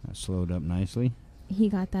 That slowed up nicely. He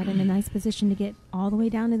got that in a nice position to get all the way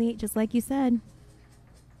down to the 8, just like you said.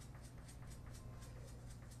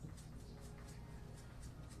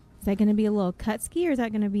 Is that going to be a little cut ski, or is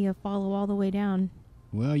that going to be a follow all the way down?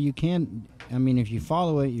 Well, you can. I mean, if you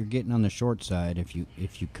follow it, you're getting on the short side. If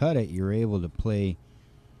you cut it, you're able to play.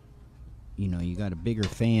 You got a bigger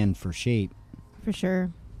fan for shape. For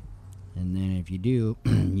sure. And then if you do,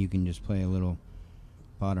 you can just play a little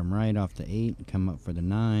bottom right off the 8, come up for the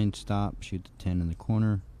 9, stop, shoot the 10 in the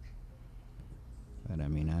corner. But I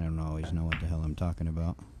mean, I don't always know what the hell I'm talking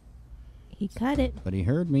about. He cut it. But he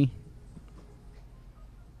heard me.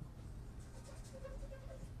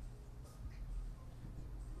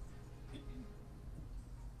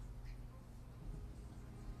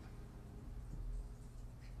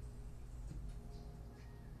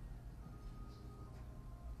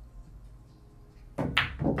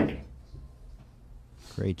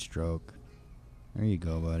 Great stroke. There you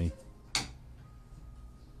go, buddy.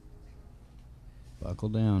 Buckle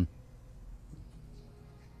down.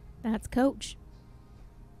 That's Coach.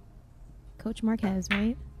 Coach Marquez,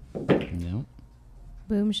 right? No.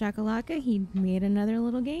 Boom shakalaka. He made another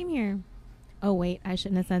little game here. Oh, wait. I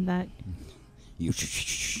shouldn't have said that. You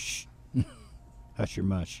shh. Hush your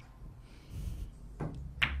mush.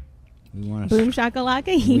 We want Boom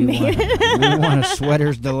shakalaka. He we made want, it. we want a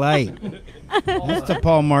sweater's delight. That's the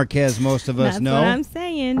Paul Marquez most of us That's know. what I'm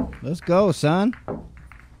saying. Let's go, son.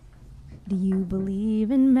 Do you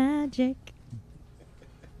believe in magic?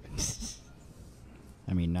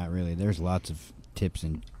 I mean, not really. There's lots of tips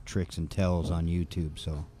and tricks and tells on YouTube,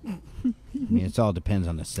 so I mean, it all depends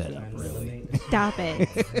on the setup, really. Stop it.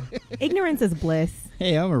 Ignorance is bliss.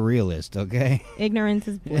 Hey, I'm a realist, okay? Ignorance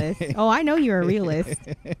is bliss. Oh, I know you're a realist.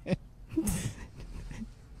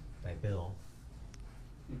 By Bill.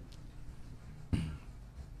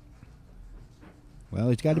 Well,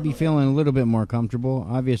 he's got to be feeling a little bit more comfortable.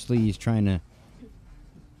 Obviously, he's trying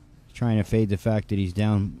to fade the fact that he's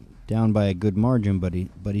down by a good margin, but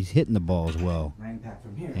he's hitting the ball as well 9-pack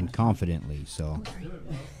from here. and confidently. So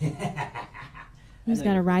He's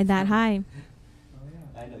got to ride that high.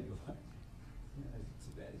 I know you are. It's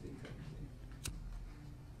a bad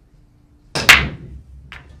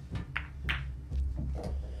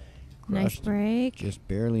Nice crushed. break. Just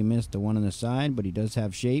barely missed the one on the side, but he does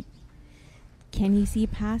have shape. Can you see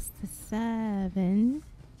past the 7?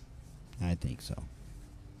 I think so.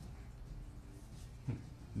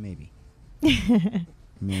 Maybe. I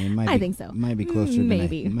it might be, think so. Might be closer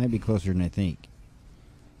Maybe. than it might be closer than I think.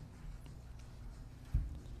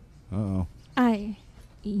 Uh-oh.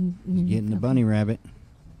 He's getting the bunny rabbit.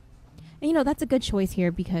 And you know, that's a good choice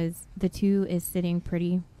here because the 2 is sitting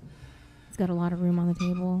pretty. He's got a lot of room on the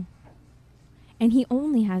table. And he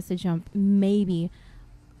only has to jump maybe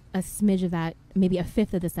a smidge of that, maybe a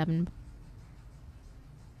fifth of the 7.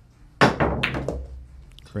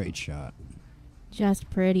 Great shot. Just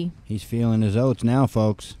pretty. He's feeling his oats now,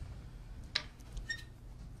 folks.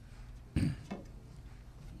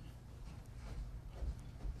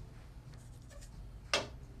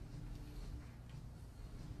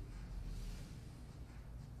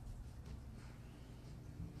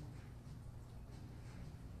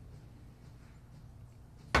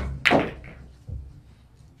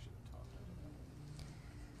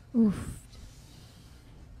 Oof.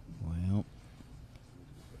 Well,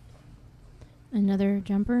 Another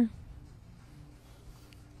jumper.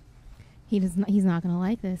 He's not going to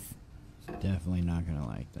like this. definitely not going to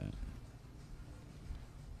like that.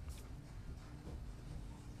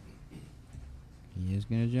 He is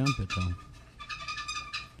going to jump it, though.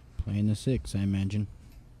 Playing the 6, I imagine.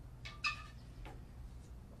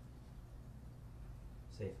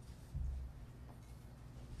 Safe.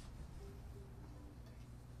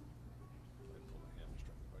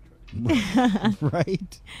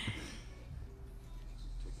 Right?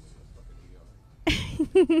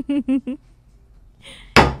 It's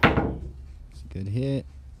a good hit.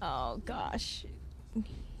 Oh, gosh.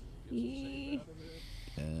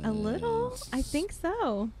 A little? I think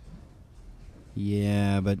so.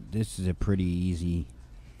 Yeah, but this is a pretty easy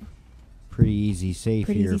safe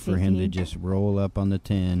Pretty here easy for him to safety. just roll up on the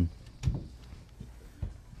 10.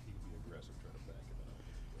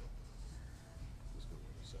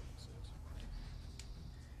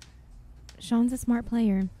 Sean's a smart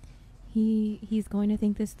player. He's going to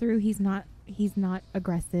think this through. He's not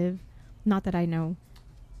aggressive. Not that I know.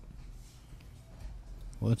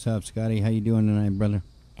 What's up, Scotty? How you doing tonight, brother?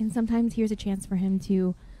 And sometimes here's a chance for him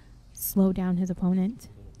to slow down his opponent.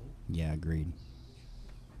 Yeah, agreed.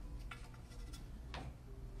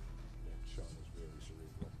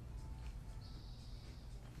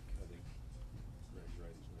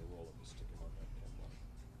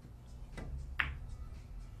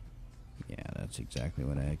 Yeah, that's exactly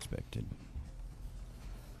what I expected.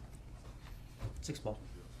 6 ball.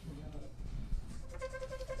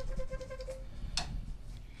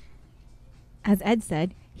 As Ed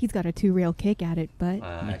said, he's got a 2-rail kick at it, but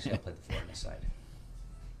Actually, I'll play the 4 on the side.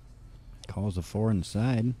 Calls a 4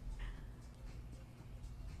 inside.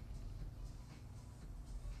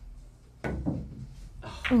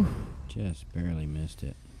 oof. Just barely missed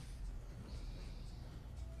it.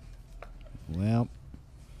 Well,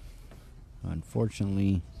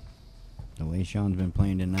 unfortunately, the way Sean's been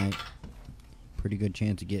playing tonight, pretty good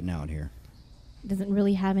chance of getting out here. Doesn't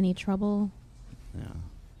really have any trouble. No.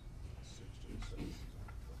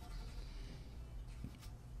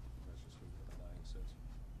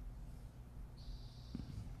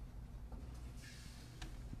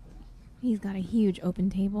 He's got a huge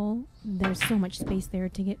open table. There's so much space there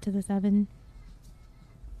to get to the 7.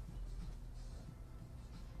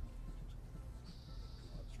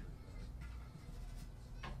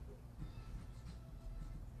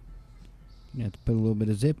 You have to put a little bit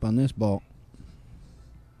of zip on this ball.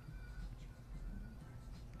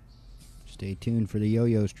 Stay tuned for the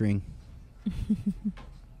yo-yo string.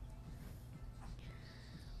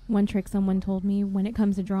 One trick someone told me when it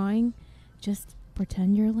comes to drawing, just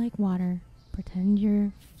pretend you're like water. Pretend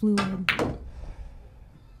you're fluid.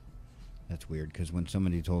 That's weird, because when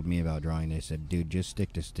somebody told me about drawing, they said, dude, just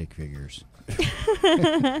stick to stick figures.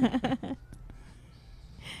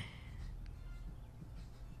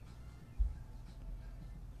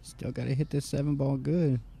 Still got to hit this 7-ball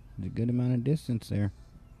good. There's a good amount of distance there.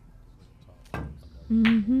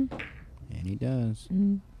 Mm-hmm. And he does.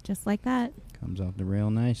 Just like that. Comes off the rail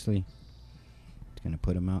nicely. It's going to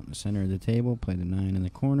put him out in the center of the table. Play the 9 in the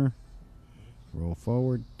corner. Roll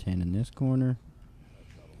forward. 10 in this corner.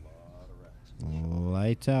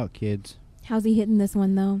 Lights out, kids. How's he hitting this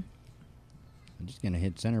one, though? I'm just going to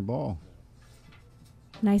hit center ball.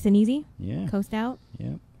 Nice and easy? Yeah. Coast out?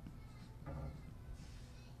 Yep.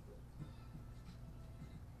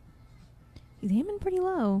 He's aiming pretty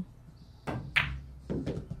low.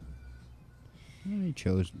 And he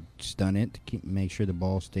chose to stun it to make sure the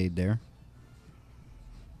ball stayed there.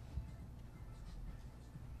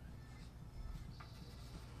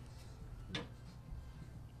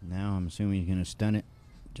 Now I'm assuming he's going to stun it.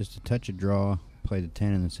 Just a touch of draw. Play the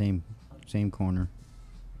 10 in the same corner.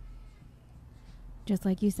 Just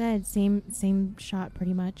like you said, same shot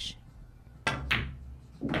pretty much.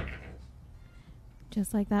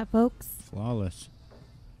 Just like that, folks. Flawless.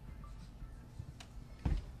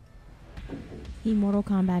 He Mortal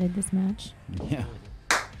Kombated this match. Yeah.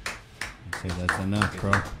 I'd say that's enough,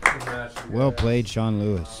 bro. Well played, Sean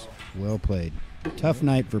Lewis. Well played. Tough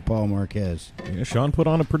night for Paul Marquez. Yeah, Sean put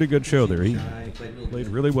on a pretty good show there. He played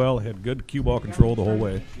really well, had good cue ball control the whole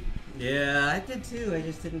way. Yeah, I did too. I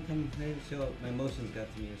just didn't maybe show up. My emotions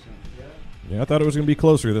got to me or something. Yeah, I thought it was going to be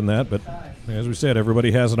closer than that, but as we said,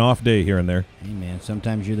 everybody has an off day here and there. Hey, man,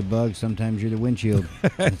 sometimes you're the bug, sometimes you're the windshield.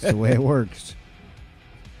 That's the way it works.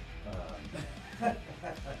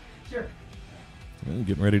 Sure. Well,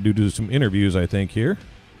 getting ready to do some interviews, I think, here.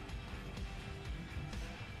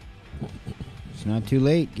 It's not too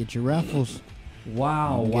late. Get your raffles.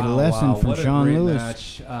 Wow, Get a lesson from what Sean a great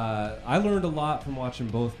Lewis. Match. I learned a lot from watching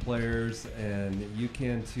both players, and you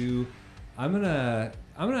can too. I'm gonna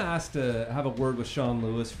ask to have a word with Sean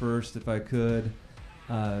Lewis first, if I could.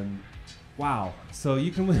 Wow, so you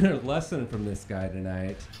can win a lesson from this guy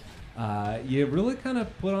tonight. You really kind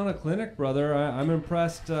of put on a clinic, brother. I'm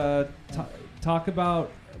impressed. Talk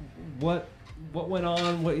about what went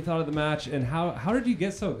on, what you thought of the match, and how did you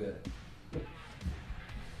get so good?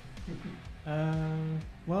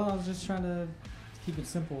 Well, I was just trying to keep it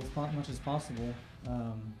simple as much as possible.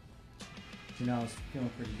 I was feeling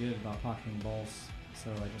pretty good about pocketing balls,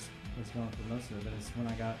 so I just was going for most of it. But it's when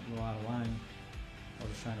I got a little out of line, I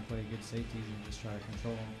was trying to play good safeties and just try to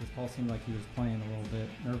control him. Because Paul seemed like he was playing a little bit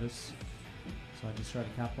nervous, so I just tried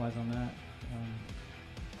to capitalize on that.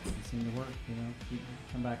 It seemed to work,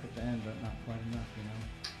 come back at the end, but not quite enough,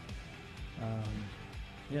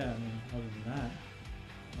 other than that,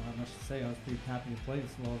 I don't have much to say. I was pretty happy to play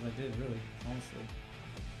as well as I did, really, honestly.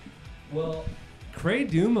 Well, Cray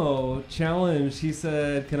Dumo challenged. He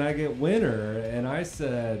said, "Can I get winner?" And I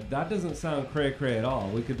said, "That doesn't sound cray at all.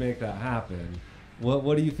 We could make that happen."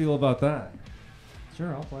 What do you feel about that?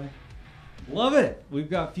 Sure, I'll play. Love it. We've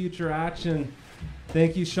got future action.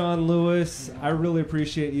 Thank you, Sean Lewis. I really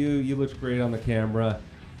appreciate you. You looked great on the camera.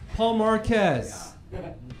 Paul Marquez.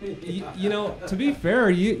 To be fair,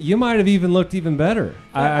 you might have even looked even better.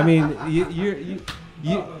 I mean,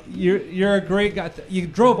 you're a great guy. You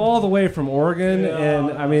drove all the way from Oregon,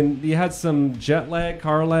 and I mean, you had some jet lag,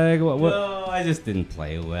 car lag. What? No, I just didn't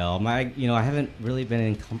play well. I haven't really been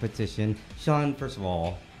in competition. Sean, first of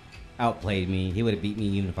all, outplayed me. He would have beat me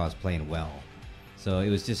even if I was playing well. So it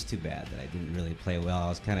was just too bad that I didn't really play well. I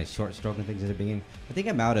was kind of short-stroking things at the beginning. I think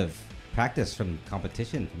I'm out of practice from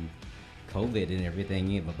competition, from COVID and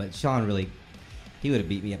everything. But Sean really, he would have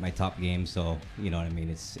beat me at my top game. So you know what I mean.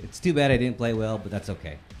 It's too bad I didn't play well, but that's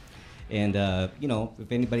okay. And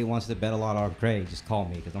if anybody wants to bet a lot on Craig, just call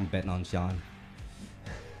me because I'm betting on Sean.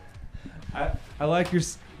 I like your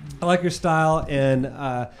style.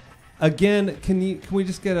 And again, can we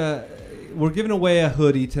just get we're giving away a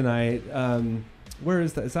hoodie tonight. Where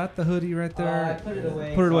is that? Is that the hoodie right there? I put it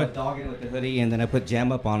away. Put it away. I dogged it with the hoodie, and then I put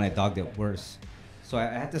Jam Up on. I dogged it worse. So I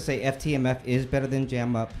have to say FTMF is better than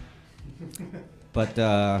Jam Up. But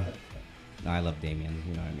no, I love Damien.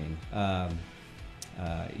 You know what I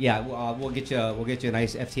mean. We'll get you a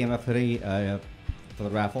nice FTMF hoodie for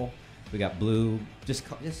the raffle. We got blue. Just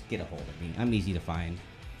get a hold of me. I'm easy to find.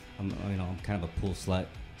 I'm kind of a pool slut.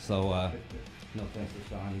 So no offense to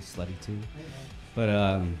Sean, he's slutty too. But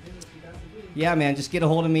Yeah, man, just get a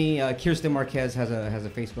hold of me. Kirsten Marquez has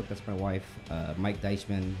a Facebook. That's my wife. Mike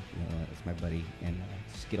Deichman, that's my buddy. And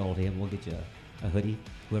just get a hold of him. We'll get you a hoodie,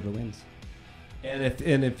 whoever wins.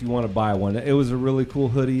 And if you want to buy one, it was a really cool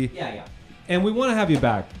hoodie. Yeah. And we want to have you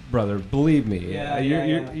back, brother. Believe me.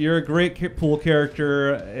 You're a great pool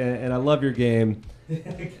character, and I love your game. I'm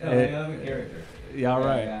a character. Yeah,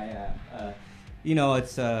 right.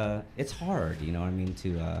 Yeah. It's hard. You know what I mean,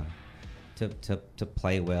 to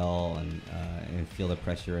play well and feel the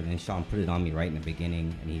pressure. And then Sean put it on me right in the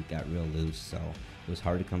beginning, and he got real loose. So it was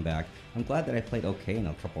hard to come back. I'm glad that I played okay in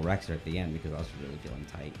a couple racks there at the end because I was really feeling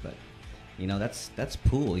tight. But that's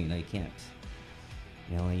pool. You can't.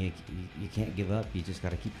 You can't give up. You just got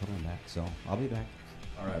to keep coming back. So I'll be back.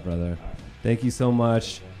 All right, brother. All right. Thank you so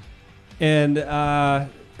much. And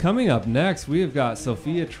coming up next, we have got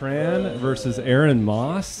Sophia Tran versus Aaron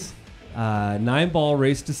Moss. 9-ball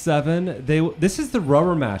race to 7. This is the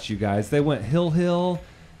rubber match, you guys. They went hill.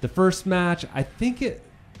 The first match, I think it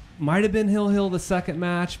might have been hill the second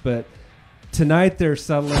match, but tonight they're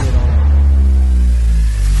settling it all.